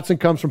 Jahan Dotson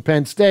comes from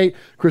Penn State.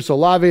 Chris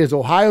Olave is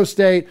Ohio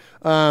State.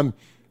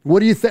 What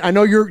do you think? I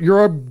know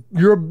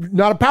you're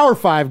not a Power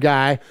 5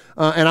 guy,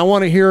 and I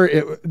want to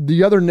hear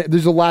these are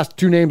the last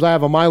two names I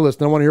have on my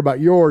list, and I want to hear about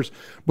yours.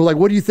 But like,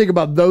 what do you think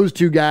about those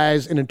two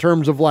guys, and in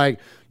terms of like,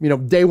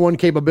 day one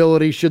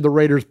capability? Should the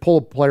Raiders pull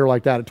a player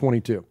like that at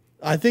 22?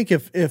 I think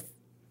if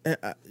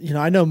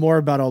I know more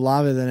about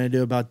Olave than I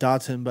do about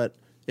Dotson, but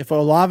if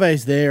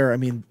Olave's there, I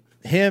mean,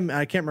 him,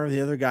 I can't remember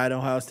the other guy at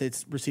Ohio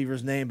State's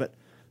receiver's name, but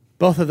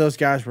both of those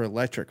guys were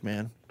electric,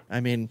 man. I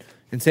mean,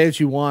 and say what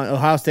you want,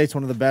 Ohio State's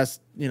one of the best,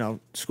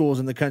 schools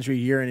in the country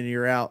year in and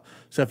year out.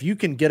 So if you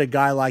can get a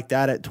guy like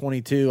that at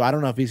 22, I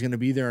don't know if he's going to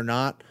be there or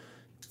not.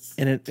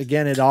 And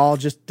it all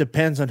just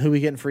depends on who we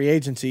get in free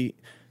agency.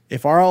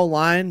 If our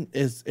O-line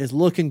is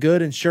looking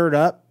good and shored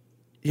up,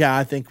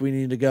 I think we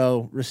need to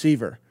go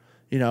receiver,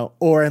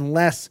 or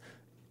unless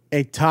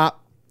a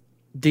top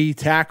D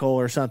tackle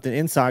or something,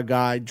 inside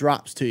guy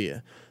drops to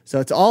you. So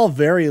it's all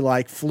very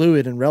like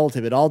fluid and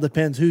relative. It all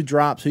depends who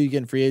drops, who you get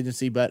in free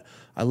agency. But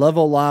I love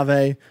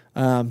Olave.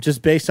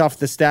 Just based off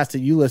the stats that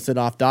you listed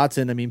off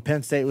Dotson. I mean,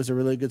 Penn State was a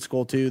really good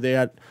school too. They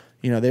had,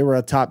 they were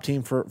a top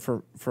team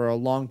for a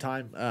long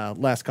time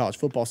last college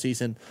football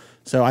season.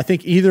 So I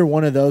think either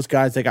one of those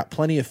guys, they got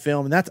plenty of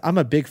film, and I'm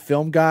a big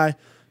film guy.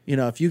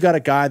 If you got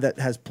a guy that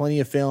has plenty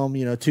of film,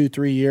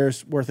 2-3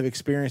 years worth of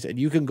experience, and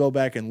you can go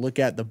back and look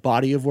at the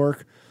body of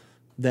work,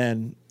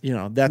 then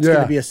that's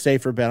going to be a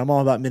safer bet. I'm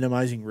all about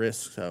minimizing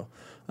risk. So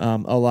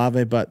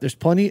Olave, but there's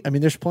plenty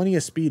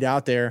of speed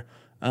out there.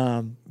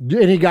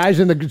 Any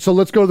guys so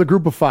let's go to the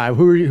group of 5.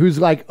 Who's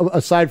like,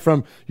 aside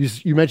from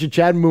you mentioned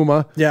Chad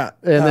Muma,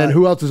 and then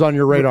who else is on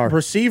your radar?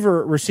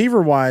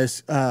 Receiver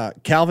wise,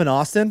 Calvin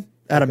Austin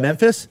out of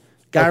Memphis.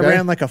 Guy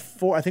ran like I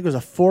think it was a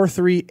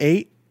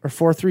 4.38 or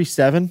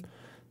 4.37.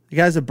 The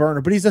guy's a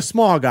burner, but he's a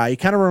small guy. He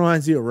kind of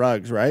reminds you of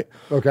Ruggs, right?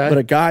 Okay. But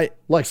a guy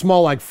like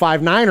small, like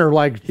 5'9" or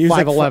like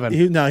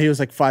 5'11"? No, he was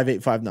like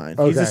 5'8", 5'9".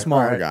 Okay. He's a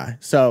smaller guy.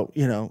 So,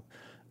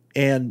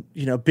 and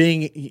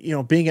being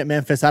at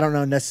Memphis, I don't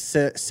know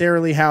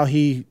necessarily how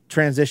he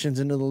transitions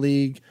into the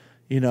league.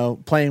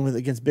 Playing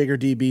against bigger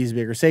DBs,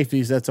 bigger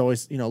safeties. That's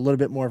always a little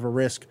bit more of a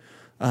risk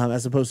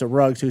as opposed to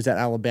Ruggs, who's at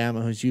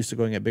Alabama, who's used to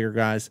going at bigger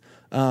guys.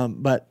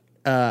 But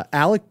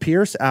Alec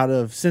Pierce out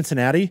of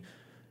Cincinnati.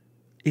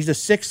 He's a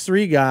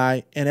 6'3"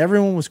 guy, and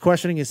everyone was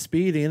questioning his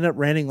speed. He ended up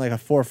running like a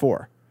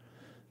 4.4.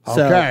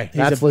 Okay,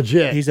 that's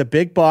legit. He's a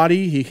big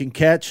body. He can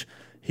catch.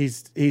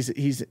 He's I think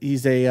he's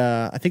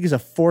a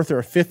 4th or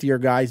a 5th year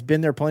guy. He's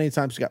been there plenty of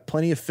times. He's got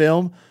plenty of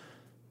film.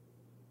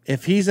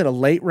 If he's at a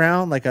late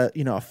round, like a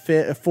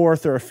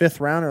 4th or a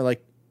 5th rounder,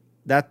 like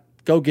that,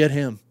 go get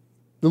him.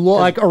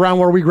 Like around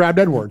where we grabbed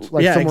Edwards,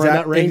 like somewhere in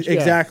that range.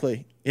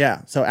 Exactly.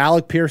 Yeah. So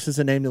Alec Pierce is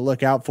a name to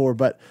look out for.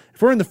 But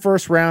if we're in the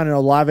first round and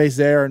Olave's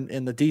there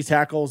and the D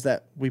tackles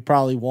that we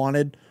probably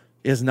wanted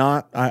is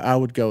not, I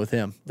would go with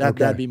him.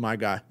 That'd be my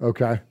guy.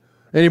 Okay.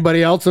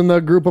 Anybody else in the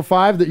group of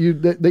 5 that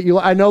you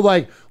I know,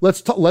 like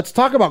let's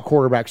talk about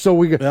quarterbacks. So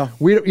we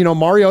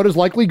Mariota's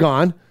likely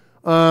gone.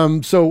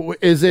 So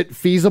is it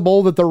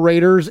feasible that the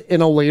Raiders in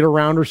a later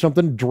round or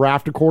something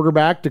draft a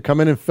quarterback to come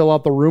in and fill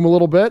out the room a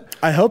little bit?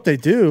 I hope they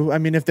do. I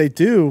mean, if they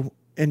do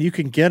and you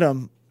can get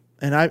them,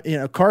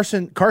 and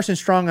Carson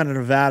Strong out of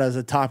Nevada is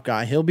a top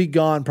guy. He'll be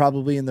gone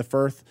probably in the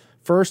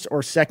first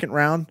or second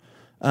round.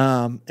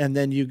 And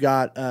then you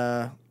got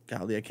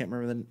golly, I can't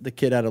remember the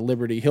kid out of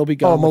Liberty. He'll be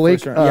gone. Oh,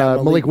 Malik,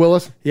 Malik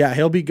Willis. Yeah,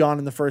 he'll be gone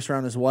in the first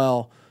round as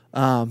well.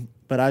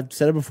 But I've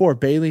said it before,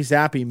 Bailey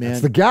Zappi, man.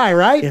 That's the guy,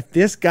 right? If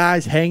this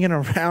guy's hanging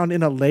around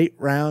in a late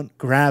round,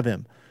 grab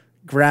him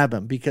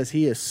because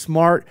he is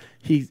smart.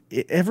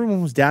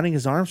 Everyone was doubting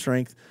his arm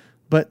strength,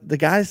 but the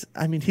guy's,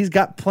 he's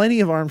got plenty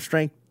of arm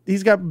strength.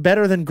 He's got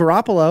better than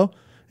Garoppolo,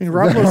 and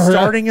Garoppolo's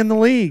starting in the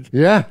league.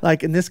 Yeah.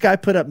 And this guy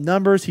put up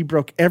numbers. He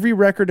broke every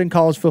record in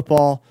college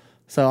football.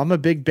 So I'm a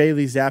big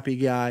Bailey Zappi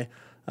guy.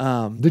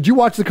 Did you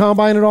watch the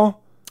Combine at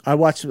all? I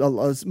watched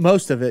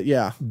most of it,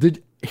 yeah.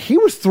 He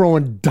was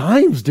throwing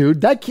dimes,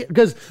 dude. That kid,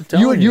 because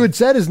you had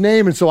said his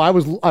name, and so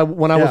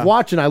when I was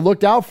watching, I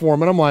looked out for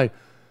him, and I'm like,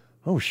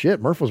 oh shit,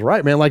 Murph was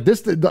right, man. Like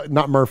this,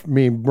 not Murph,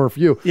 Murph,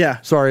 you.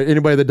 Yeah. Sorry,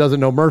 anybody that doesn't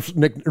know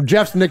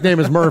Jeff's nickname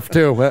is Murph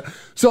too.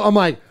 So I'm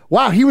like,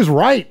 wow, he was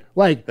right.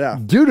 Like,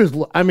 dude is.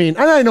 And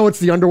I know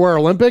it's the underwear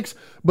Olympics,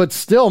 but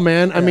still,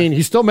 man. Yeah.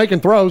 He's still making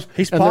throws.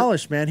 He's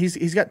polished, man.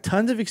 He's got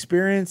tons of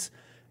experience,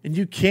 and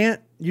you can't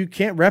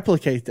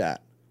replicate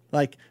that.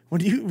 Like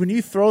when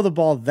you throw the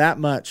ball that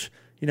much.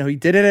 He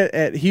did it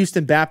at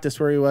Houston Baptist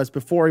where he was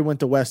before he went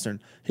to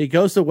Western. He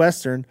goes to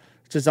Western,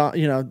 which is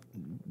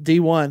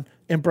D1,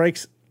 and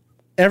breaks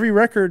every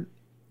record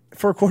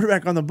for a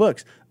quarterback on the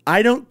books.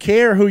 I don't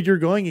care who you're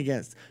going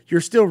against.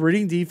 You're still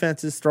reading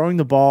defenses, throwing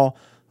the ball.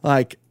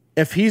 Like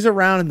if he's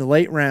around in the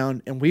late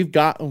round and we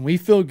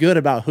feel good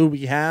about who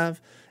we have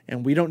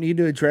and we don't need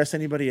to address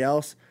anybody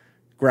else,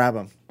 grab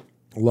him.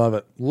 Love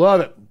it.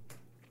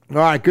 All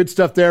right, good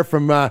stuff there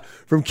from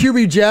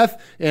QB Jeff,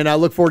 and I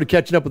look forward to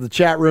catching up with the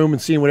chat room and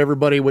seeing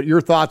what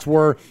your thoughts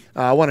were.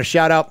 I want to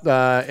shout out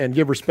and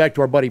give respect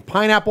to our buddy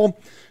Pineapple,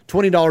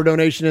 $20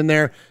 donation in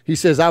there. He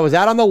says, I was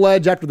out on the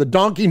ledge after the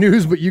donkey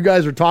news, but you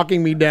guys are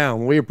talking me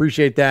down. We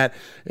appreciate that,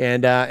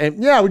 and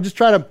yeah, we just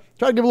try to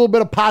give a little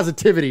bit of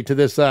positivity to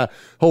this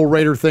whole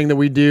Raider thing that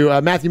we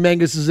do. Matthew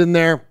Mangus is in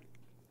there.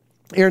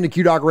 Aaron the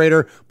Q-Dog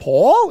Raider.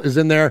 Paul is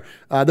in there.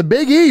 The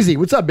Big Easy.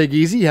 What's up, Big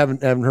Easy?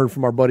 Haven't heard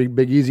from our buddy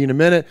Big Easy in a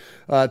minute.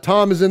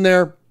 Tom is in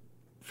there.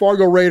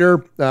 Fargo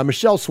Raider.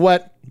 Michelle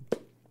Sweat.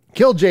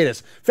 Kill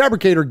Jadis,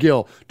 Fabricator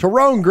Gill,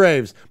 Tyrone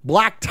Graves,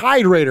 Black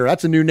Tide Raider.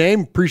 That's a new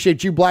name.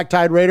 Appreciate you, Black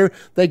Tide Raider.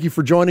 Thank you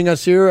for joining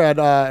us here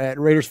at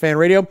Raiders Fan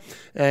Radio.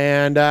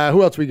 And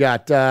who else we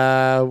got?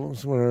 I'm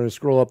going to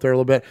scroll up there a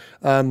little bit.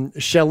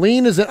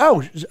 Shalene is in.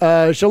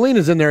 Shalene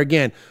is in there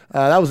again.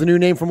 That was a new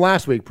name from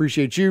last week.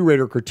 Appreciate you.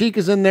 Raider Critique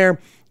is in there.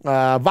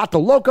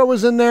 Vato Loco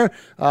is in there.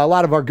 A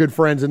lot of our good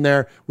friends in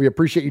there. We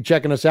appreciate you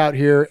checking us out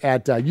here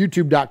at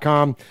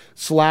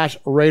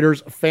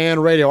youtube.com/Raiders Fan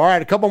Radio. All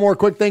right, a couple more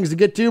quick things to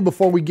get to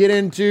before we get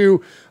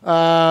into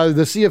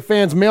the Sea of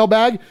Fans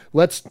mailbag.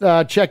 Let's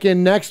check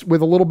in next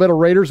with a little bit of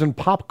Raiders and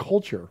pop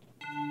culture.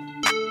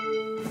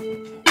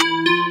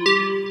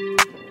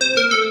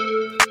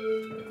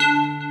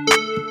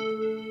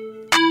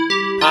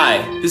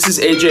 Hi, this is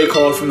AJ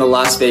Cole from the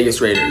Las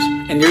Vegas Raiders,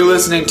 and you're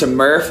listening to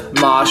Murph,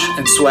 Mosh,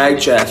 and Swag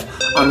Jeff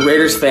on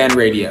Raiders Fan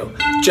Radio.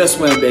 Just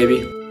win, baby.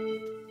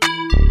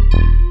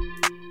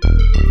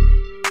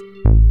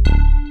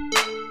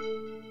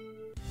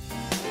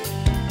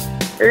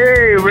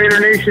 Hey,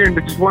 Raider Nation,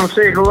 I just want to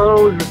say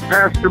hello. This is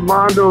Pastor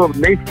Mondo of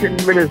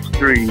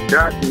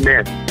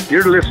NationMinistry.net.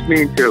 You're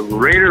listening to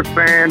Raider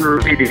Fan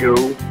Radio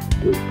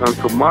with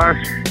Uncle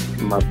Mosh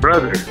and my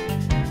brother,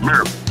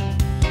 Murph.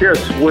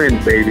 Just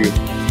win, baby.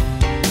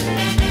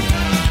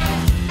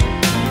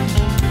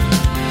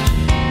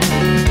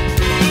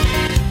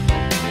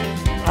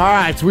 All All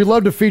right, so we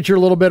love to feature a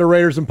little bit of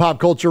Raiders and pop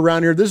culture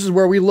around here. This is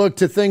where we look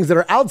to things that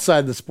are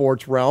outside the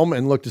sports realm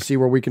and look to see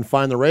where we can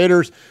find the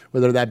Raiders,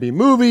 whether that be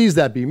movies,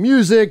 that be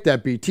music,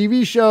 that be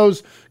TV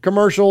shows,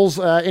 commercials,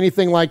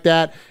 anything like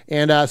that.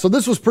 And so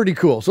this was pretty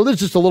cool. So this is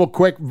just a little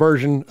quick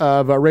version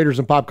of Raiders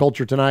and pop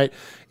culture tonight.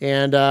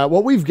 And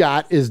what we've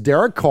got is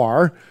Derek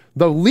Carr,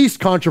 the least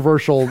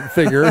controversial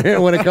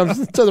figure when it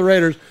comes to the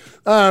Raiders,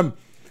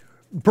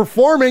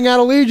 performing at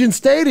Allegiant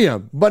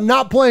Stadium, but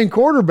not playing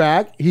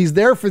quarterback. He's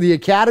there for the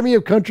Academy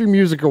of Country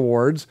Music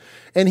Awards,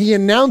 and he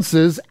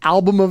announces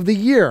Album of the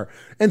Year.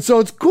 And so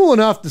it's cool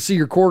enough to see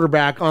your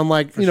quarterback on,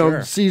 like,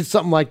 see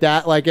something like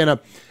that, like in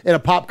a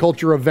pop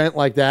culture event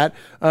like that.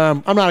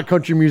 I'm not a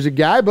country music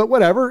guy, but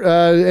whatever.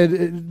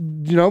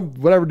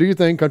 Whatever, do you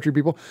think, country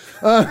people?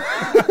 But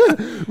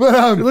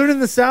you live in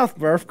the South,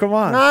 Murph. Come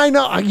on. I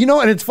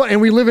know, and it's fun.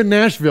 And we live in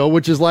Nashville,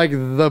 which is like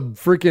the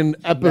freaking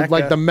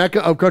like the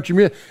mecca of country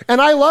music.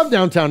 And I love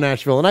downtown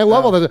Nashville, and I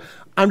love all that.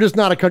 I'm just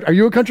not a country. Are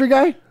you a country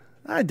guy?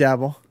 I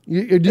dabble.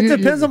 It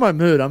depends on my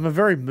mood. I'm a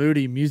very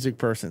moody music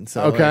person.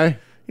 So okay.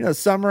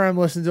 Summer I'm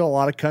listening to a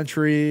lot of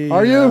country.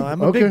 Are you?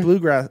 I'm a big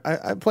bluegrass.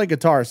 I play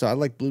guitar, so I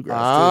like bluegrass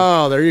too.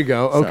 Oh, there you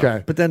go.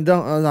 Okay. But then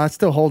I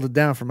still hold it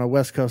down for my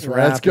West Coast rap.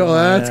 Let's go.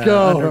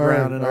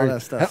 Underground and all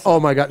that stuff. Oh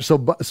my God.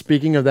 So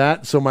speaking of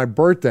that, so my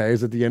birthday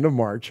is at the end of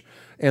March,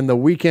 and the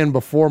weekend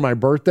before my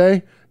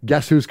birthday,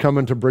 guess who's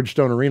coming to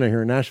Bridgestone Arena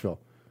here in Nashville?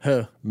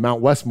 Who?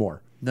 Mount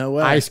Westmore. No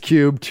way. Ice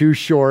Cube, Too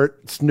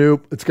Short,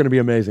 Snoop. It's going to be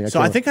amazing.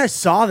 I think I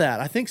saw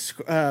that. I think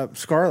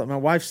Scarlett, my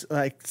wife,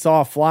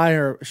 saw a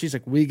flyer. She's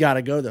like, "We got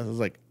to go there." I was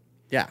like,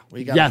 "Yeah,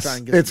 we got to try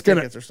and get some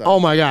tickets or something." Oh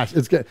my gosh,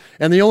 it's good.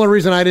 And the only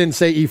reason I didn't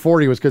say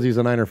E40 was because he's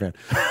a Niner fan.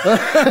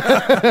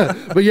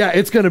 But yeah,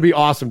 it's going to be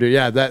awesome, dude.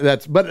 Yeah,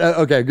 that's. But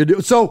okay,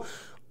 good. So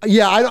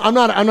yeah, I'm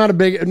not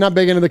big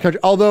into the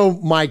country.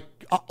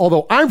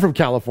 Although I'm from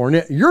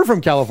California, you're from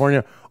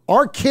California.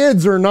 Our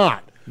kids are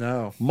not.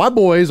 No. My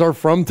boys are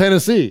from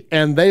Tennessee,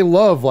 and they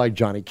love like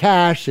Johnny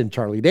Cash and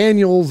Charlie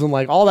Daniels and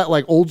like all that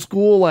like old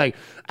school like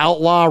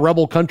outlaw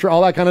rebel country,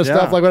 all that kind of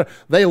stuff. Like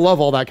they love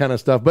all that kind of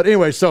stuff. But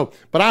anyway,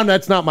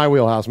 that's not my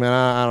wheelhouse, man.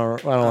 I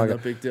don't like it. No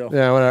big deal.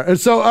 Yeah, whatever. And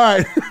so all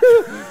right,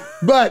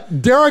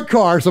 but Derek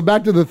Carr. So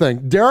back to the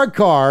thing. Derek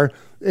Carr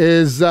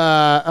is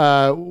announcing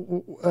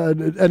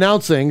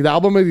the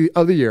Album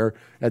of the Year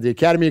at the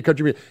Academy of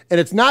Country Music, and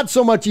it's not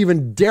so much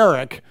even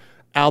Derek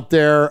out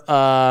there.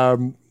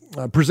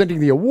 Presenting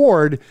the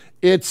award,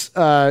 it's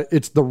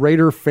the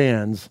Raider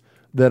fans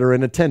that are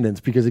in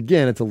attendance because,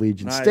 again, it's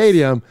Allegiant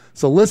Stadium.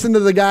 So listen to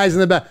the guys in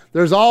the back.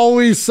 There's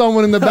always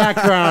someone in the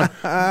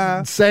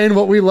background saying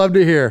what we love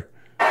to hear.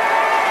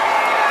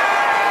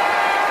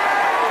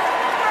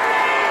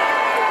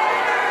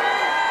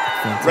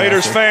 Fantastic.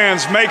 Raiders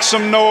fans, make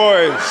some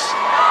noise.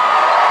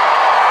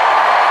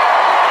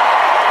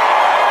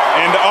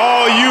 And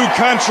all you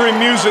country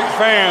music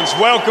fans,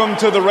 welcome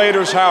to the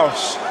Raiders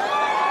house.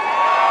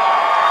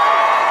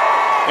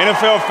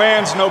 NFL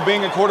fans know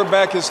being a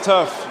quarterback is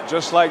tough,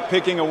 just like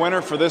picking a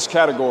winner for this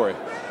category.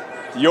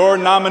 Your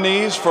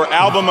nominees for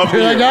Album of the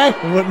Year. Hear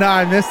that guy? No,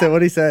 I missed it.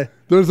 What'd he say?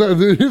 You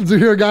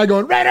hear a guy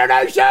going, Raider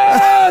Nation!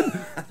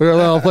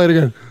 I'll play it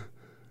again.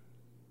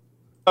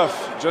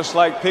 Tough, just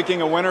like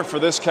picking a winner for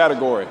this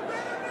category.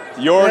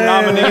 Your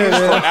nominees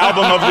for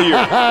Album of the Year.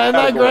 Isn't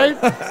that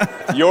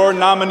great? Your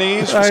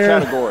nominees for this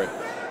category.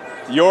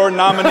 Your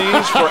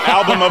nominees for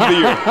Album of the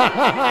Year.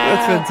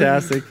 That's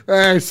fantastic.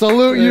 Hey,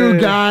 salute you,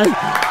 guy.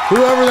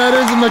 Whoever that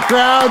is in the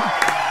crowd.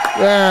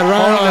 Yeah,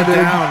 right on,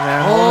 dude.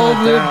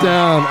 Hold it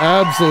down.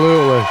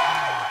 Absolutely.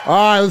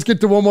 All right, let's get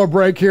to one more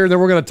break here, and then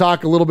we're going to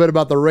talk a little bit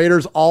about the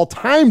Raiders'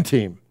 all-time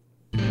team.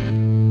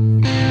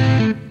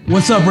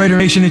 What's up, Raider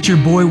Nation? It's your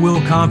boy,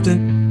 Will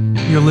Compton.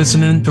 You're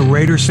listening to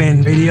Raiders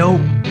Fan Radio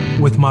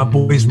with my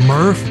boys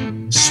Murph,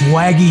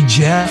 Swaggy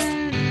Jeff,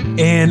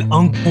 and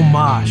Uncle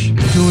Mosh.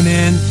 Tune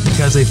in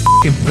because they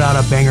fucking put out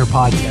a banger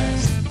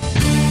podcast.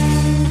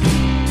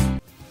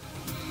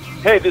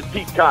 Hey, this is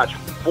Pete Koch,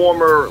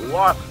 former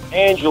Los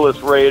Angeles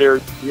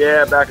Raiders.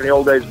 Yeah, back in the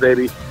old days,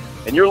 baby.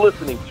 And you're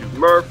listening to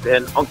Murph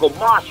and Uncle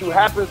Mosh, who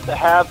happens to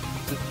have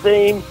the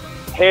same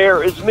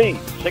hair as me.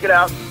 Check it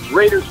out,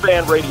 Raiders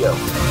Fan Radio.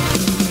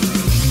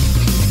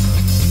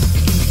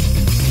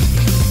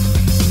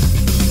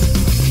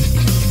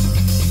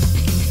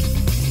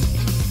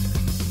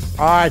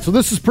 All right, so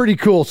this is pretty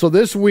cool. So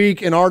this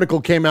week, an article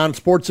came out in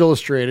Sports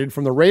Illustrated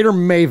from the Raider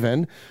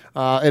Maven.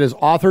 It is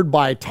authored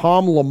by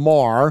Tom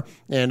Lamar,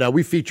 and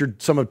we featured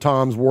some of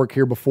Tom's work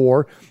here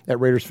before at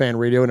Raiders Fan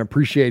Radio, and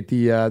appreciate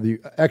the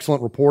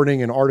excellent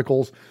reporting and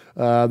articles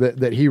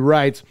that he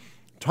writes.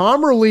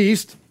 Tom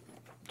released,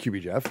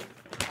 QB Jeff,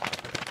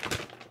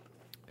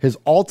 his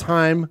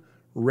all-time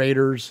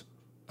Raiders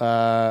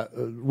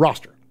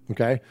roster.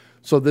 Okay,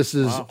 so this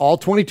is all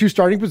 22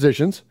 starting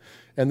positions.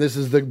 And this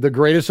is the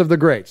greatest of the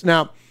greats.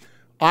 Now,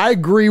 I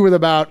agree with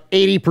about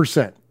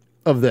 80%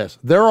 of this.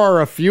 There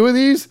are a few of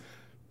these,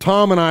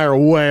 Tom and I are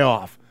way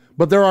off.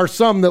 But there are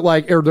some that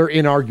they're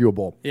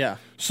inarguable. Yeah.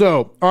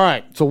 So, all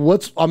right. So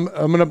I'm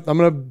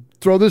gonna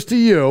throw this to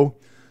you.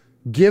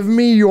 Give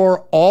me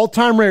your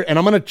all-time Raider, and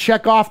I'm going to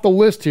check off the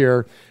list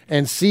here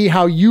and see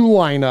how you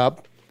line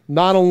up,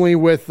 not only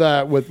with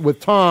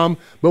Tom,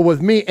 but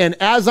with me. And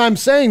as I'm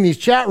saying, these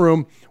chat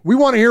room, we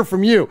want to hear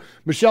from you.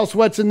 Michelle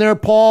Sweat's in there,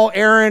 Paul,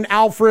 Aaron,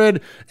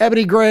 Alfred,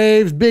 Ebony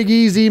Graves, Big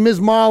Easy, Ms.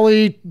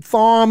 Molly,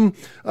 Thom,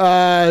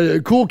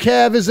 Cool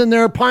Kev is in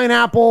there,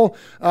 Pineapple.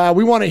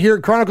 We want to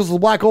hear Chronicles of the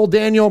Black Hole,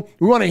 Daniel.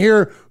 We want to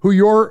hear who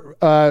your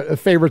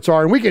favorites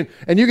are,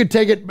 and you can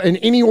take it in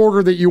any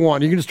order that you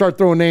want. You can just start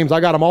throwing names.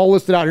 I got them all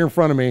listed out here in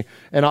front of me,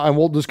 and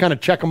we'll just kind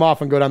of check them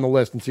off and go down the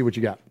list and see what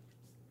you got.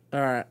 All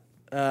right,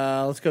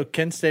 let's go.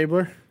 Ken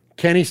Stabler.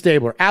 Kenny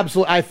Stabler.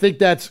 Absolutely. I think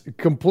that's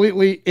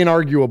completely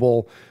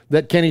inarguable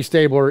that Kenny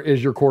Stabler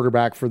is your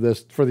quarterback for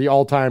the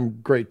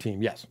all-time great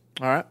team. Yes.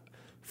 All right.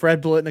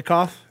 Fred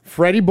Biletnikoff.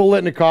 Freddie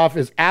Biletnikoff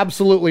is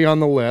absolutely on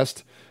the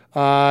list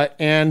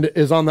and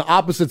is on the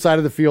opposite side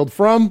of the field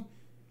from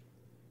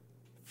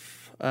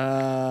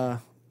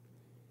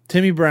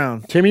Timmy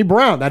Brown. Timmy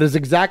Brown. That is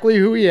exactly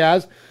who he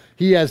has.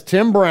 He has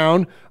Tim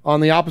Brown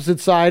on the opposite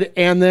side.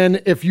 And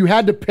then if you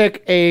had to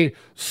pick a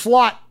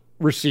slot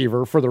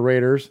receiver for the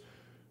Raiders,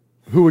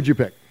 who would you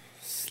pick?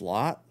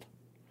 Slot?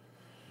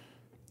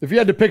 If you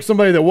had to pick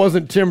somebody that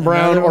wasn't Tim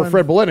Brown or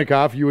Fred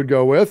Biletnikoff, you would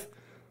go with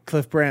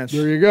Cliff Branch.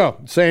 There you go.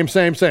 Same.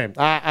 You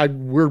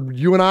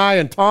and I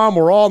and Tom,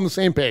 we're all on the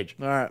same page.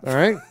 All right. All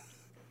right.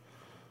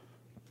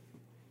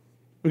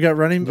 We got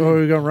running. Or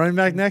we going running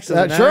back next?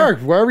 Sure.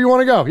 Wherever you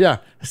want to go. Yeah.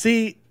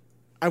 See,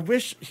 I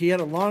wish he had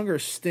a longer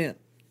stint.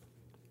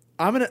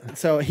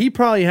 So he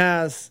probably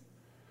has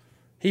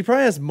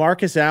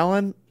Marcus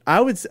Allen. I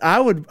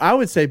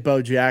would say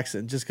Bo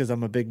Jackson just because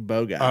I'm a big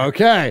Bo guy.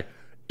 Okay.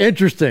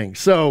 Interesting.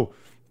 So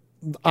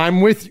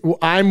I'm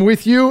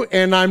with you,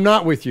 and I'm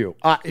not with you.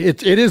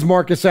 It is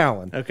Marcus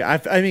Allen. Okay,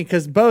 I mean,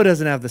 because Bo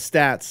doesn't have the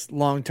stats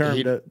long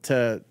term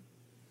to.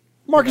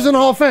 Marcus in the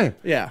Hall of Fame.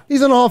 Yeah,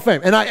 he's in the Hall of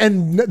Fame,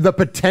 and the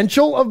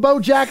potential of Bo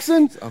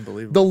Jackson, it's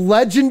unbelievable. The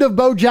legend of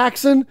Bo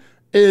Jackson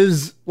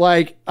is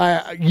like,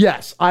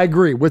 yes, I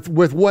agree with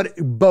what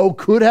Bo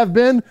could have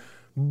been,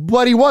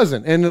 but he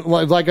wasn't. And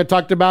like I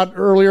talked about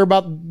earlier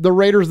about the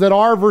Raiders that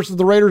are versus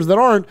the Raiders that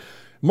aren't.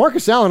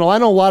 Marcus Allen, I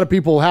know a lot of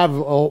people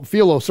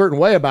feel a certain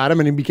way about him,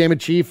 and he became a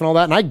Chief and all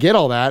that, and I get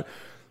all that.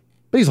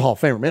 But he's a Hall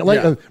of Famer,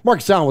 man.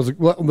 Marcus Allen was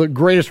the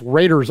greatest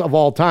Raiders of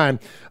all time.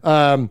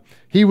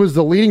 He was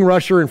the leading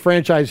rusher in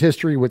franchise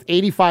history with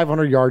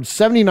 8,500 yards,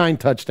 79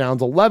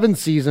 touchdowns, 11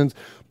 seasons.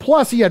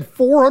 Plus, he had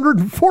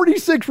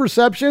 446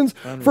 receptions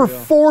for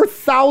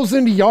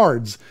 4,000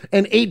 yards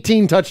and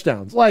 18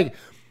 touchdowns. Like,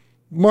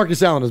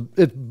 Marcus Allen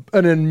is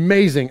an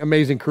amazing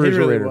career He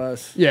really Raider.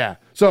 was. Yeah.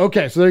 So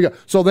there you go.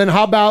 So then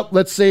how about,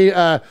 let's say,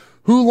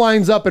 who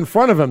lines up in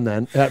front of him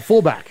then at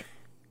fullback?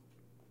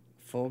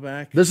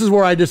 Fullback? This is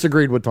where I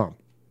disagreed with Tom.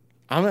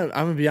 I'm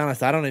gonna be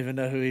honest. I don't even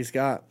know who he's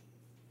got.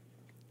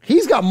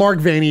 He's got Mark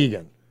Van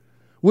Eegen,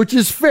 which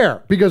is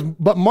fair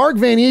but Mark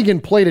Van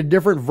Eegen played a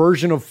different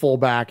version of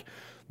fullback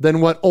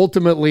than what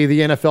ultimately the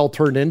NFL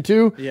turned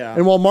into. Yeah.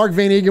 And while Mark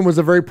Van Eegen was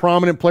a very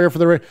prominent player for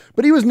the Raiders,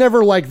 but he was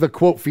never like the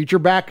quote feature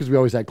back because we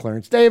always had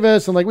Clarence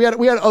Davis and like we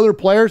had other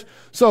players.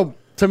 So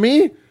to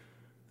me,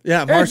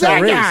 yeah,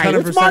 Marcel Reese,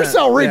 100%. It's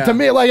Marcel Reese to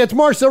me. Like it's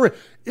Marcel Reese.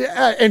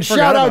 And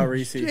shout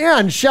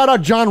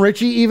out John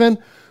Ritchie even.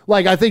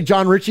 Like, I think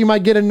John Ritchie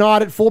might get a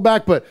nod at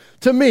fullback, but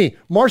to me,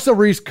 Marcel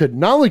Reese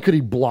not only could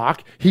he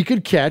block, he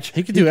could catch.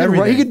 He could do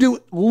everything. He could do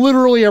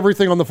literally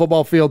everything on the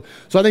football field.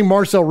 So I think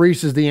Marcel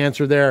Reese is the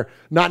answer there,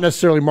 not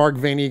necessarily Mark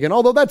Van Eegen,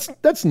 although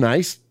that's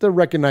nice to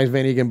recognize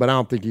Van Eegen, but I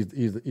don't think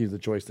he's the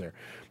choice there.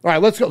 All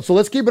right, let's go. So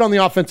let's keep it on the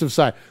offensive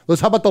side.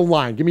 How about the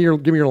line? Give me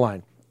your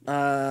line.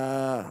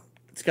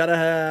 It's got to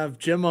have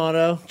Jim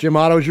Otto. Jim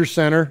Otto's your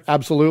center,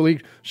 absolutely.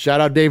 Shout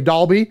out Dave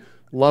Dalby.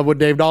 Love what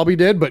Dave Dalby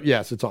did, but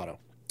yes, it's Otto.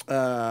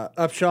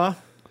 Upshaw,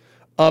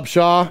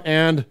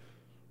 and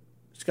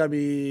it's got to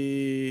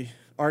be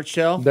Art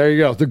Shell. There you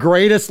go. The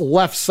greatest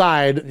left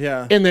side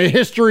in the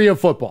history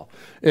of football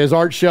is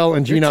Art Shell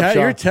and Gene Upshaw.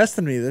 You're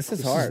testing me. This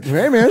is hard.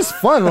 Hey, man, it's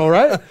fun, all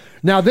right?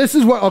 Now, this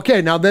is what,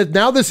 okay, now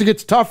this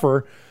gets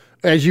tougher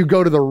as you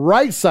go to the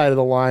right side of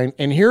the line,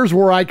 and here's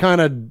where I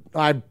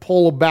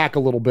pull back a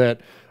little bit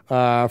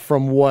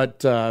from what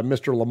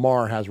Mr.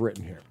 Lamar has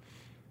written here.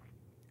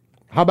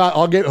 How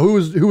about who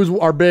was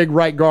our big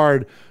right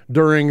guard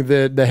during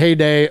the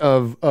heyday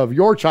of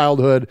your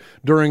childhood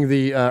during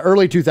the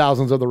early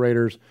 2000s of the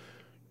Raiders?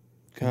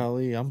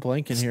 Golly, I'm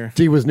blanking here.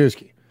 Steve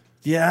Wisniewski.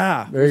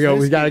 Yeah. There you go.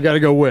 We got to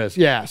go Wiz.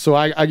 Yeah. So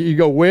you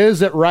go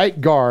Wiz at right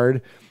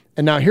guard,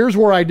 and now here's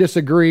where I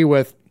disagree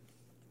with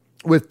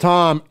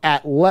Tom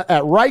at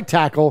right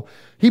tackle.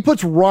 He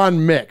puts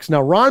Ron Mix.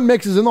 Now Ron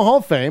Mix is in the Hall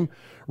of Fame.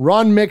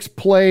 Ron Mix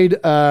played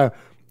 11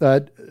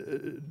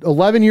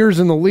 years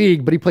in the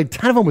league, but he played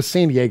 10 of them with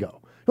San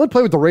Diego. He only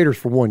played with the Raiders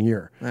for 1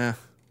 year. Yeah.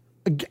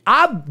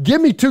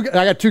 Give me two.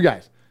 I got two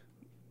guys.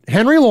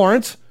 Henry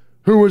Lawrence,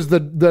 who was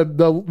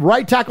the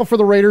right tackle for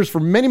the Raiders for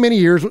many, many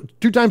years,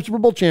 2-time Super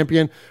Bowl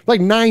champion, like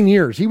 9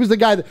 years. He's the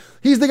guy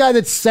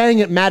that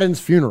sang at Madden's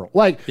funeral.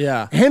 Like,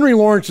 yeah. Henry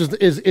Lawrence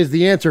is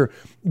the answer.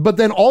 But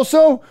then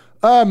also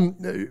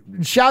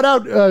Shout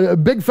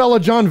out big fella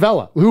John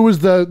Vella, who was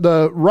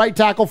the right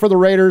tackle for the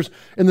Raiders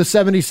in the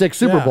 76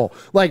 Super Bowl.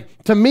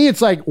 Like, to me,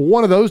 it's like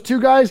one of those two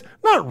guys,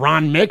 not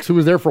Ron Mix, who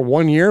was there for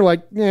 1 year.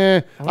 Like,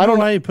 I don't know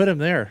why you put him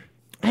there.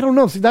 I don't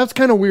know. See, that's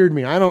kind of weird to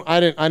me. I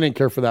didn't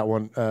care for that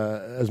one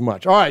as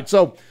much. All right,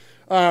 so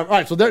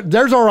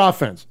there's our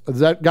offense. Has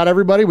that got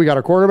everybody? We got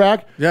our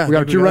quarterback. Yeah, we got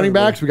our two running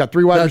backs. We got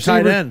 3 wide receivers.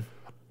 Tight end.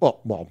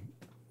 Well,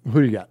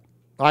 who do you got?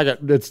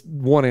 It's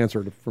one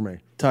answer for me.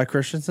 Ty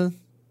Christensen.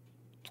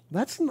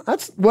 That's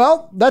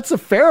a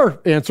fair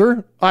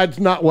answer. It's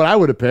not what I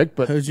would have picked,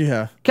 but who'd you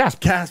have?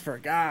 Casper.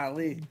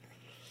 Golly.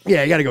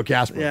 Yeah, you got to go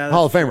Casper. Yeah,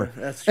 Hall of Famer.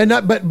 That's and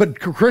not, but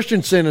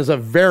Christensen is a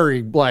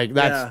very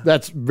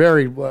that's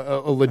very a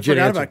legit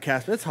I forgot answer. about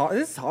Casper. It's hard.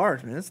 It's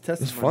hard, man. It's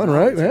testing. It's fun,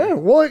 right? Yeah.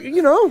 Well,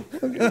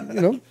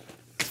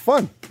 it's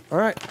fun. All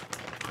right.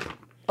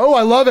 Oh,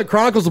 I love it.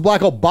 Chronicles of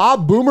Black Hole.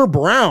 Bob Boomer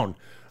Brown,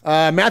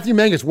 Matthew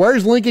Mangus.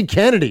 Where's Lincoln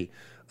Kennedy?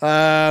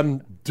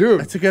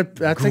 Dude, that's a good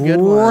one.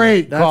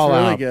 Great call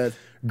That's really out. good.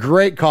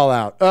 Great call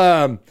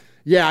out.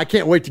 Yeah, I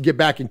can't wait to get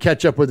back and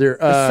catch up with your.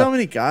 There's so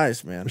many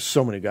guys, man. There's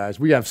so many guys.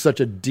 We have such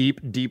a deep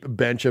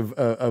bench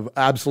of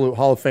absolute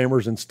Hall of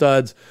Famers and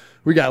studs.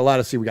 We got a lot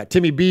to see. We got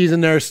Timmy B's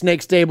in there,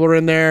 Snake Stabler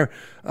in there,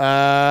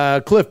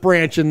 Cliff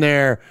Branch in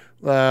there.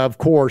 Of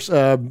course,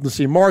 let's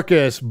see,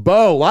 Marcus,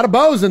 Bo, a lot of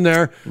Bo's in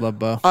there. Love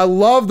Bo. I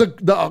love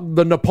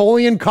the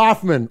Napoleon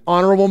Kaufman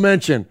honorable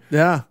mention.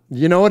 Yeah,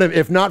 you know what?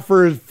 If not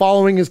for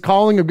following his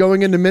calling of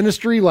going into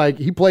ministry, like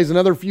he plays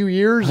another few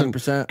years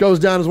 100%. and goes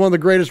down as one of the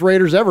greatest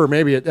Raiders ever,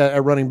 maybe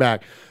at running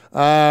back.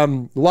 A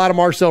lot of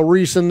Marcel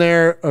Reese in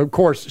there, of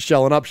course.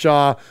 Shellen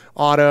Upshaw,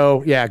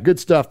 Otto, yeah, good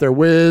stuff there.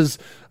 Wiz,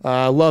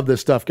 love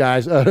this stuff,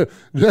 guys.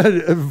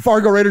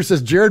 Fargo Raiders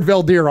says Jared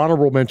Valdir,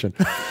 honorable mention.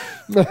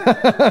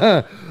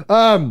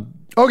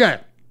 Okay,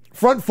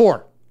 front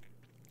four.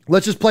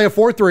 Let's just play a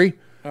 4-3.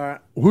 All right.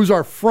 Who's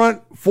our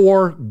front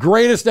four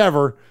greatest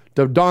ever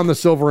to don the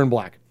silver and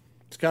black?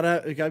 It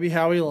gotta be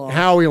Howie Long.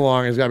 Howie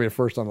Long has got to be the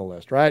first on the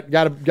list, right?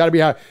 Got to be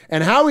Howie.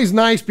 And Howie's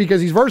nice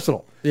because he's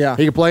versatile. Yeah,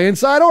 he can play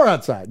inside or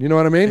outside. You know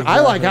what I mean? Exactly. I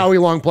like Howie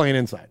Long playing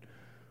inside.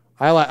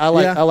 I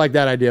like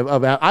that idea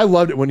of. I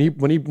loved it when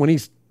he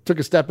took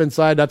a step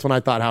inside. That's when I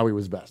thought Howie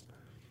was best.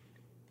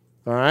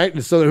 All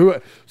right. So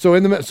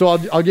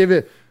I'll give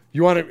it.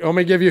 You want to? I'm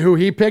gonna give you who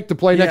he picked to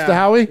play next to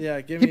Howie.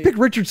 Yeah, he picked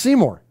Richard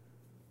Seymour.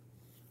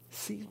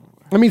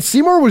 I mean,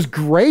 Seymour was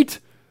great,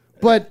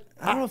 but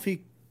I don't know if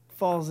he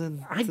falls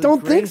in. I don't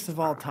think greatest of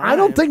all time. I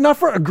don't think not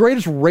for a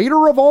greatest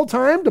Raider of all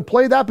time to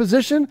play that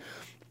position.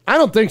 I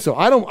don't think so.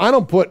 I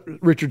don't put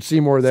Richard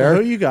Seymour there.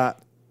 So who you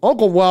got?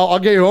 I'll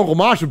give you Uncle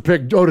Mosh would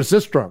pick Otis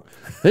Sistrunk.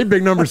 He'd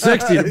big number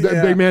 60,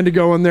 big man to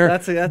go in there.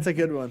 That's a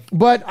good one.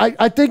 But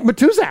I think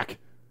Matuzak.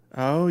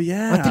 Oh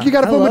yeah, I think you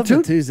got to put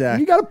Matuzak.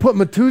 You got to put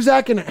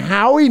Matuzak and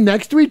Howie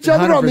next to each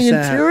other on the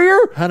interior.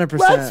 100%.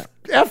 Let's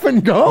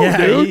effing go,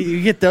 dude.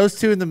 You get those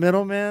two in the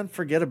middle, man.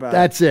 Forget about it.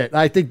 That's it.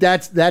 I think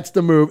that's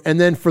the move. And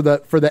then for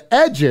the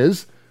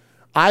edges,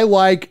 I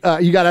like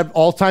you got to have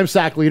all-time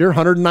sack leader,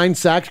 109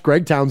 sacks,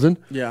 Greg Townsend.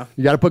 Yeah,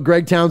 you got to put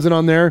Greg Townsend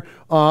on there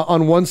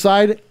on one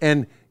side,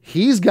 and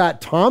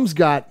Tom's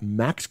got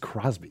Max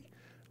Crosby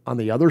on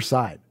the other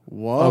side.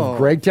 Whoa. Of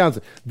Greg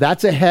Townsend.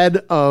 That's ahead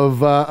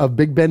of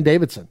Big Ben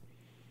Davidson.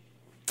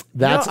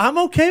 I'm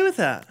okay with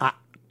that.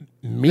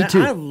 Me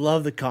too. I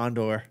love the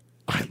Condor.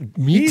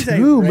 He's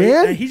too,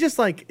 man. He just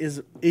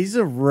he's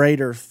a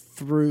Raider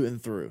through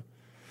and through.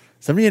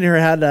 Somebody in here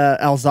had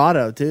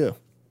Alzado too.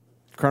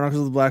 Chronicles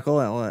of the Black Hole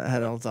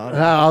had Alzado.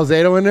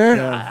 Alzado in there?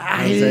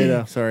 Yeah,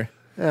 Alzado. Sorry.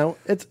 Yeah,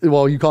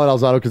 you call it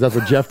Alzado because that's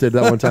what Jeff did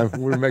that one time.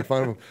 We make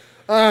fun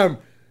of him.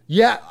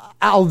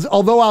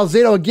 Although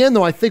Alzado, again,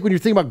 though, I think when you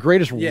think about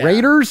greatest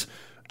Raiders,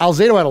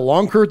 Alzado had a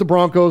long career at the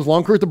Broncos,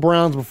 long career at the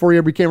Browns before he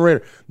ever became a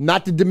Raider.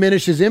 Not to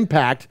diminish his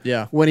impact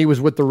when he was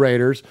with the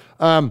Raiders.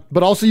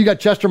 But also you got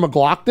Chester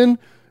McLaughlin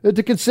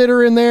to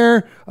consider in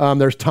there.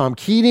 There's Tom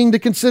Keating to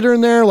consider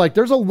in there. Like,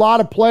 there's a lot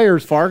of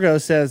players. Fargo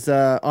says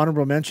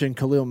honorable mention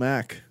Khalil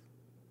Mack.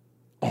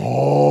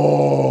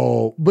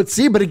 Oh,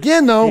 but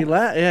again though, he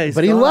left.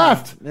 He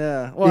left.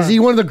 Yeah, is he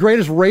one of the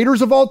greatest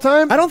Raiders of all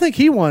time? I don't think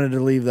he wanted to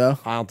leave though.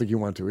 I don't think he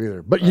wanted to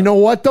either. But you know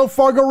what though,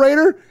 Fargo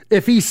Raider,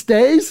 if he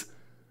stays,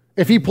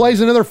 if he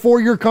plays another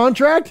 4-year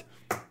contract,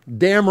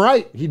 damn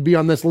right he'd be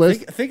on this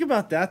list. Think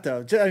about that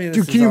though. I mean,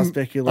 this Dude, is all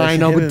speculation. I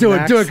know, but do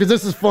it because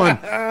this is fun.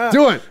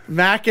 Do it,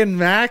 Mac and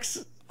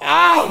Max.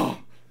 Oh,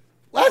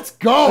 let's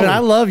go. I mean, I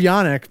love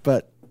Yannick,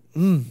 but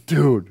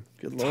dude,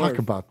 good talk Lord.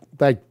 about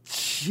that.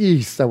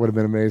 Jeez, that would have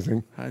been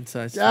amazing.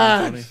 Hindsight's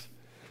funny.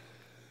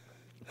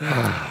 All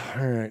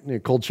right, need a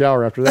cold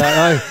shower after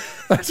that.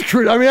 That's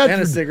true. I mean,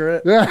 and a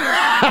cigarette.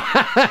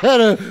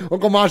 Yeah.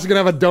 Uncle Mosh is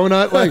gonna have a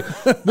donut. Like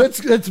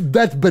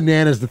that's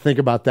bananas to think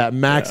about that.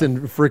 Max and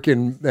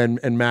freaking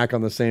and Mac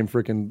on the same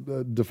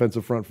freaking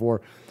defensive front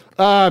four.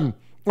 All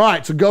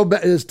right, so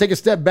take a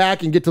step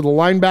back and get to the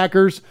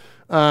linebackers.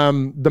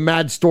 The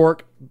Mad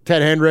Stork,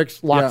 Ted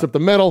Hendricks locks up the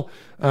middle.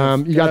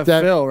 You got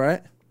that Phil,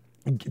 right?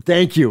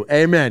 Thank you.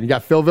 Amen. You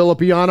got Phil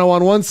Villapiano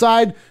on one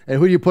side, and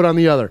who do you put on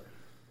the other?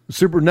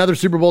 another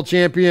Super Bowl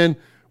champion,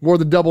 wore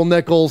the double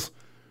nickels,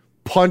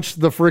 punched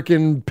the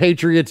freaking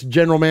Patriots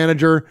general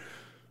manager.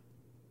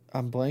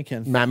 I'm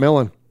blanking. Matt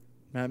Millen.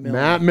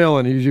 Matt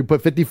Millen. You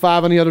put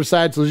 55 on the other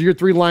side. So those are your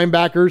three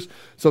linebackers.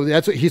 So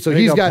that's what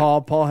he's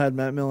got. Paul had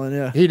Matt Millen.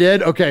 Yeah, he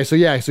did. Okay, so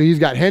he's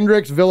got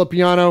Hendricks,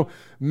 Villapiano,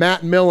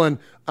 Matt Millen.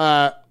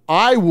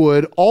 I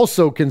would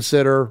also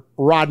consider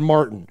Rod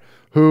Martin,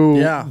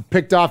 who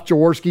picked off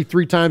Jaworski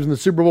 3 times in the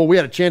Super Bowl. We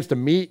had a chance to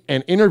meet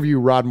and interview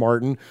Rod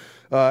Martin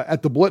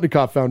at the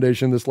Blitnikoff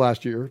Foundation this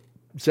last year.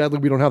 Sadly,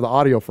 we don't have the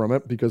audio from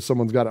it because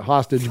someone's got it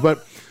hostage.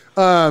 But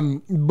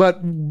can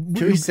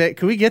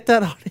we get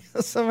that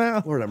audio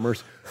somehow? Lord have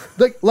mercy.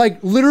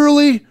 Like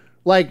literally,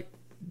 like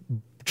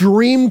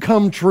dream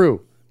come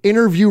true.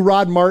 Interview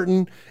Rod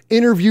Martin,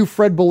 interview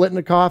Fred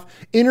Biletnikoff,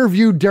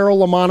 interview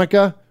Daryl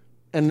LaMonica,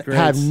 and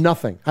have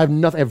nothing. I have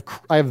nothing.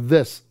 I have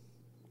this.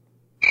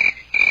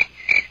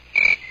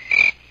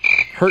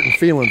 Hurting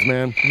feelings,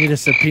 man. You need a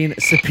subpoena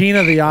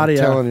the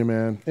audio. I'm telling you,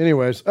 man.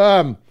 Anyways,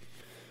 all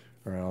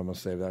right, I'm gonna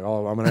save that.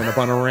 I'm gonna end up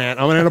on a rant.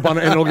 And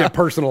it'll get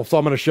personal, so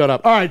I'm gonna shut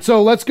up. All right,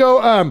 so let's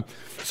go.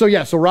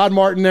 So Rod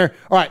Martin there.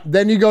 All right,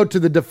 then you go to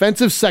the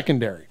defensive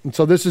secondary, and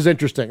so this is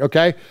interesting.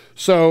 Okay,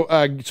 so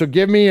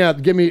give me.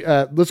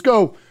 Let's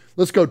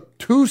go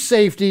 2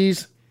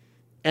 safeties,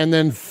 and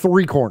then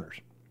 3 corners.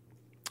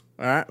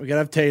 All right, we gotta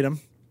have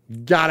Tatum.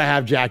 Gotta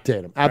have Jack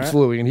Tatum,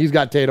 absolutely, and he's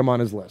got Tatum on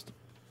his list.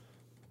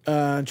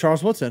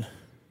 Charles Woodson.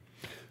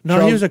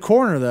 No, he was a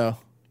corner though.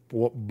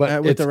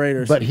 But with the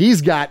Raiders. But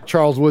he's got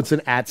Charles Woodson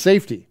at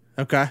safety.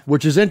 Okay.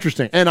 Which is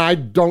interesting. And I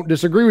don't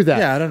disagree with that.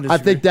 Yeah, I don't disagree.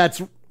 I think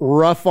that's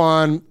rough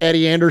on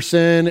Eddie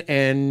Anderson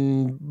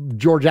and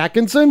George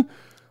Atkinson.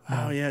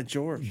 Oh, yeah,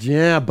 George.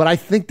 Yeah, but I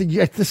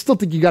still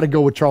think you got to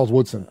go with Charles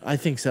Woodson. I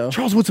think so.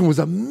 Charles Woodson was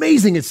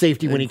amazing at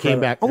safety when he came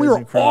back. Oh, we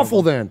were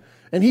awful then.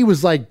 And he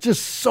was like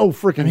just so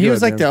freaking good. He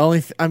was like the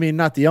only,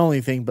 not the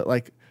only thing, but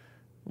like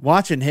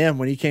watching him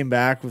when he came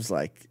back was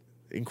like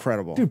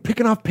incredible. Dude,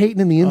 picking off Peyton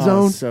in the end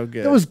zone. So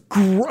good. That was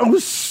it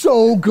was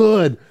so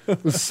good.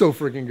 It was so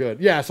freaking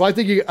good. Yeah, so I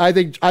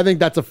think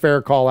that's a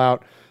fair call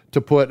out to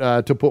put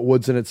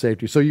Woodson at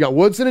safety. So you got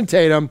Woodson and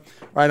Tatum.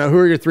 All right, now who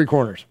are your 3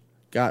 corners?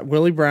 Got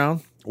Willie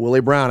Brown. Willie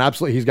Brown,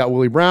 absolutely. He's got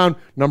Willie Brown,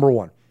 number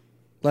 1.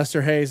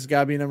 Lester Hayes has got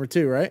to be number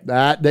 2, right?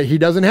 That he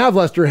doesn't have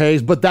Lester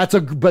Hayes, but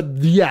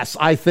yes,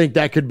 I think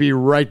that could be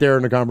right there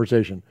in the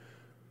conversation.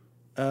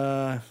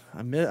 I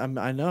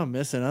know I'm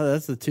missing. Oh,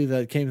 that's the 2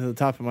 that came to the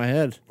top of my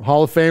head.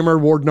 Hall of Famer,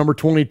 Ward number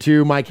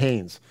 22, Mike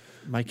Haynes.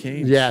 Mike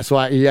Haynes. Yeah, so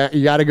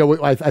you got to go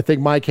with. I think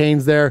Mike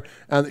Haynes there,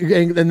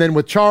 and then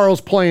with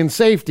Charles playing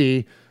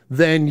safety,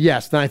 then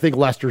I think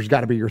Lester's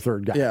got to be your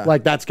 3rd guy. Yeah,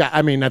 like that's got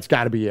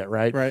to be it,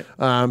 right?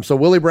 Right. So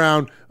Willie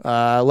Brown,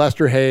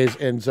 Lester Hayes,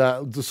 and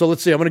so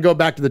let's see. I'm going to go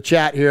back to the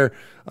chat here.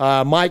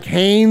 Mike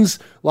Haynes,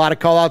 a lot of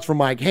call outs from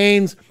Mike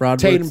Haynes. Rod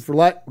Tatum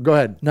Woods. Go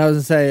ahead. No, I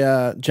was going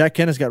to say Jack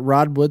Kennis got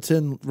Rod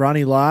Woodson,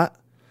 Ronnie Lott.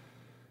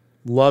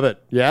 Love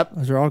it. Yep.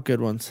 Those are all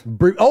good ones.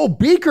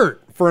 Beekert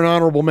for an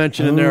honorable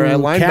mention in there at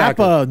linebacker.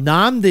 Capo,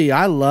 Namdi.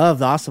 I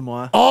loved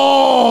Asamoah.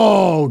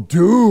 Oh,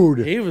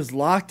 dude. He was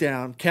locked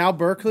down. Cal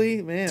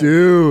Berkeley, man.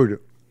 Dude.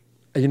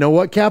 You know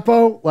what,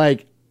 Capo?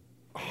 Like,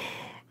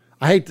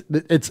 I hate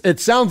it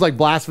sounds like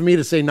blasphemy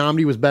to say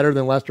Namdi was better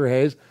than Lester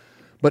Hayes.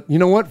 But you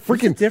know what?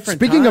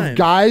 Speaking of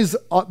guys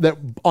that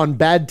on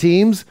bad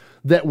teams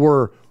that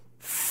were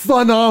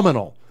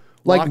phenomenal,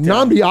 like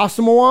Namdi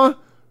Asamoah,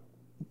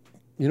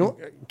 you know,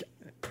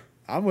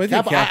 I'm with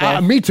you,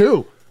 Capo. Me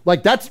too.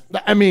 Like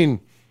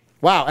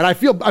wow. And I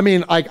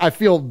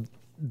feel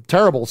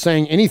terrible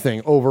saying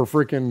anything over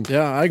freaking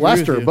I agree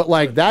Lester, with you. but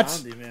like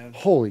that's Namdi, man.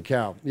 Holy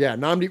cow. Yeah,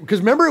 Namdi, because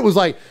remember it was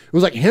like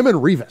him and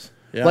Revis.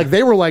 Yeah. Like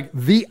they were like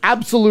the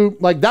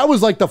absolute, like that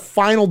was like the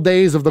final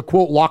days of the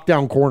quote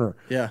lockdown corner.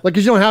 Yeah. Like,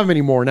 cause you don't have them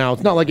anymore now.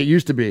 It's not like it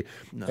used to be.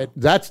 No.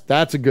 That's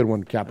a good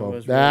one, Capo.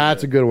 Really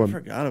That's a good one. I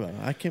forgot about it.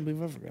 I can't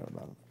believe I forgot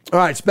about it. All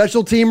right,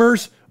 special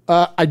teamers.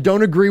 I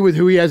don't agree with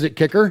who he has at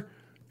kicker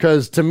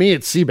because to me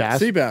it's Seabass.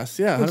 Seabass,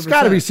 yeah. 100%. It's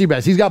got to be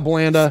Seabass. He's got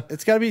Blanda.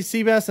 It's got to be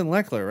Seabass and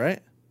Leckler,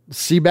 right?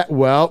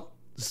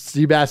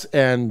 Seabass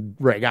and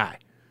Ray Guy.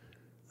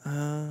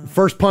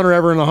 First punter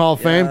ever in the Hall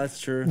of Fame. That's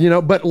true. You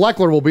know, but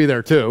Leckler will be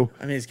there too.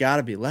 I mean, it's got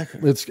to be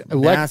Leckler. It's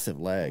massive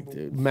leg,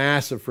 dude.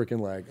 Massive freaking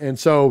leg. And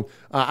so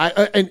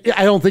I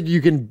don't think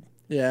you can.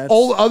 Yeah.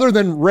 Other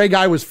than Ray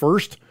Guy was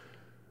first.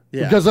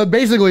 Yeah. Because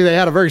basically they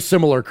had a very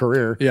similar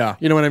career. Yeah.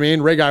 You know what I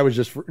mean? Ray Guy was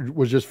just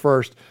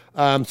first.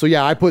 So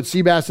yeah, I put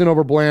Seabass in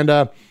over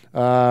Blanda,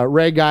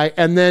 Ray Guy,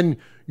 and then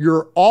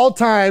your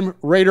all-time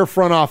Raider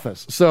front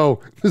office. So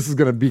this is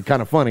going to be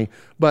kind of funny,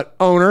 but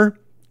owner,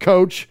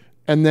 coach,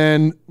 and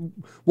then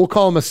we'll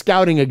call him a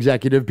scouting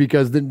executive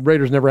because the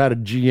Raiders never had a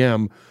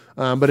GM.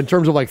 But in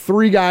terms of like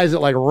 3 guys that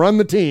like run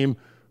the team,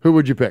 who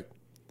would you pick?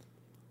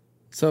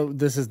 So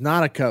this is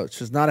not a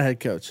coach. It's not a head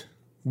coach.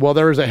 Well,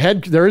 there is a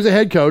head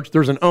coach,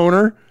 there's an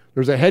owner,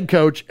 there's a head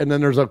coach, and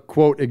then there's a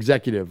quote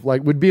executive,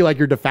 like would be like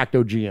your de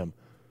facto GM.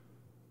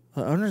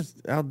 Owner's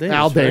Al Davis.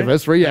 Al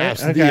Davis, right? Yeah.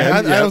 Okay.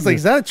 I was like,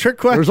 is that a trick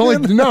question?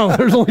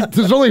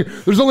 There's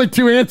only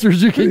 2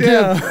 answers you can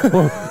give.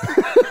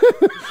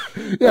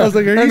 Yeah. I was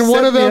like, are you and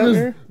one of them setting is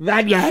me up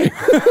that guy.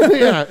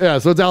 yeah.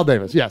 So it's Al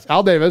Davis. Yes,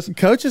 Al Davis.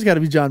 Coach has got to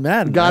be John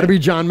Madden. Got to right? be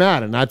John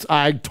Madden.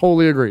 I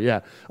totally agree.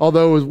 Yeah.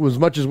 Although as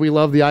much as we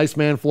love the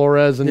Iceman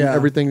Flores and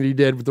everything that he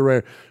did with the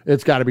Raiders,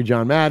 it's got to be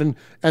John Madden.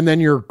 And then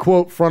your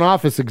quote front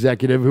office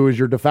executive, who is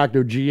your de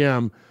facto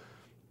GM.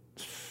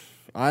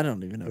 I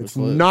don't even know. It's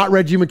not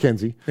Reggie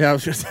McKenzie. Yeah, I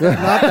was just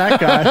not that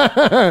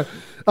guy.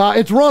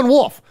 It's Ron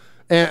Wolf.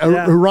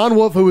 And Ron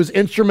Wolf, who was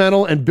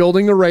instrumental in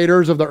building the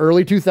Raiders of the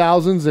early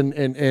 2000s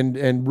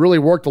and really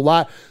worked a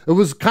lot. It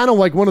was kind of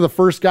like one of the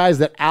first guys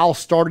that Al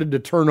started to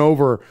turn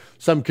over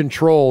some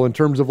control in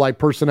terms of like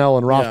personnel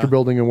and roster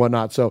building and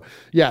whatnot. So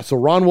so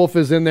Ron Wolf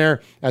is in there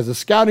as a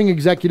scouting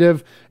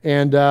executive,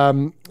 and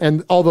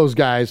all those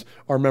guys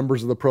are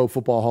members of the Pro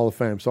Football Hall of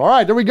Fame. So all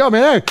right, there we go,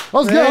 man. Hey, that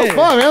was good. That was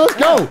fun, man. Let's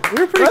go.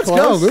 We were pretty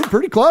close. We were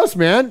pretty close,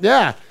 man.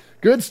 Yeah.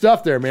 Good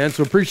stuff there, man.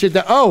 So appreciate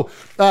that.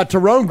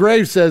 Tyrone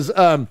Graves says,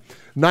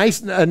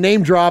 nice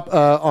name drop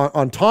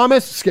on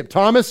Thomas, Skip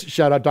Thomas.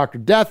 Shout out Dr.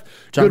 Death.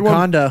 John Good one.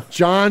 Kondo.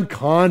 John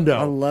Kondo.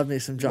 I love me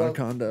some John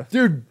Kondo.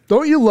 Dude,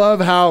 don't you love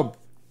how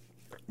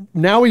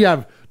now we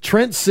have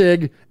Trent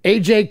Sig,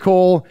 AJ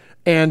Cole,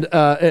 and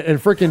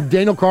freaking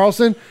Daniel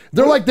Carlson?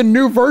 They're like the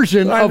new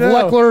version of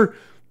Leckler,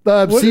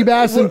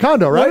 Seabass, and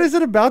Kondo, right? What is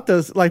it about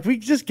those? Like, we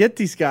just get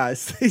these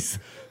guys, these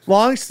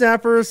long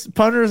snappers,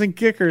 punters, and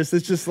kickers.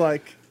 It's just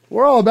like,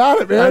 we're all about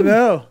it, man. I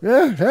know.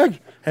 Yeah, heck.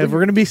 Hey, if we're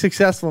going to be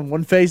successful in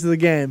one phase of the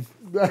game,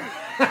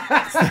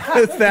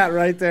 it's that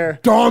right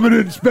there.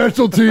 Dominant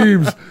special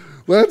teams.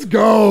 Let's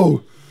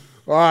go.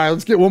 All right,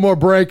 let's get one more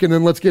break, and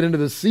then let's get into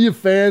the Sea of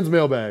Fans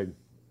mailbag.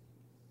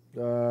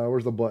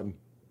 Where's the button?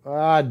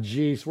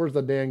 Jeez. Where's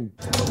the dang...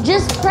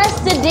 Just press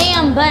the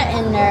damn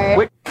button,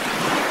 nerd.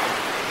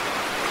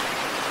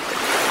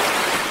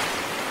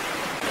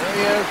 There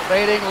he is,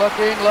 baiting,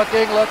 looking.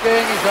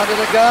 He's under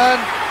the gun.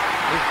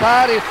 He's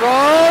tied, he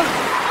throws.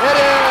 It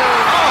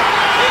is.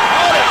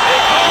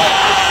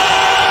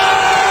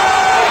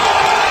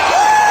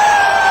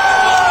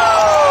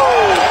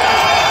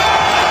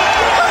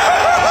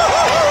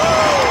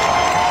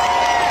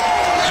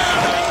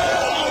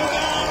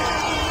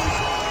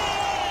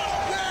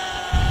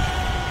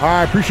 All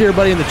right, appreciate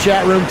everybody in the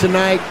chat room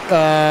tonight.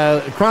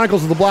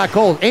 Chronicles of the Black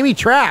Hole. Amy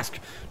Trask.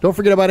 Don't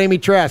forget about Amy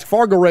Trask.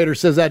 Fargo Raider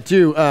says that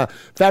too.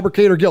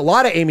 Fabricator Guild. A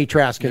lot of Amy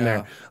Trask in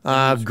there.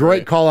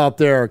 Great call out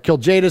there.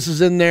 Kiljadis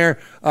is in there.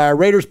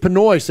 Raiders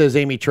Pinoy says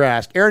Amy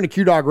Trask. Aaron the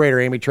Q-Dog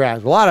Raider, Amy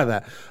Trask. A lot of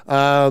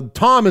that.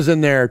 Tom is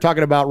in there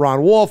talking about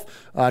Ron Wolf.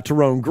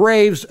 Tyrone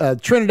Graves.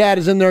 Trinidad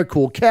is in there.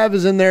 Cool Kev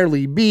is in there.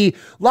 Lee B.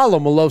 Lalo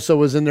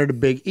Meloso is in there. The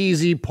Big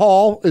Easy.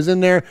 Paul is in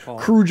there.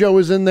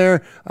 Crujo is in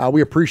there. We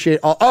appreciate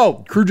all.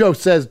 Oh, Crujo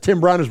says Tim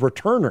Brown is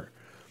returner.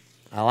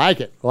 I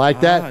like it. I like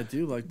that. I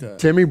do like that.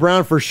 Timmy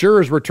Brown for sure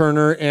is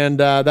returner, and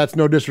that's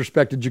no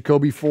disrespect to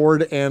Jacoby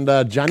Ford and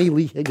Johnny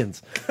Lee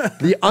Higgins.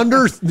 the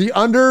under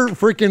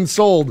freaking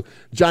sold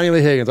Johnny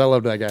Lee Higgins. I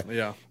love that guy.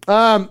 Yeah.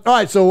 All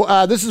right,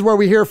 so this is where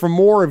we hear from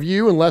more of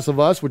you and less of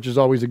us, which is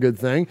always a good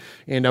thing.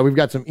 And we've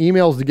got some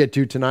emails to get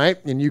to tonight,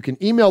 and you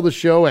can email the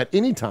show at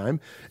any time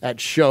at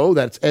show,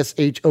 that's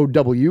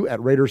SHOW, at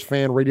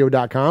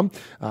RaidersFanRadio.com.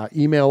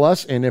 Email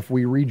us, and if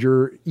we read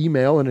your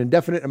email an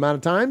indefinite amount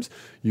of times,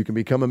 you can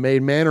become a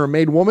made man or a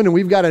made woman. And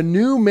we've got a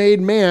new made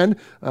man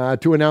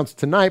to announce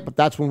tonight, but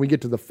that's when we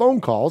get to the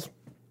phone calls.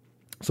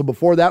 So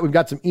before that, we've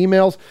got some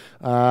emails.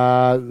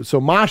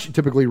 So Mosh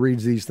typically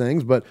reads these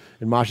things, but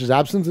in Mosh's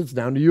absence, it's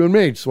down to you and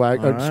me.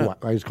 Swag.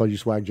 I just called you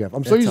Swag Jeff.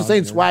 I'm so used to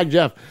saying Swag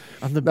Jeff.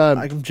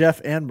 I'm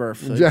Jeff and Murph,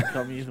 so you can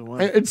call me either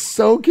one. It's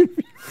so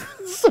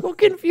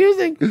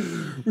confusing.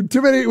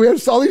 Too many. We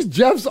have all these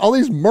Jeffs, all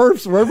these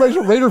Murphs. Where everybody's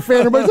a Raider fan.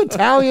 Everybody's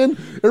Italian.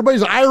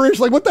 Everybody's Irish.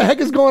 Like, what the heck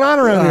is going on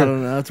around here? I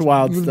don't know. It's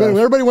wild stuff.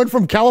 Everybody went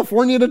from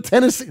California to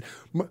Tennessee.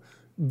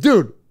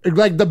 Dude.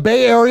 Like the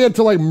Bay Area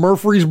to like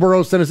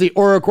Murfreesboro, Tennessee,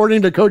 or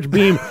according to Coach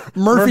Beam,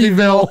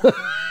 Murphyville.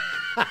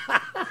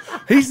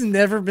 He's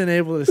never been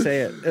able to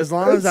say it as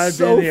long as I've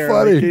so been here.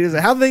 Funny. Like, he's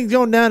like, how things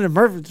going down in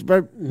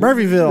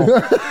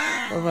Murphyville?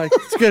 I'm like,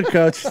 it's good,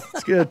 Coach.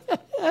 It's good.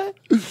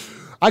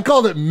 I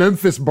called it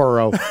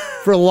Memphisboro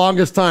for the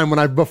longest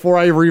time before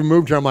I ever even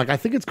moved here. I'm like, I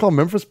think it's called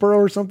Memphisboro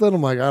or something.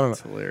 I'm like, I don't know.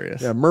 It's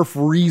hilarious. Yeah,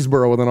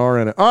 Murfreesboro with an R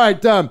in it. All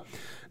right,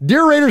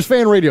 dear Raiders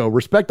Fan Radio,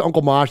 respect to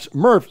Uncle Mosh,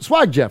 Murph,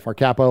 Swag Jeff, our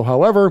capo.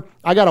 However,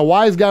 I got a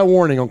wise guy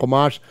warning, Uncle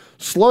Mosh.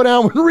 Slow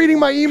down when reading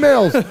my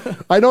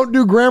emails. I don't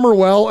do grammar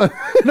well, and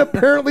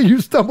apparently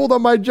you stumbled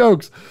on my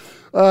jokes.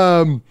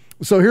 So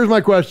here's my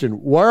question.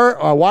 Why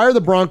are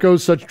the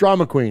Broncos such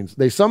drama queens?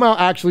 They somehow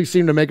actually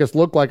seem to make us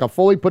look like a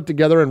fully put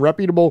together and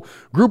reputable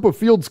group of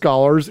field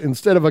scholars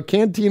instead of a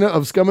cantina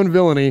of scum and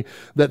villainy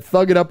that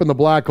thug it up in the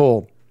black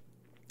hole.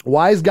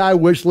 Wise guy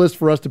wish list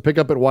for us to pick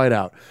up at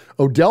wideout.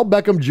 Odell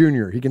Beckham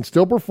Jr. He can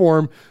still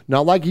perform,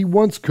 not like he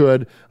once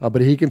could,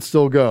 but he can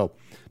still go.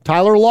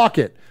 Tyler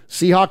Lockett.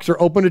 Seahawks are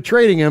open to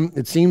trading him.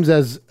 It seems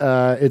as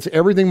it's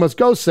everything must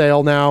go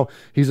sale now.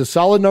 He's a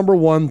solid number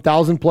 1,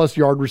 1,000+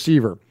 yard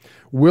receiver.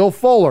 Will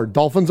Fuller.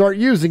 Dolphins aren't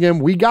using him.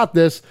 We got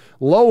this.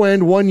 Low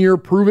end, 1 year,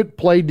 prove it,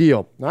 play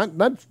deal.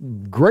 That's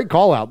great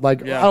call out.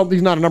 Like,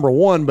 he's not a number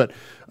 1, but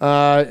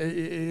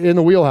in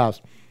the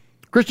wheelhouse.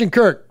 Christian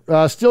Kirk,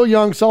 still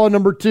young, solid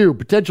number 2,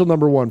 potential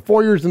number 1,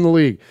 4 years in the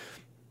league.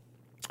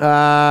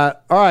 All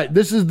right,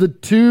 this is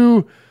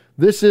to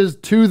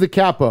the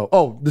capo.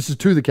 Oh, this is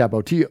to the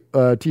capo.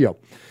 T.O.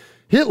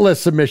 Hit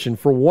list submission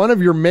for one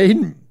of your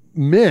made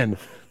men,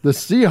 the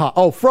Seahawks.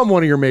 Oh, from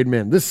one of your made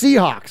men, the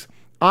Seahawks.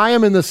 I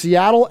am in the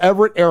Seattle,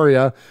 Everett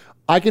area.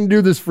 I can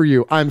do this for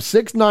you. I'm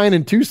 6'9"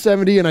 and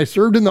 270, and I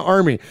served in the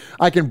Army.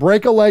 I can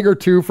break a leg or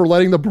two for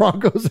letting the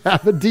Broncos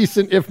have a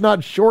decent, if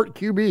not short,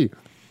 QB.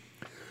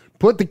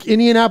 Put the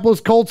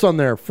Indianapolis Colts on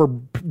there for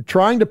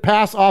trying to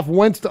pass off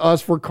Wentz to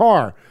us for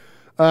Carr.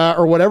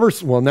 Or whatever.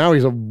 Well, now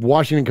he's a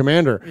Washington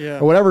Commander. Yeah.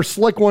 Or whatever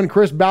slick one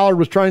Chris Ballard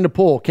was trying to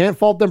pull. Can't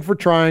fault them for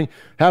trying.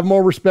 Have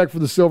more respect for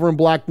the silver and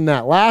black than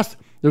that. Last,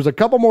 there's a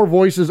couple more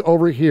voices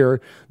over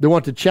here that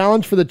want to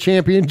challenge for the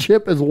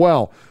championship as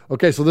well.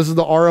 Okay, so this is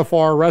the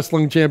RFR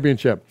Wrestling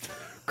Championship.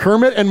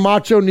 Kermit and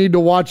Macho need to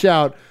watch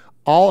out.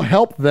 I'll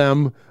help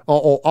them.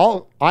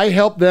 I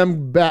held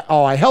them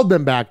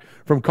back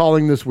from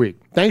calling this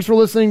week. Thanks for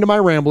listening to my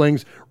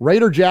ramblings.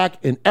 Raider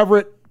Jack in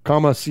Everett,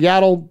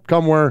 Seattle,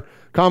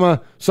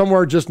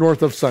 somewhere just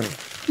north of Sunny.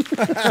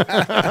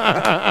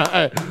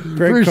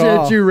 Appreciate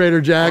call. you,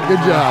 Raider Jack. Good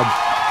job.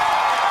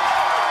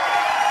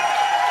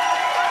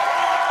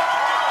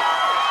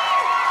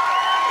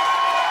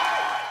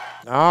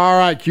 All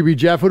right, QB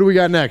Jeff, who do we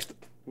got next?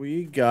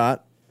 We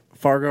got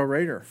Fargo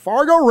Raider.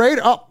 Fargo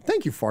Raider. Oh,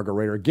 thank you, Fargo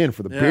Raider, again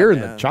for the beer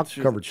and the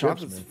chocolate-covered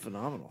chips. Chocolate's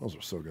phenomenal. Those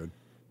are so good.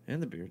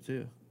 And the beer,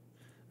 too.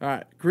 All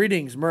right.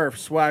 Greetings, Murph,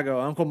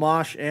 Swaggo, Uncle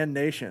Mosh, and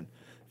Nation.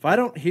 If I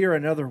don't hear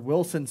another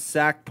Wilson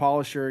sack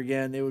polisher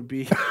again, it would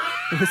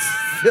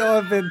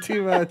still have been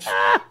too much.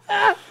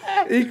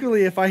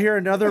 Equally, if I hear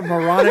another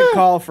moronic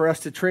call for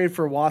us to trade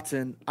for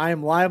Watson, I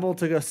am liable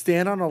to go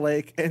stand on a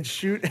lake and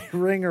shoot a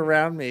ring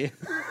around me.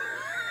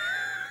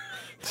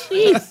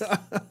 Jeez.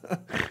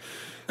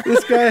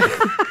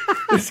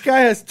 This guy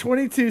has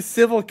 22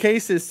 civil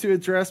cases to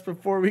address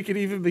before we can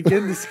even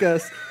begin to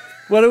discuss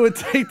what it would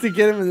take to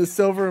get him in the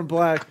silver and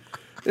black.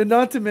 And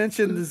not to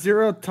mention the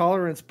zero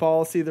tolerance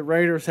policy the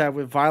Raiders have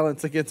with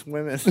violence against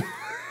women.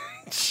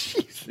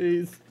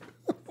 Jeez.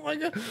 Oh my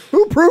God.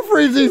 Who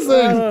proofreads these things?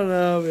 I don't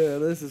know,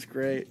 man. This is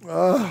great.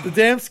 The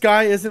damn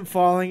sky isn't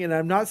falling, and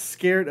I'm not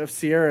scared of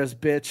Sierra's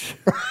bitch.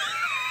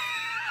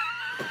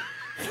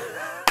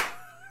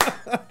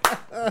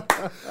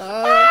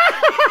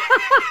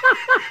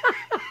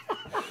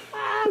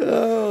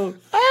 Oh.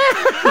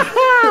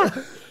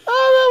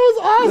 Oh, that was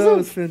awesome. That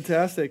was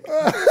fantastic.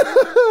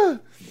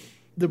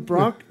 The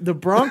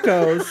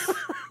Broncos,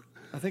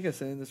 I think I'm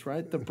saying this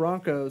right. The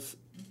Broncos,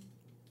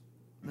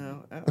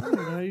 no, I don't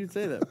even know how you'd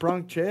say that.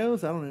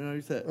 Broncos, I don't even know how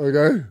you say it.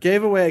 Okay.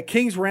 Gave away a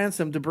king's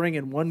ransom to bring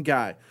in one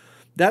guy.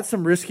 That's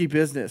some risky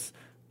business.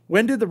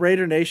 When did the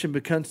Raider Nation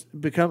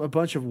become a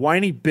bunch of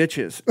whiny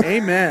bitches?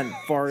 Amen,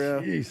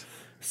 Fargo. Jeez.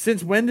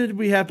 Since when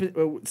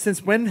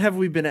have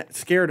we been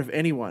scared of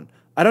anyone?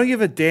 I don't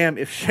give a damn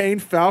if Shane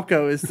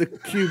Falco is the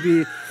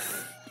QB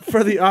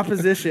for the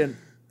opposition.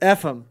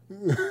 F him.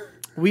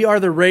 We are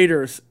the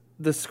Raiders,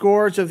 the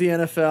scourge of the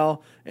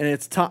NFL, and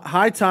it's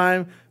high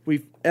time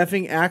we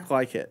effing act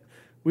like it.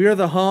 We are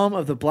the home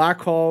of the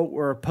black hole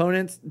where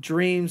opponents'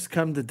 dreams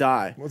come to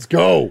die. Let's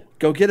go.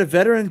 Go get a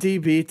veteran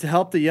DB to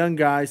help the young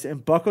guys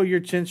and buckle your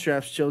chin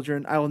straps,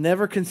 children. I will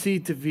never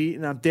concede defeat,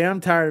 and I'm damn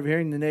tired of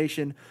hearing the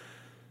nation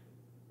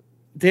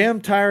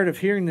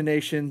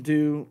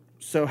do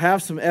so.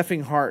 Have some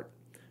effing heart.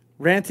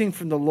 Ranting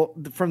from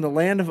the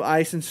land of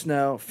ice and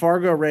snow,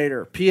 Fargo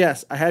Raider.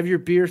 P.S. I have your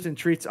beers and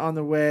treats on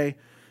the way.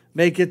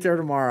 May get there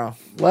tomorrow.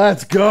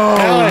 Let's go.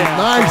 Yeah,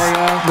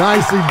 Nice.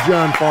 Nicely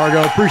done,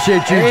 Fargo.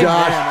 Appreciate you, Hey,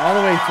 Josh. man, all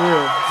the way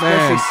through.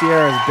 Especially Man.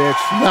 Sierra's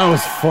bitch. That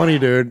was funny,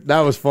 dude. That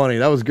was funny.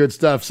 That was good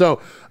stuff.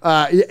 So,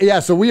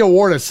 so we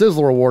award a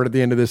Sizzler Award at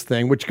the end of this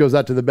thing, which goes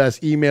out to the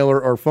best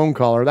emailer or phone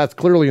caller. That's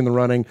clearly in the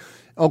running.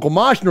 Uncle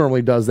Mosh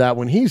normally does that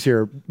when he's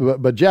here,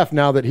 but Jeff,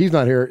 now that he's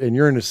not here and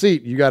you're in the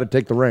seat, you got to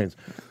take the reins.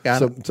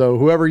 So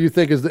whoever you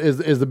think is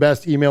the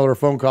best emailer or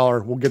phone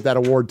caller will get that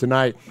award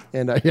tonight.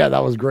 And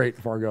that was great,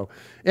 Fargo.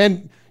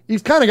 And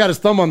he's kind of got his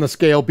thumb on the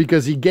scale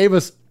because he gave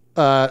us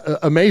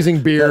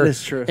amazing beer That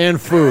is true. and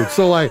food.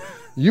 So like,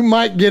 you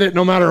might get it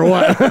no matter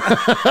what.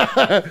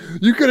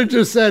 You could have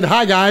just said,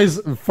 "Hi guys,"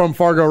 from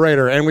Fargo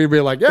Raider, and we'd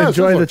be like, "Yeah,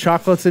 Enjoy the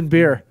chocolates and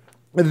beer."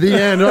 At the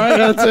end, right?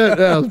 That's it.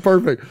 Yeah, it was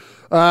perfect.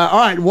 All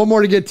right, one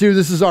more to get to.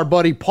 This is our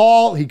buddy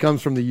Paul. He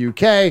comes from the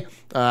UK,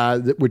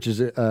 which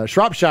is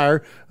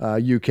Shropshire,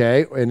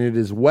 UK, and it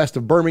is west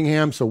of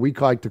Birmingham, so we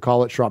like to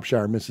call it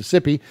Shropshire,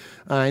 Mississippi.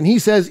 And he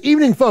says,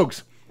 "Evening,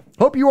 folks.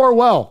 Hope you are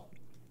well.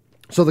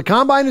 So the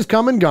combine has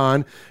come and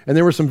gone, and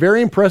there were some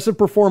very impressive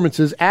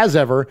performances as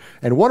ever,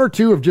 and one or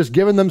two have just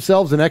given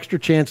themselves an extra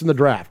chance in the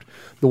draft.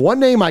 The one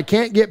name I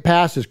can't get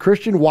past is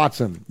Christian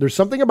Watson. There's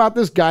something about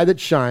this guy that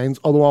shines,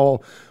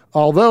 although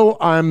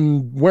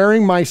I'm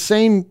wearing my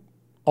sane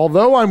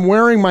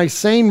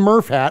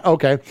Murph hat,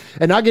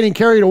 and not getting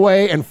carried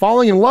away and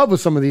falling in love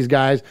with some of these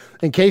guys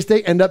in case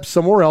they end up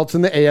somewhere else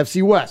in the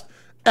AFC West.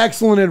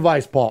 Excellent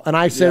advice, Paul. And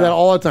I say that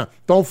all the time.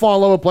 Don't fall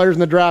in love with players in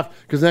the draft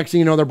because next thing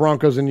you know, they're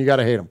Broncos and you got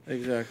to hate them.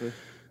 Exactly.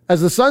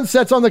 As the sun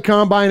sets on the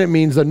combine, it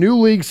means the new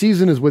league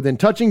season is within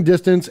touching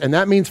distance, and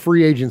that means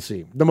free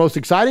agency. The most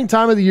exciting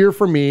time of the year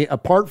for me,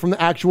 apart from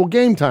the actual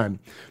game time.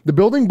 The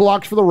building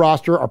blocks for the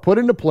roster are put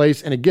into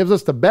place, and it gives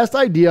us the best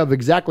idea of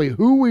exactly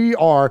who we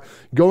are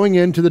going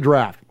into the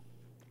draft.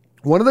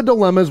 One of the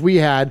dilemmas we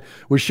had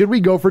was, should we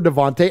go for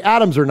Davante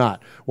Adams or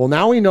not? Well,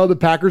 now we know the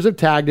Packers have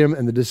tagged him,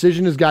 and the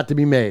decision has got to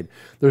be made.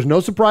 There's no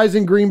surprise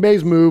in Green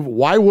Bay's move.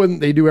 Why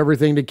wouldn't they do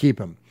everything to keep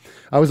him?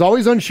 I was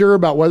always unsure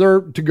about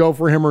whether to go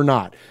for him or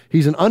not.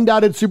 He's an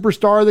undoubted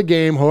superstar of the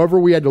game. However,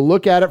 we had to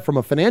look at it from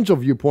a financial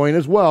viewpoint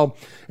as well,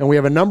 and we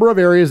have a number of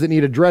areas that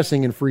need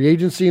addressing in free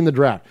agency and the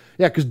draft.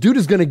 Yeah, because dude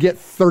is going to get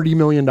 $30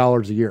 million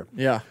a year.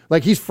 Yeah.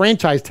 Like, he's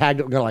franchise tagged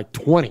at like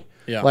 20.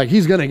 Yeah. Like,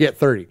 he's going to get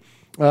 30.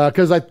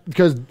 Because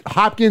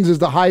Hopkins is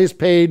the highest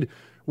paid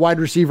wide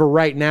receiver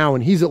right now,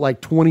 and he's at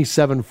like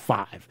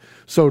 27.5.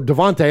 So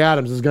Davante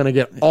Adams is going to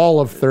get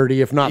all of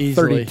 30, if not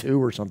Easily.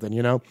 32 or something,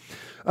 you know?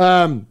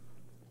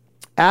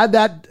 Add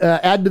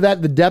to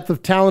that the depth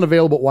of talent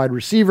available at wide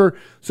receiver,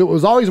 so it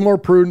was always more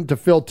prudent to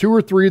fill 2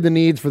 or 3 of the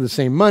needs for the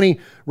same money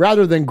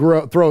rather than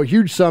throw a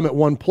huge sum at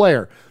one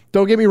player.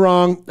 Don't get me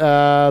wrong,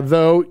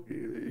 though,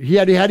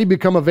 had he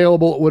become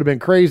available, it would have been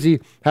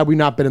crazy had we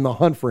not been in the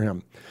hunt for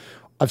him.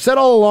 I've said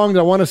all along that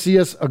I want to see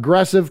us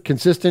aggressive,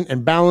 consistent,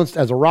 and balanced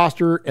as a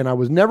roster, and I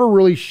was never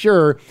really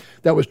sure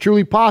that was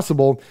truly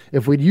possible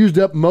if we'd used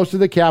up most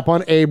of the cap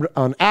on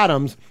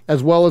Adams,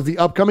 as well as the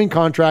upcoming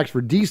contracts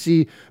for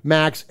DC,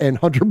 Max, and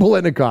Hunter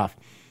Biletnikoff.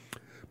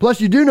 Plus,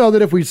 you do know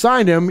that if we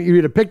signed him,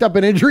 you'd have picked up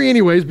an injury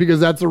anyways,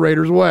 because that's the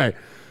Raiders' way.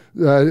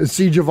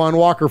 See Javon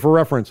Walker for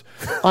reference.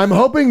 I'm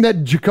hoping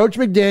that Coach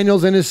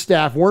McDaniels and his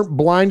staff weren't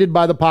blinded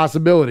by the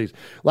possibilities,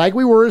 like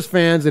we were as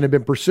fans, and have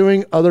been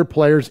pursuing other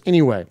players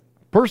anyway.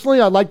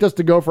 Personally, I'd like us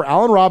to go for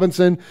Allen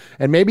Robinson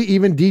and maybe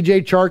even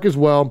DJ Chark as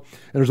well,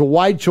 and there's a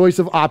wide choice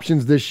of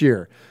options this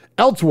year.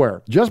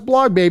 Elsewhere, Just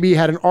Blog Baby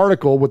had an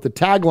article with the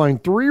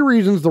tagline, 3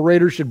 reasons the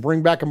Raiders should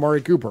bring back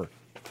Amari Cooper.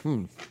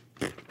 All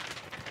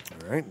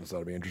right, this ought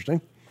to be interesting.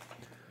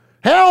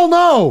 Hell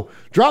no!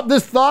 Drop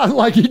this thought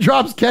like he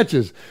drops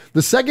catches.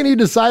 The second he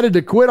decided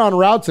to quit on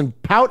routes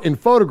and pout in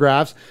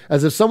photographs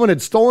as if someone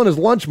had stolen his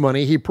lunch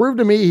money, he proved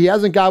to me he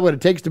hasn't got what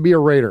it takes to be a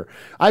Raider.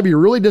 I'd be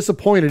really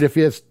disappointed if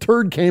his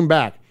turd came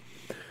back.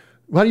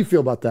 How do you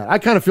feel about that? I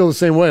kind of feel the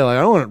same way. Like,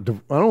 I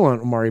don't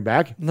want Amari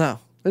back. No.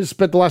 I just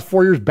spent the last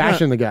 4 years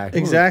bashing the guy.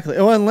 Exactly.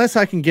 Well, unless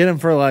I can get him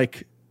for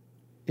like,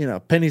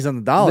 pennies on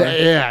the dollar.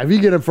 Yeah, if you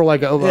get him for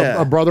like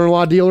a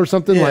brother-in-law deal or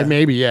something, like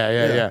maybe,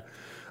 yeah.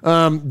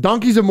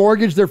 Donkeys have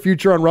mortgaged their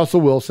future on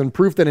Russell Wilson,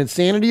 proof that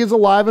insanity is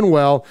alive and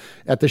well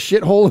at the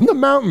shithole in the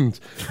mountains.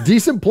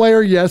 Decent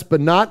player, yes, but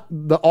not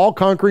the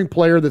all-conquering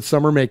player that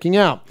some are making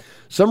out.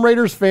 Some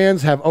Raiders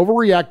fans have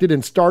overreacted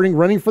and starting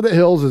running for the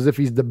hills as if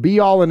he's the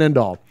be-all and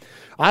end-all.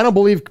 I don't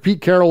believe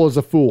Pete Carroll is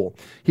a fool.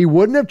 He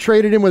wouldn't have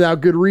traded him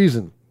without good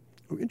reason.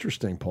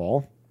 Interesting,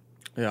 Paul.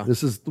 Yeah.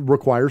 This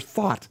requires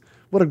thought.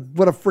 What a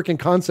freaking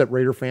concept,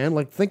 Raider fan.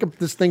 Like, think of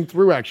this thing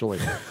through, actually.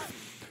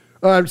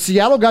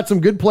 Seattle got some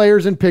good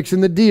players and picks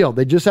in the deal.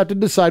 They just have to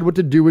decide what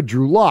to do with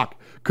Drew Lock.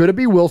 Could it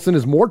be Wilson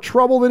is more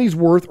trouble than he's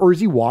worth, or is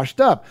he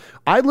washed up?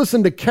 I'd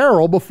listen to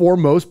Carroll before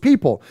most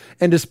people.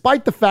 And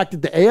despite the fact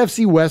that the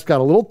AFC West got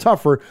a little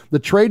tougher, the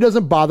trade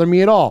doesn't bother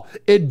me at all.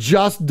 It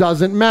just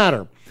doesn't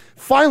matter.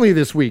 Finally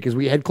this week, as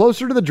we head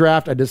closer to the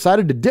draft, I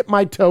decided to dip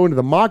my toe into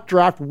the mock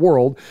draft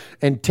world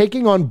and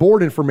taking on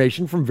board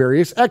information from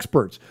various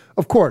experts.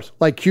 Of course,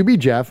 like QB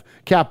Jeff,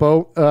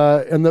 Capo,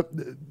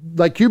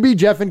 QB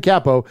Jeff and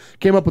Capo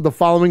came up with the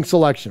following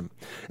selection.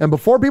 And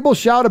before people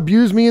shout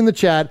abuse me in the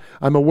chat,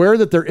 I'm aware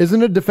that there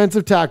isn't a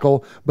defensive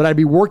tackle, but I'd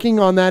be working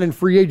on that in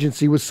free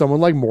agency with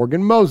someone like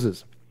Morgan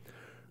Moses.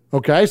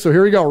 Okay, so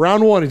here we go.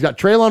 Round 1. He's got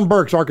Treylon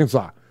Burks,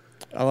 Arkansas.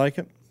 I like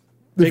it.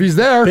 If he's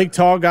there. Big,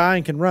 tall guy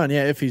and can run.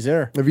 Yeah, if he's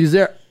there. If he's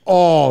there.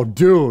 Oh,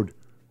 dude.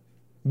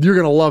 You're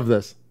going to love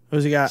this.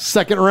 Who's he got?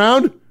 Second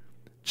round,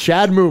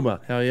 Chad Muma.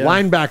 Hell yeah.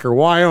 Linebacker,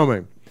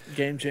 Wyoming.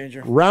 Game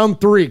changer. Round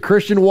 3,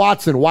 Christian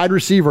Watson, wide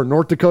receiver,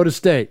 North Dakota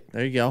State.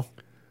 There you go.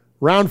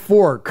 Round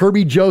 4,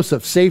 Kirby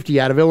Joseph, safety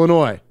out of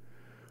Illinois.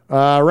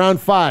 Round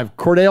 5,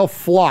 Cordell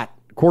Flott,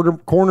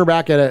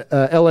 cornerback at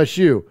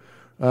LSU.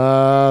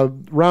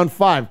 Round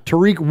 5,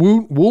 Tariq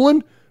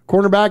Woolen,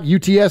 cornerback,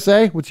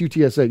 UTSA. What's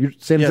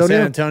UTSA? San Antonio?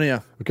 San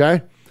Antonio.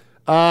 Okay.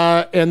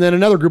 And then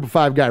another group of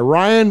 5 guy,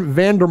 Ryan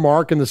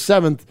Vandermark in the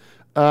 7th,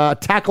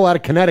 tackle out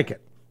of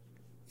Connecticut.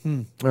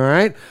 All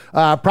right.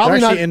 Probably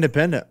They're not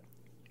independent.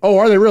 Oh,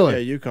 are they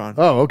really? Yeah, UConn.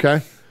 Oh,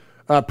 okay.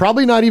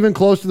 Probably not even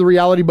close to the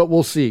reality, but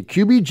we'll see.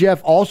 QB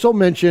Jeff also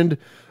mentioned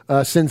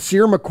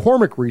Sincere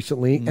McCormick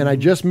recently, and I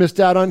just missed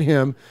out on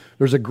him.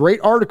 There's a great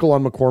article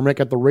on McCormick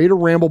at the Raider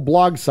Ramble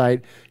blog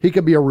site. He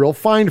could be a real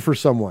find for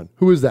someone.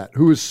 Who is that?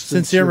 Who is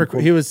Sincere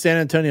McCormick? He was San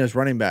Antonio's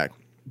running back.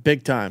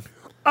 Big time.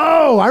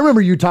 Oh, I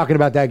remember you talking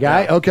about that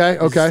guy. Yeah. Okay.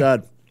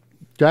 Stud.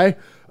 Okay.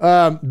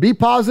 Be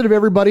positive,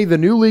 everybody. The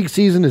new league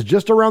season is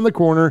just around the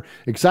corner.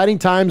 Exciting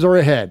times are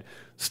ahead.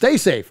 Stay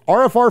safe.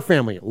 RFR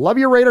family. Love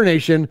your Raider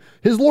Nation.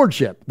 His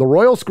Lordship, the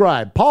Royal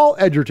Scribe, Paul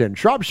Edgerton,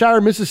 Shropshire,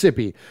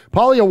 Mississippi,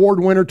 Polly Award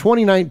winner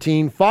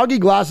 2019, Foggy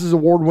Glasses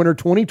Award winner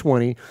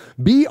 2020,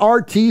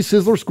 BRT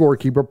Sizzler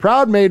scorekeeper,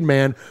 proud made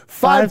man,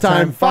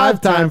 five-time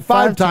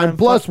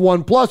plus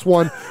one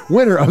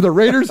winner of the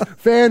Raiders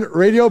Fan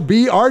Radio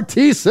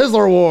BRT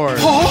Sizzler Award.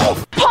 Paul.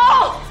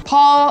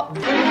 Paul,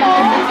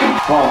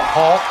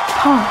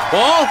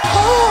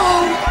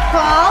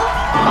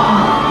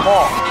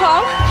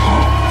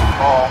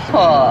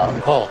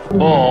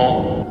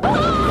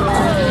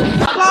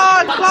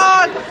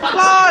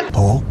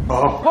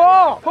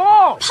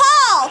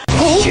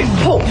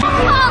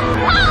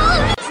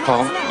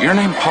 your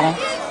name Paul?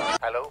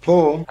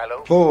 Paul.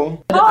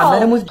 I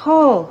met him with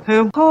Paul.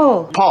 Who?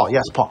 Paul. Paul,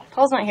 yes, Paul.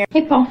 Paul's not here.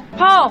 Hey, Paul.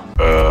 Paul.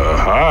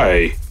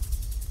 Hi.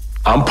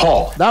 I'm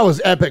Paul. That was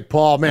epic,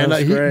 Paul. Man,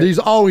 he's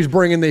always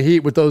bringing the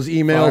heat with those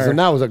emails, Fire. and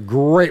that was a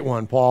great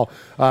one, Paul.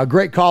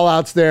 Great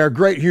call-outs there.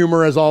 Great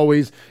humor, as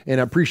always, and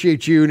I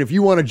appreciate you. And if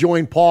you want to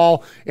join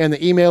Paul and the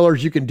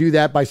emailers, you can do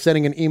that by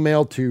sending an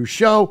email to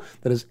show,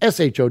 that is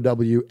SHOW,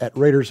 at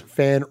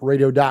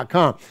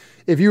RaidersFanRadio.com.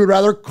 If you would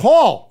rather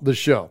call the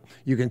show,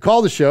 you can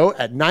call the show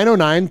at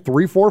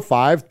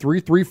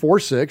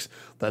 909-345-3346.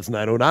 That's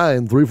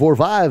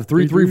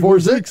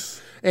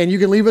 909-345-3346. And you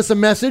can leave us a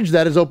message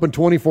that is open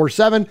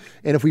 24/7.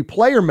 And if we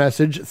play your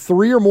message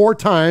 3 or more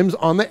times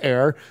on the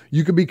air,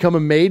 you can become a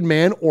made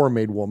man or a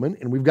made woman.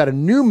 And we've got a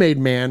new made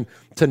man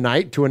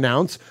tonight to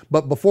announce.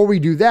 But before we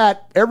do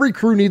that, every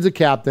crew needs a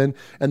captain.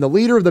 And the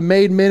leader of the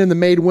made men and the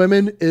made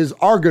women is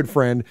our good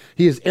friend.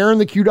 He is Aaron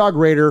the Q-Dog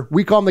Raider.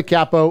 We call him the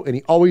Capo, and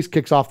he always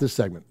kicks off this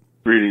segment.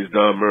 Greetings,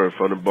 Don Murph,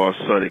 Underboss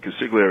Sonny,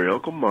 Consigliere,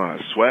 Uncle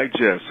Moss, Swag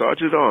Jeff,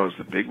 Sergeant Arms,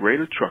 the Big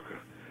Raider Trucker.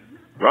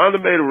 Ron the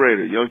Mater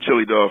Raider, Young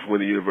Chili Dog from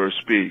When the Universe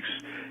Speaks,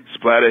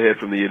 Splatterhead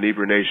from the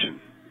Inebra Nation.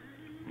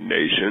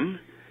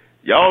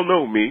 Y'all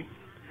know me.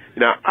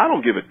 Now, I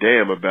don't give a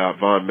damn about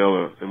Von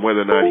Miller and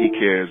whether or not he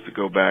cares to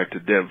go back to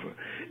Denver.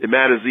 It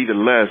matters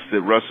even less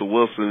that Russell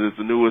Wilson is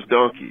the newest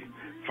donkey,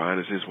 fine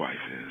as his wife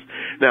is.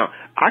 Now,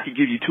 I could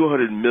give you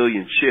 200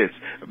 million shits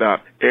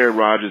about Aaron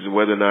Rodgers and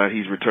whether or not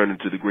he's returning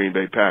to the Green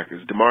Bay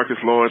Packers.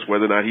 DeMarcus Lawrence,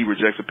 whether or not he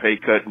rejects a pay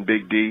cut in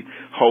Big D,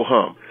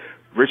 ho-hum.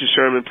 Richard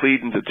Sherman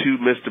pleading to 2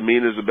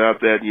 misdemeanors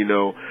about that,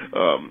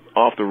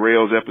 off the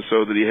rails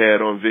episode that he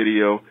had on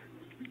video.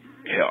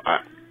 Hell,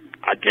 I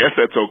guess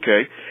that's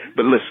okay.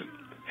 But listen,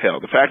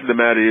 hell, the fact of the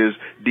matter is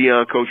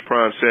Deion coached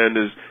Prime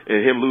Sanders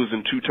and him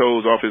losing 2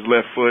 toes off his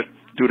left foot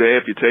due to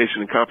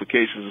amputation and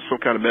complications of some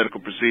kind of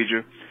medical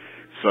procedure.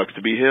 Sucks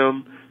to be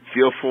him,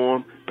 feel for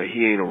him, but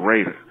he ain't a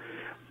Raider.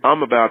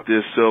 I'm about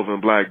this silver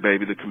and black,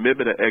 baby. The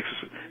commitment to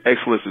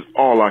excellence is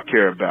all I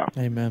care about.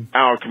 Amen.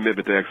 Our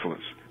commitment to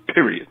excellence,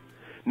 period.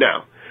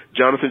 Now,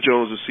 Jonathan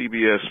Jones of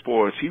CBS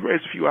Sports, he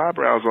raised a few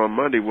eyebrows on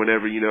Monday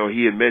whenever,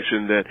 he had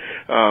mentioned that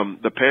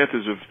the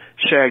Panthers have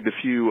shagged a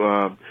few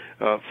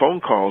phone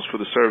calls for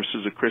the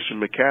services of Christian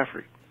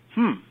McCaffrey.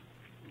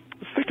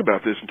 Let's think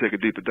about this and take a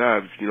deeper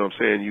dive, if you know what I'm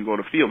saying, you're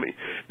going to feel me.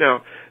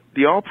 Now,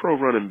 the All-Pro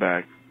running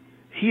back,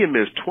 he had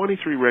missed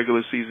 23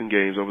 regular season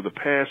games over the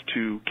past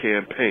 2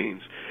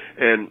 campaigns,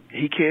 and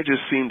he can't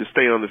just seem to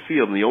stay on the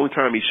field, and the only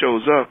time he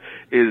shows up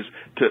is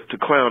to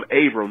clown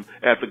Abram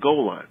at the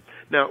goal line.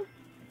 Now,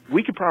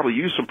 we could probably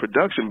use some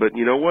production, but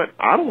you know what?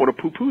 I don't want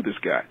to poo-poo this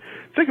guy.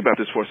 Think about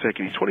this for a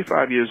second. He's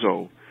 25 years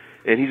old,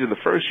 and he's in the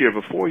first year of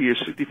a 4-year,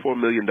 $64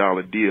 million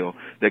deal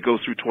that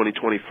goes through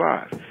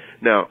 2025.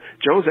 Now,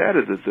 Jones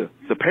added that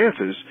the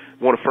Panthers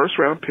want a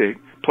first-round pick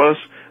plus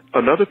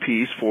another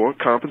piece for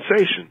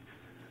compensation.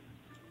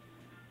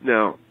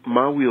 Now,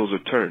 my wheels are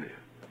turning.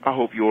 I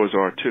hope yours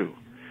are too.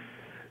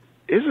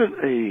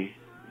 Isn't a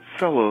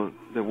fellow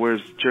that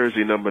wears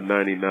jersey number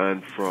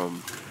 99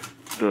 from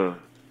the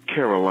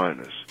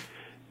Carolinas,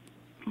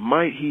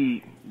 might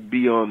he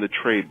be on the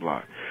trade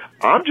block?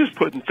 I'm just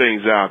putting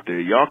things out there.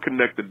 Y'all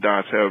connect the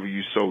dots however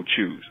you so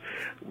choose.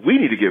 We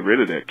need to get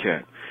rid of that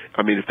cat.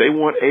 I mean, if they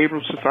want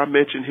Abrams, since I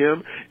mentioned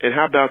him, and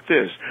how about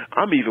this?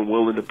 I'm even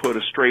willing to put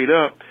a straight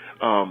up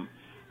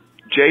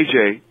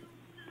JJ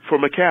for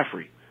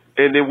McCaffrey.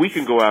 And then we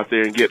can go out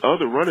there and get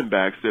other running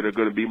backs that are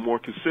going to be more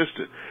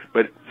consistent.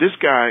 But this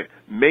guy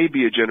may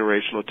be a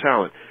generational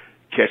talent,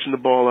 catching the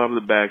ball out of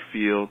the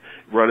backfield,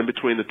 running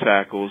between the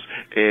tackles,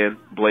 and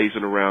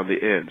blazing around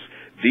the ends.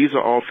 These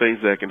are all things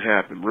that can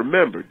happen.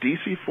 Remember,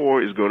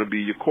 DC4 is going to be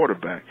your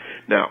quarterback.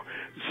 Now,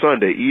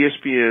 Sunday,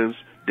 ESPN's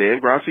Dan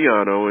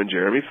Graziano and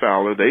Jeremy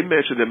Fowler, they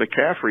mentioned that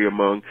McCaffrey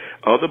among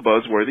other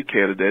buzzworthy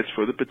candidates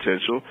for the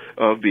potential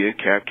of being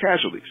cap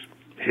casualties.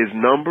 His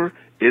number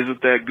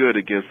isn't that good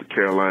against the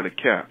Carolina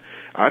Cap.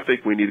 I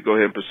think we need to go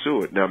ahead and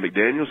pursue it. Now,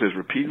 McDaniels has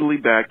repeatedly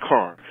backed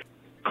Carr.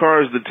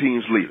 Carr is the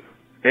team's leader.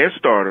 and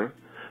starter,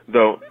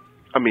 though,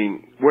 I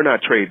mean, we're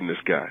not trading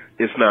this guy.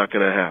 It's not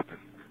going to happen.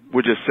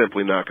 We're just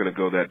simply not going to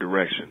go that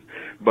direction.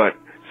 But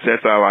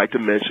since I like to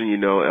mention,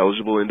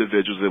 eligible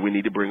individuals that we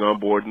need to bring on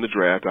board in the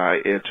draft, I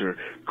enter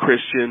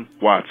Christian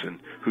Watson,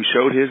 who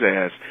showed his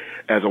ass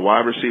as a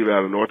wide receiver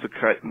out of North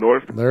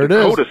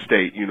Dakota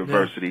State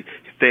University,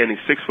 standing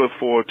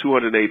 6'4",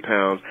 208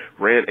 pounds,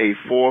 ran a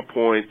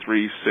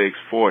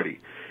 4.3640.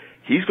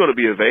 He's going to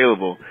be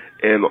available,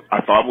 and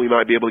I thought we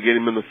might be able to get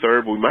him in the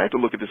third, but we might have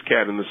to look at this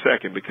cat in the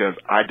second, because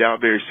I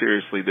doubt very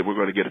seriously that we're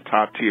going to get a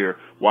top-tier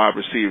wide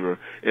receiver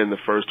in the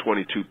first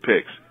 22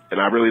 picks. And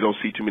I really don't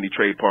see too many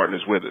trade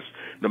partners with us.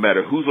 No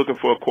matter who's looking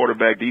for a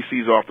quarterback,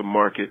 DC's off the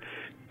market,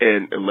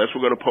 and unless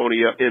we're going to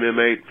pony up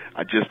MMA,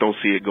 I just don't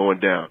see it going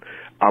down.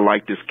 I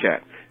like this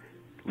cat.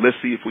 Let's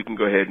see if we can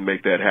go ahead and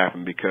make that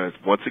happen, because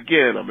once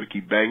again, I'm going to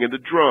keep banging the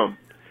drum.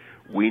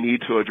 We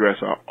need to address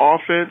our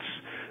offense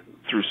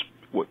through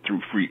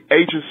free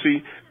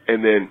agency,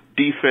 and then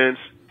defense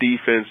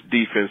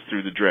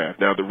through the draft.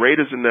 Now, the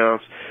Raiders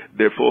announced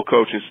their full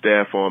coaching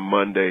staff on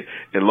Monday,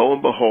 and lo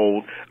and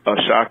behold, a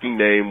shocking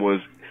name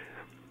was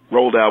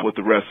rolled out with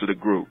the rest of the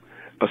group.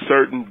 A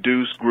certain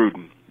Deuce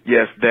Gruden.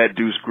 Yes, that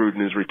Deuce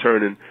Gruden is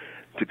returning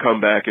to come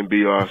back and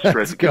be our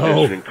strength and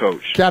conditioning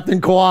coach.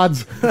 Captain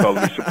Quads.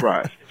 Totally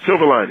surprised.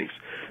 Silver linings.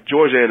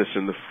 George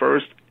Anderson, the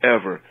first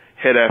ever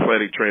head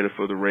athletic trainer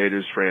for the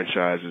Raiders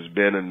franchise, has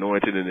been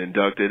anointed and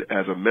inducted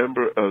as a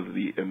member of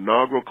the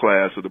inaugural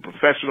class of the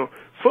Professional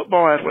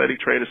Football Athletic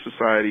Trainer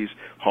Society's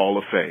Hall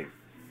of Fame.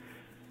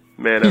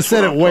 Man, he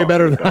said it way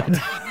better than I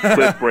did.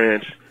 Cliff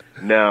Branch,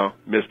 now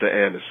Mr.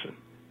 Anderson,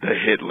 the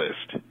hit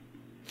list.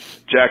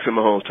 Jackson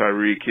Mahomes,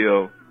 Tyreek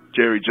Hill,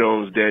 Jerry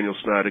Jones, Daniel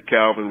Snyder,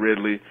 Calvin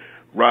Ridley,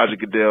 Roger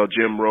Goodell,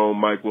 Jim Rome,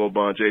 Mike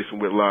Wilbon, Jason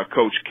Whitlock,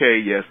 Coach K,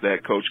 yes,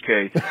 that Coach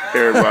K,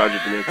 Aaron Rodgers,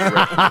 and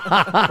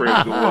Insurrection.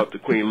 Prayers go up to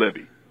Queen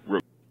Libby.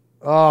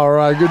 All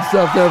right, good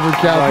stuff there for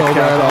Capo,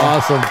 man.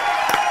 Awesome.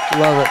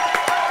 Love it.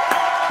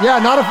 Yeah,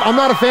 I'm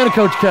not a fan of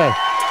Coach K.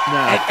 No.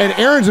 And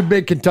Aaron's a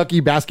big Kentucky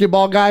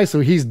basketball guy, so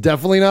he's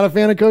definitely not a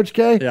fan of Coach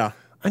K. Yeah.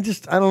 I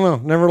don't know.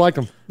 Never liked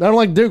him. I don't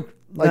like Duke.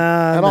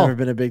 I've never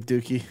been a big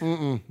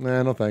Dookie.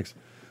 Nah, no thanks.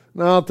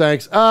 No,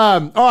 thanks.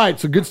 All right,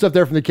 so good stuff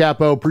there from the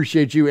Capo.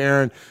 Appreciate you,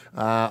 Aaron.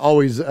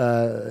 Always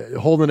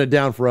holding it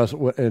down for us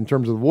in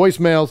terms of the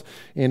voicemails,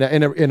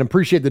 and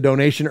appreciate the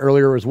donation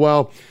earlier as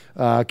well.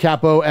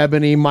 Capo,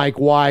 Ebony, Mike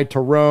Y,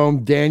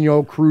 Tyrone,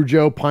 Daniel,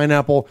 Crujo,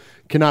 Pineapple.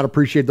 Cannot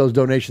appreciate those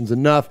donations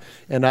enough.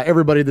 And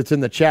everybody that's in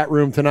the chat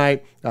room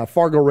tonight,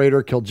 Fargo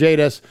Raider,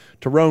 Kiljadis,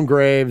 Tyrone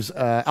Graves,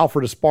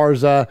 Alfred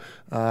Esparza,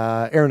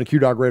 Aaron the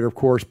Q-Dog Raider, of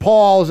course.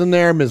 Paul is in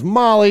there, Ms.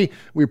 Molly.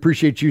 We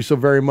appreciate you so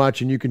very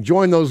much. And you can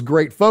join those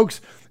great folks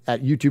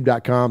at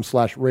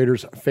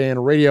youtube.com/Raiders Fan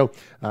Radio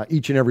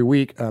each and every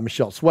week.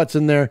 Michelle Sweat's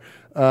in there.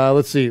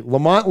 Let's see.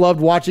 Lamont loved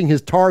watching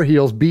his Tar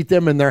Heels beat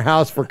them in their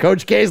house for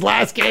Coach K's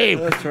last game.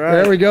 That's right.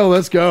 There we go.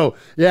 Let's go.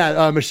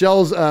 Yeah,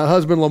 Michelle's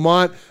husband,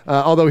 Lamont,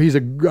 although he's a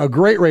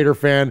great Raider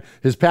fan,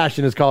 his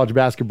passion is college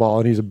basketball,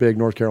 and he's a big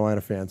North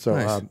Carolina fan. So,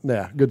 nice.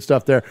 Yeah, good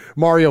stuff there.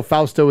 Mario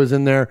Fausto is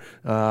in there.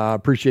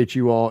 Appreciate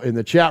you all in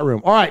the chat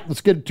room. All right,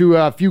 let's get to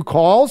a few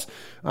calls.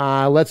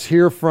 Let's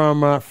hear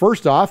from,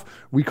 first off,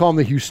 we call him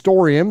the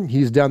Houstorian.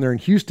 He's down there in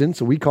Houston,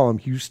 so we call him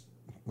Houston.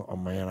 Oh,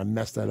 man, I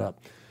messed that up.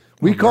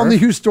 We call him the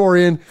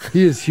Houstorian.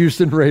 He is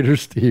Houston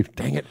Raiders Steve.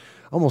 Dang it.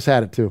 Almost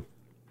had it, too.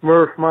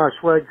 Murph, Mosh,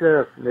 Swag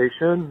Jeff,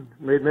 Nation,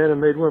 made men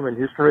and made women,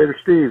 Houston Raiders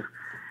Steve.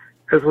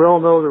 As we all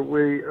know that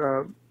we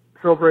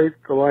celebrate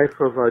the life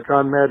of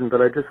John Madden,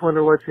 but I just wanted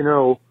to let you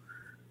know,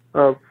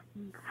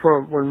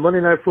 from when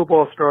Monday Night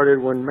Football started,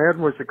 when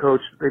Madden was the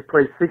coach, they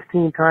played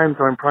 16 times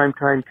on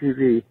primetime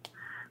TV.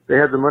 They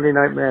had the Monday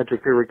Night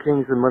Magic. They were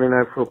kings of Monday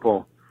Night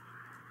Football.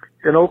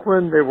 In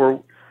Oakland, they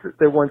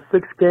won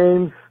 6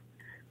 games,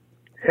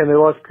 and they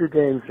lost 2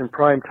 games in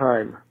prime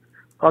time.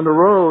 On the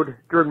road,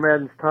 during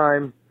Madden's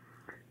time,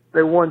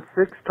 they won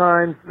 6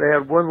 times. They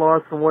had 1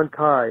 loss and 1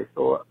 tie.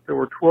 So there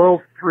were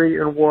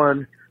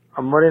 12-3-1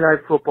 on Monday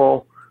Night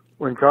Football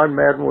when John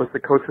Madden was the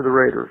coach of the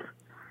Raiders.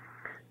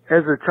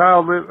 As a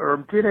child or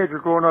a teenager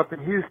growing up in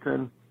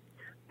Houston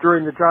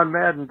during the John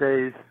Madden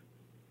days,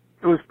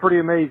 it was pretty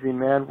amazing,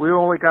 man. We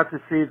only got to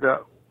see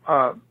the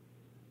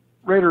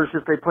Raiders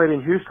if they played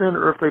in Houston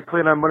or if they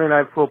played on Monday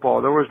Night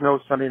Football. There was no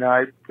Sunday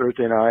night,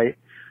 Thursday night,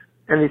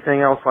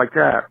 anything else like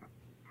that.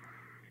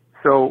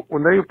 So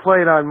when they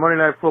played on Monday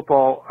Night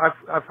Football,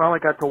 I finally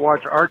got to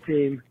watch our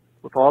team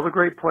with all the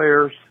great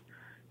players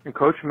and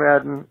Coach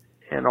Madden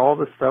and all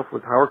the stuff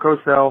with Howard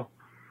Cosell,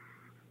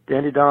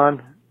 Dandy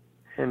Don,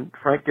 and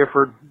Frank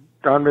Gifford,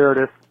 Don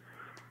Meredith,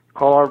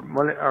 call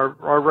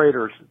our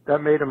Raiders. That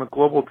made them a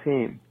global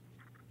team.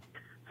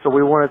 So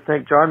we want to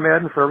thank John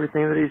Madden for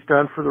everything that he's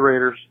done for the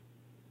Raiders.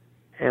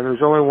 And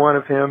there's only one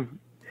of him,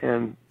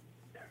 and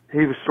he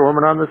was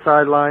storming on the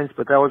sidelines,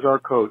 but that was our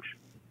coach.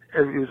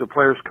 He was a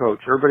player's coach.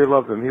 Everybody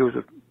loved him. He was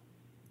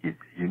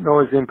you know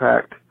his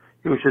impact.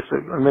 He was just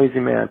an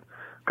amazing man.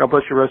 God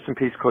bless you. Rest in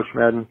peace, Coach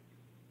Madden.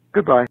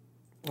 Goodbye.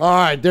 All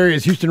right, there he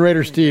is, Houston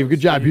Raiders Steve.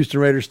 Good job, Houston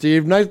Raiders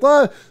Steve. Nice,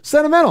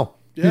 sentimental.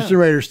 Houston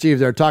Raiders Steve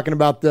there talking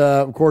about,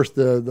 of course,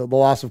 the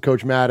loss of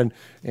Coach Madden,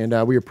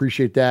 and we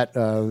appreciate that.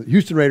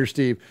 Houston Raiders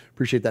Steve,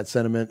 appreciate that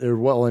sentiment as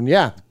well. And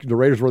yeah, the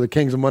Raiders were the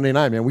kings of Monday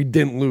night, man. We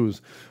didn't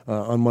lose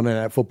on Monday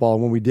Night Football,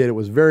 and when we did, it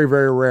was very,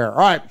 very rare.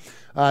 All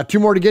right, 2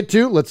 more to get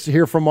to. Let's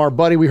hear from our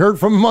buddy. We heard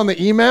from him on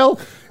the email,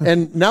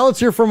 and now let's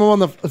hear from him on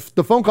the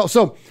phone call.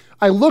 So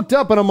I looked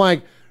up, and I'm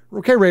like,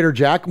 okay, Raider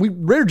Jack.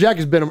 Raider Jack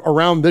has been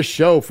around this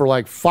show for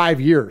like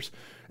 5 years,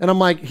 and I'm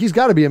like, he's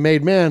got to be a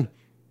made man.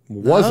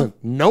 Wasn't.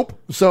 Nope.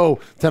 So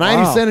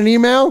tonight he sent an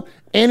email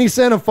and he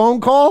sent a phone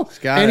call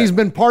and he's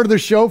been part of the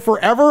show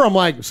forever. I'm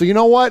like, so you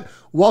know what?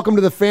 Welcome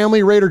to the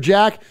family, Raider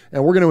Jack,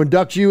 and we're going to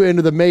induct you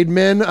into the Made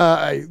Men.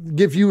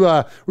 Give you,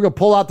 we're going to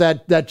pull out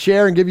that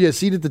chair and give you a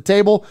seat at the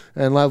table,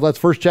 and let's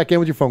first check in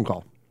with your phone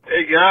call.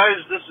 Hey guys,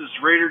 this is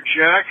Raider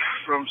Jack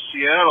from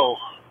Seattle.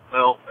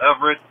 Well,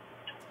 Everett,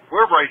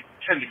 wherever I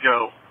tend to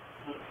go.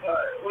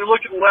 We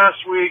look at last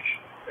week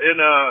in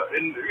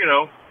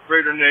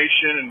Raider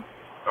Nation and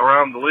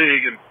around the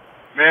league, and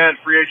man,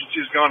 free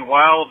agency has gone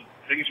wild.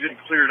 Things are getting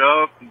cleared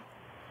up. And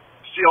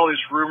see all these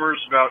rumors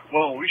about,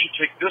 well, we should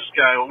take this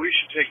guy, well, we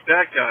should take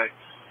that guy.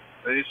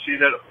 And you see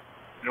that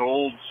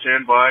old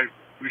standby,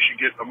 we should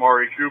get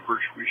Amari Cooper.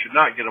 We should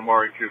not get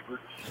Amari Cooper.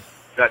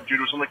 That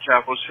dude was on the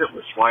Capitals hit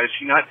list. Why is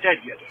he not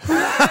dead yet?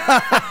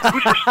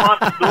 Whose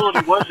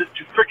responsibility was it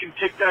to frickin'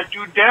 take that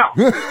dude down?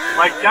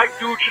 Like, that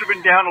dude should have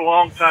been down a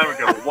long time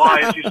ago.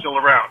 Why is he still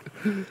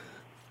around?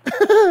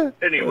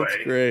 Anyway.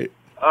 That's great.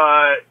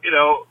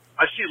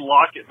 I see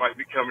Lockett might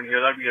be coming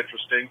here. That'd be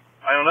interesting.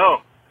 I don't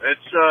know.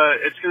 It's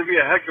going to be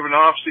a heck of an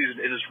off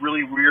season. It is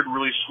really weird,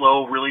 really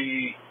slow,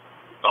 really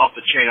off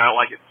the chain. I don't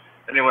like it.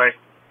 Anyway,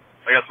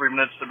 I got 3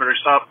 minutes. I better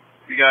stop.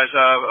 You guys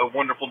have a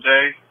wonderful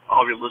day.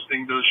 I'll be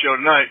listening to the show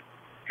tonight.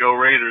 Go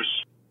Raiders.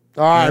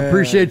 All right.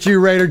 Appreciate you,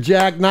 Raider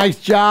Jack. Nice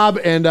job.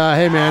 And,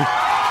 hey, man,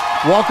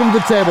 welcome to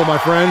the table, my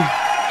friend.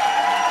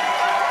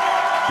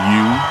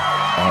 You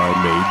are a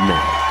made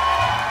man.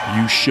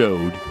 You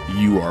showed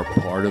you are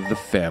part of the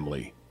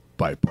family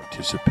by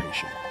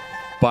participation.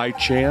 By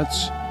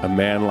chance, a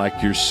man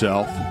like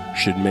yourself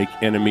should make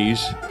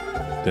enemies,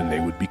 then they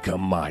would become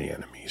my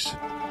enemies.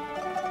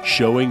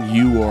 Showing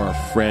you are a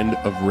friend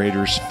of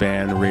Raiders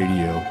Fan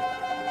Radio,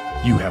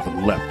 you have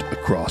leapt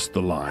across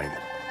the line.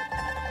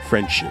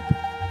 Friendship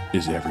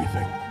is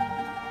everything.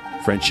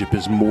 Friendship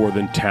is more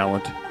than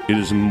talent. It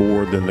is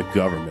more than the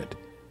government.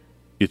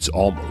 It's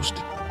almost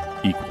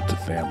equal to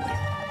family.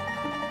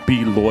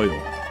 Be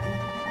loyal.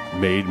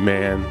 Made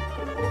man,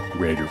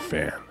 Raider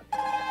fan.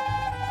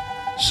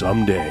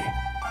 Someday,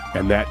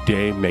 and that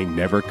day may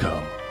never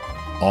come,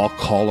 I'll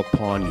call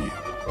upon you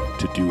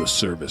to do a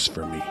service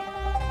for me.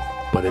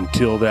 But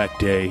until that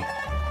day,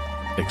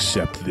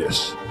 accept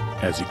this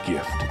as a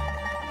gift.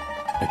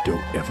 And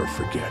don't ever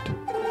forget,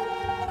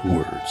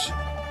 words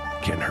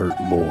can hurt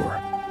more,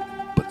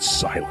 but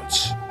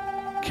silence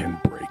can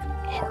break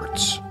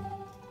hearts.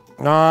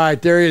 All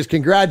right, there he is.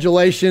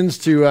 Congratulations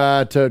to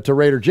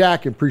Raider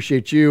Jack.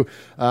 Appreciate you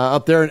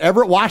up there in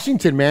Everett,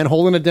 Washington, man,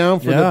 holding it down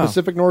for the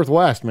Pacific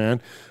Northwest,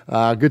 man.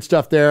 Good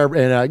stuff there.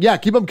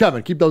 And, keep them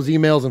coming. Keep those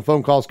emails and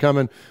phone calls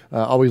coming.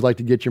 Always like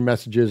to get your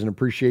messages and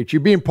appreciate you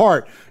being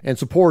part and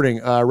supporting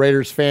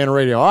Raiders Fan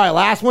Radio. All right,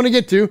 last one to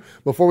get to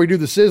before we do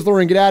the Sizzler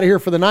and get out of here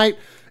for the night.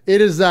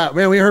 It is,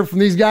 man, we heard from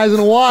these guys in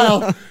a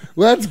while.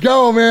 Let's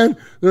go, man.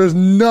 There's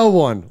no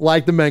one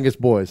like the Mengus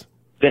boys.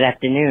 Good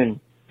afternoon,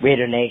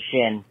 Raider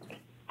Nation.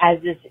 As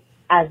this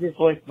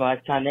voicemail has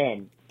come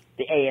in,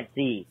 the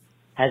AFC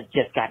has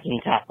just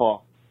gotten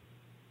tougher.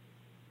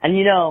 And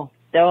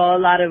there are a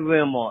lot of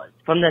rumors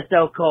from the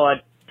so-called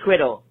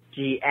Twitter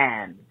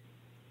GM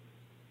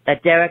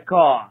that Derek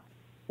Carr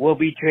will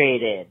be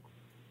traded.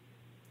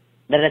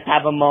 Let us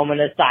have a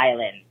moment of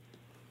silence.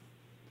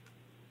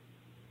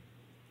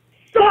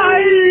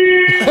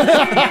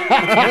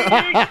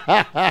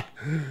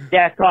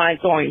 Derek Carr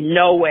ain't going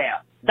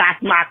nowhere.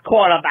 That's my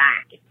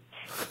quarterback.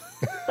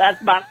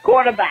 That's my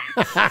quarterback.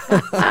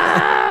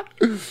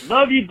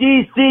 Love you,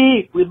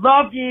 DC. We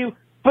love you.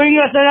 Bring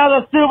us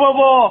another Super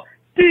Bowl.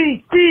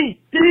 DC,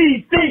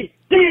 DC,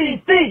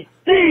 DC,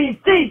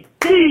 DC,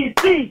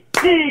 DC,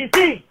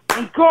 DC.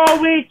 And call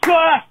we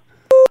trust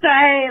the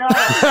hater.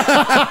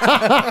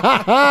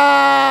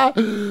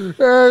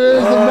 There it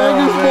is, the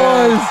Mengus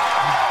boys.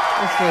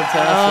 That's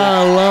fantastic.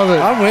 I love it.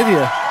 I'm with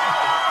you.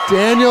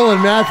 Daniel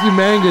and Matthew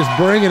Mengus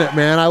bringing it,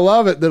 man. I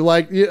love it. They're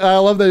like, I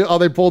love how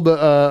they pulled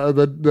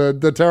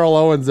the Terrell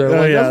Owens there.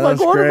 Like, that's my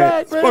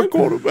quarterback, man. That's my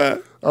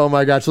quarterback. Oh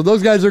my gosh. So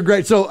those guys are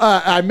great. So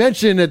I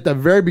mentioned at the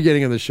very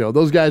beginning of the show,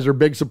 those guys are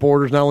big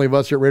supporters, not only of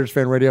us here at Raiders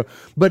Fan Radio,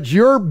 but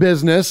your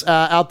business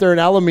out there in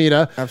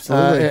Alameda.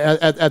 Absolutely.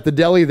 At the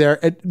deli there.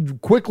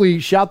 Quickly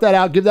shout that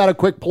out. Give that a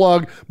quick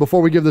plug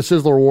before we give the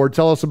Sizzler Award.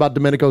 Tell us about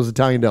Domenico's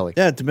Italian Deli.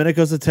 Yeah,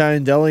 Domenico's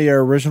Italian Deli,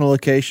 our original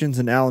locations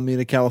in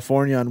Alameda,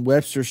 California on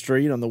Webster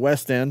Street on the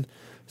west end.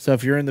 So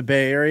if you're in the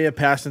Bay Area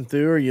passing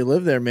through or you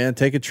live there, man,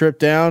 take a trip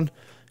down.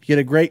 Get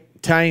a great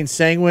Italian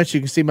sandwich. You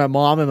can see my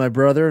mom and my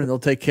brother, and they'll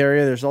take care of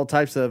you. There's all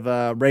types of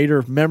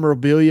Raider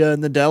memorabilia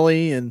in the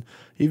deli, and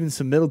even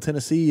some Middle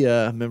Tennessee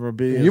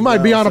memorabilia. You might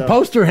be on a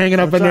poster hanging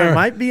up in there.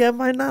 Might be, I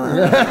might not.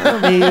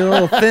 I mean, a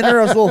little thinner.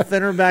 I was a little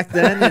thinner back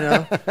then,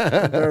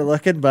 better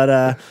looking. But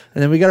and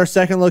then we got our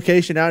second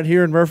location out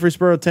here in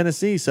Murfreesboro,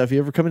 Tennessee. So if you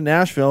ever come to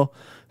Nashville,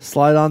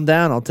 slide on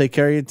down. I'll take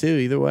care of you too.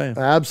 Either way,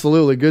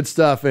 absolutely good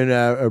stuff, and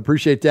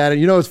appreciate that.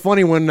 And it's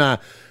funny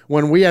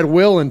when we had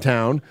Will in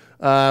town,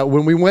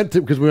 when we went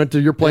to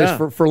your place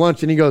for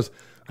lunch, and he goes,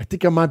 I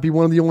think I might be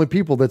one of the only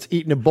people that's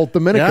eaten at both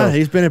Domenicos. Yeah,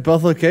 he's been at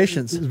both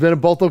locations. He's been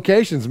at both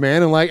locations,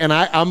 man. And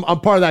I'm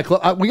part of that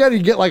club. We got to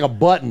get like a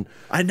button.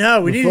 I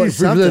know. We need to do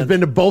something. That's been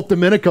to both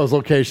Domenicos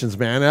locations,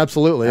 man.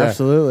 Absolutely. Yeah.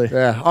 Absolutely.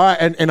 Yeah. All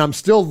right. And I'm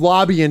still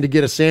lobbying to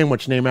get a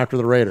sandwich named after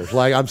the Raiders.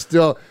 Like I'm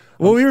still.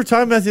 Well, we were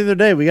talking about the other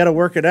day. We got to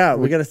work it out.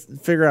 We got to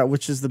figure out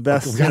which is the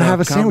best. We got to have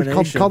a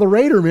sandwich called the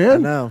Raider, man. I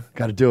know.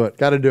 Got to do it.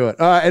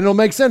 And it'll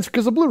make sense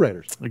because of Blue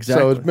Raiders.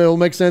 Exactly. So it'll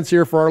make sense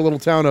here for our little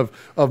town of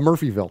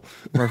Murphyville.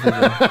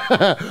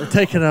 We're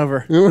taking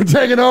over. We're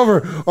taking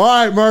over. All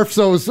right, Murph.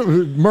 So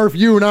Murph,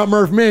 you, not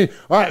Murph, me.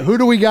 All right, who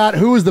do we got?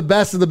 Who is the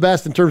best of the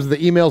best in terms of the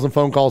emails and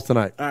phone calls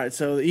tonight? All right,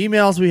 so the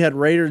emails, we had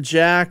Raider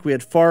Jack, we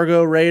had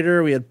Fargo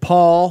Raider, we had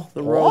Paul,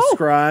 the Royal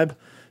Scribe.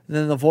 And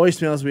then the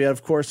voicemails, we had,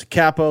 of course,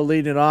 Capo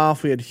leading it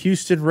off. We had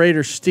Houston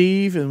Raider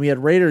Steve, and we had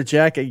Raider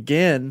Jack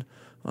again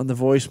on the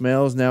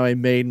voicemails, now a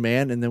made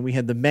man. And then we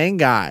had the main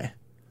guy.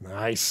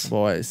 Nice.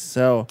 Boys.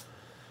 So,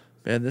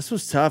 man, this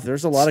was tough.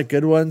 There's a lot of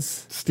good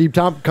ones. Steep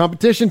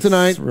competition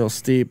tonight. It's real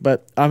steep.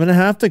 But I'm going to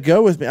have to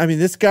go with me. I mean,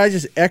 this guy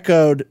just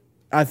echoed,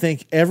 I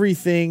think,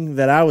 everything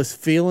that I was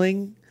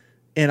feeling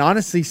and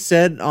honestly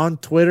said on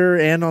Twitter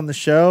and on the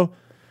show.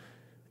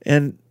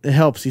 And it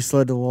helps. He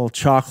slid a little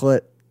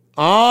chocolate.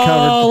 Oh,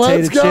 covered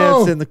let's potato go.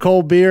 chips in the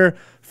cold beer.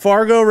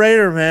 Fargo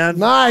Raider, man.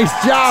 Nice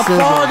job,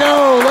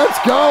 Fargo. Let's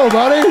go,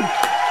 buddy.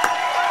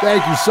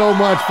 Thank you so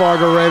much,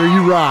 Fargo Raider.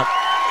 You rock.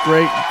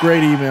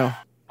 Great email.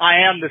 I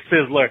am the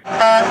Sizzler.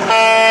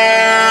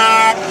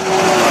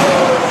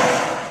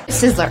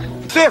 Sizzler.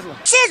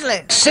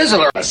 Sizzler.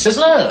 Sizzler.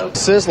 Sizzler.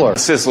 Sizzler.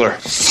 Sizzler.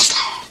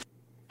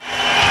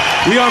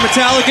 We are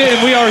Metallica,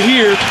 and we are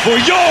here for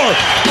your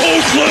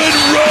Oakland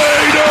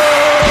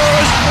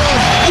Raiders!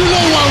 You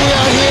know why we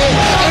are here,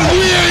 and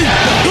we ain't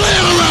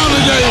playing around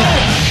today!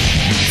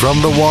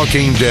 From The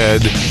Walking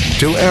Dead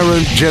to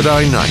errant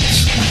Jedi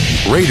Knights,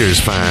 Raiders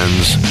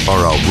fans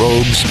are a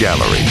rogues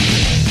gallery.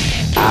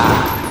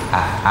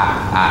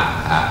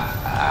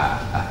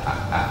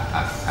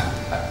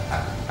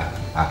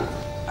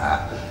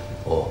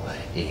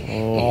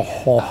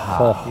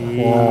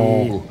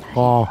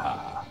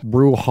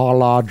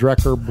 Brewhala,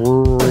 Drecker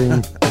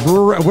Brewing.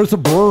 What's a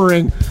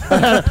brewing?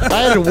 I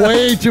had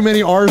way too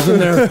many R's in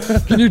there.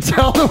 Can you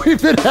tell that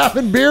we've been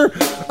having beer?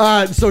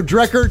 So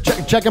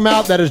Drecker, check them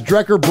out. That is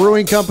Drecker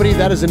Brewing Company.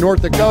 That is in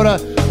North Dakota.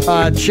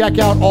 Check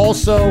out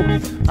also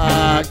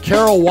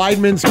Carol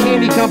Weidman's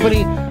Candy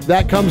Company.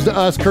 That comes to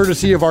us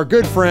courtesy of our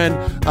good friend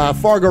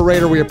Fargo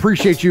Raider. We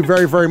appreciate you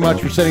very, very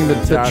much for sending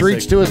the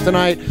treats to us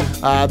tonight.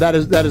 That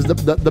is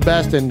the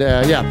best. And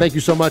yeah, thank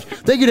you so much.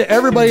 Thank you to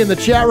everybody in the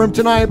chat room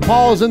tonight.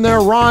 Paul's in there.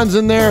 Ron's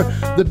in there.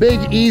 The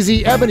Big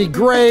Easy, Ebony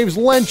Graves,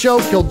 Lencho,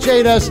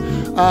 Kiljadas.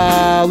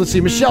 Let's see,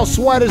 Michelle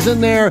Sweat is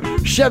in there.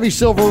 Chevy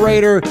Silver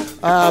Raider.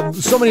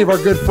 So many of our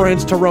good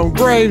friends. Tyrone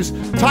Graves.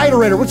 Ty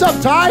Raider. What's up,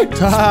 Ty?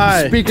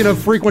 Ty. Speaking of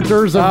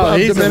frequenters of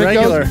he's Domenicos. A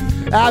regular.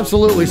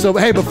 Absolutely. So,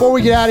 hey, before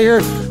we get out of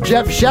here,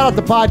 Jeff, shout out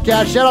the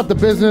podcast, shout out the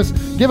business,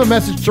 give a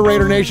message to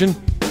Raider Nation.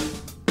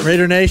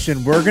 Raider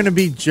Nation, we're going to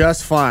be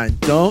just fine.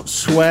 Don't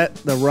sweat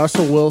the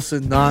Russell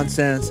Wilson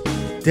nonsense.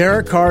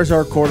 Derek Carr's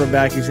our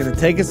quarterback. He's going to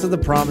take us to the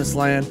promised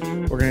land.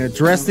 We're going to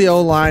address the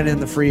O-line in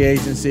the free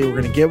agency. We're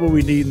going to get what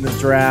we need in the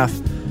draft.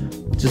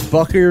 Just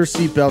buckle your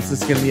seatbelts.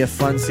 It's going to be a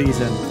fun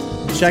season.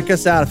 Check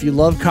us out. If you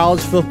love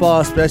college football,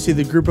 especially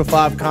the Group of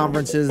Five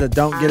conferences that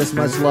don't get as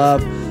much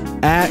love,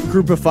 at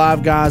Group of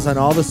Five Guys on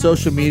all the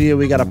social media.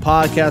 We got a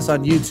podcast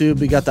on YouTube.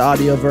 We got the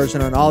audio version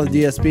on all the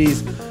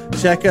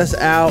DSPs. Check us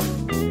out.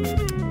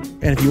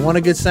 And if you want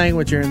a good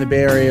sandwich, you're in the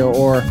Bay Area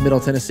or Middle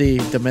Tennessee,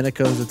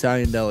 Domenico's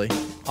Italian Deli.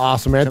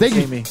 Awesome, man.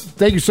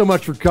 Thank you so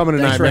much for coming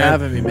tonight, Thanks for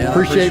having me, man.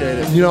 Appreciate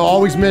it. You know,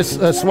 always miss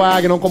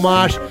Swag and Uncle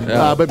Mosh,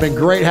 but been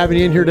great having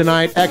you in here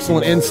tonight.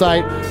 Excellent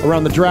insight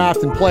around the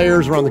draft and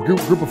players, around the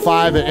group of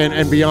five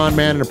and beyond,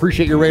 man. And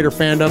appreciate your Raider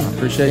fandom.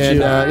 Appreciate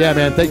you. Yeah,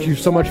 man. Thank you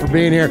so much for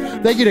being here.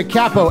 Thank you to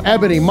Capo,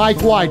 Ebony,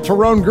 Mike White,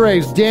 Tyrone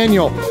Graves,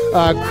 Daniel,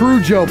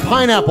 Crujo,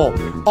 Pineapple.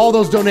 All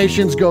those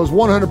donations goes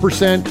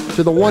 100%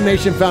 to the One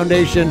Nation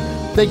Foundation.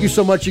 Thank you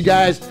so much, you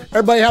guys.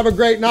 Everybody have a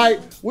great night.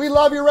 We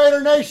love you,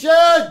 Raider Nation.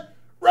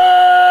 Raiders!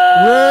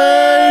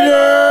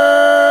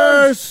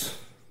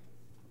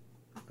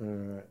 All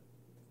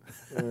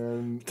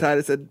right.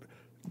 Titus said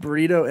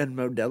burrito and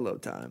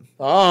Modelo time.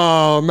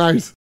 Oh,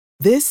 nice.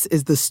 This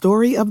is the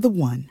story of the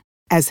one.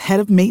 As head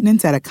of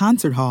maintenance at a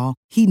concert hall,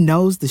 he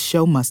knows the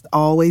show must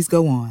always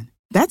go on.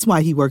 That's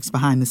why he works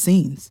behind the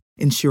scenes,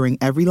 ensuring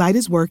every light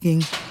is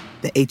working,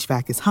 the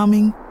HVAC is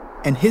humming,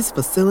 and his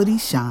facility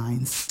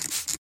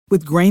shines.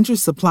 With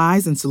Grainger's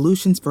supplies and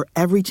solutions for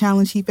every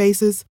challenge he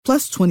faces,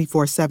 plus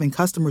 24/7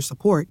 customer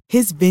support,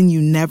 his venue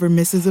never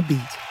misses a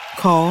beat.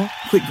 Call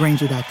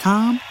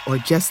quickgrainger.com or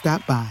just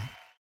stop by.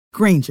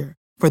 Grainger,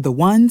 for the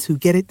ones who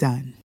get it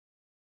done.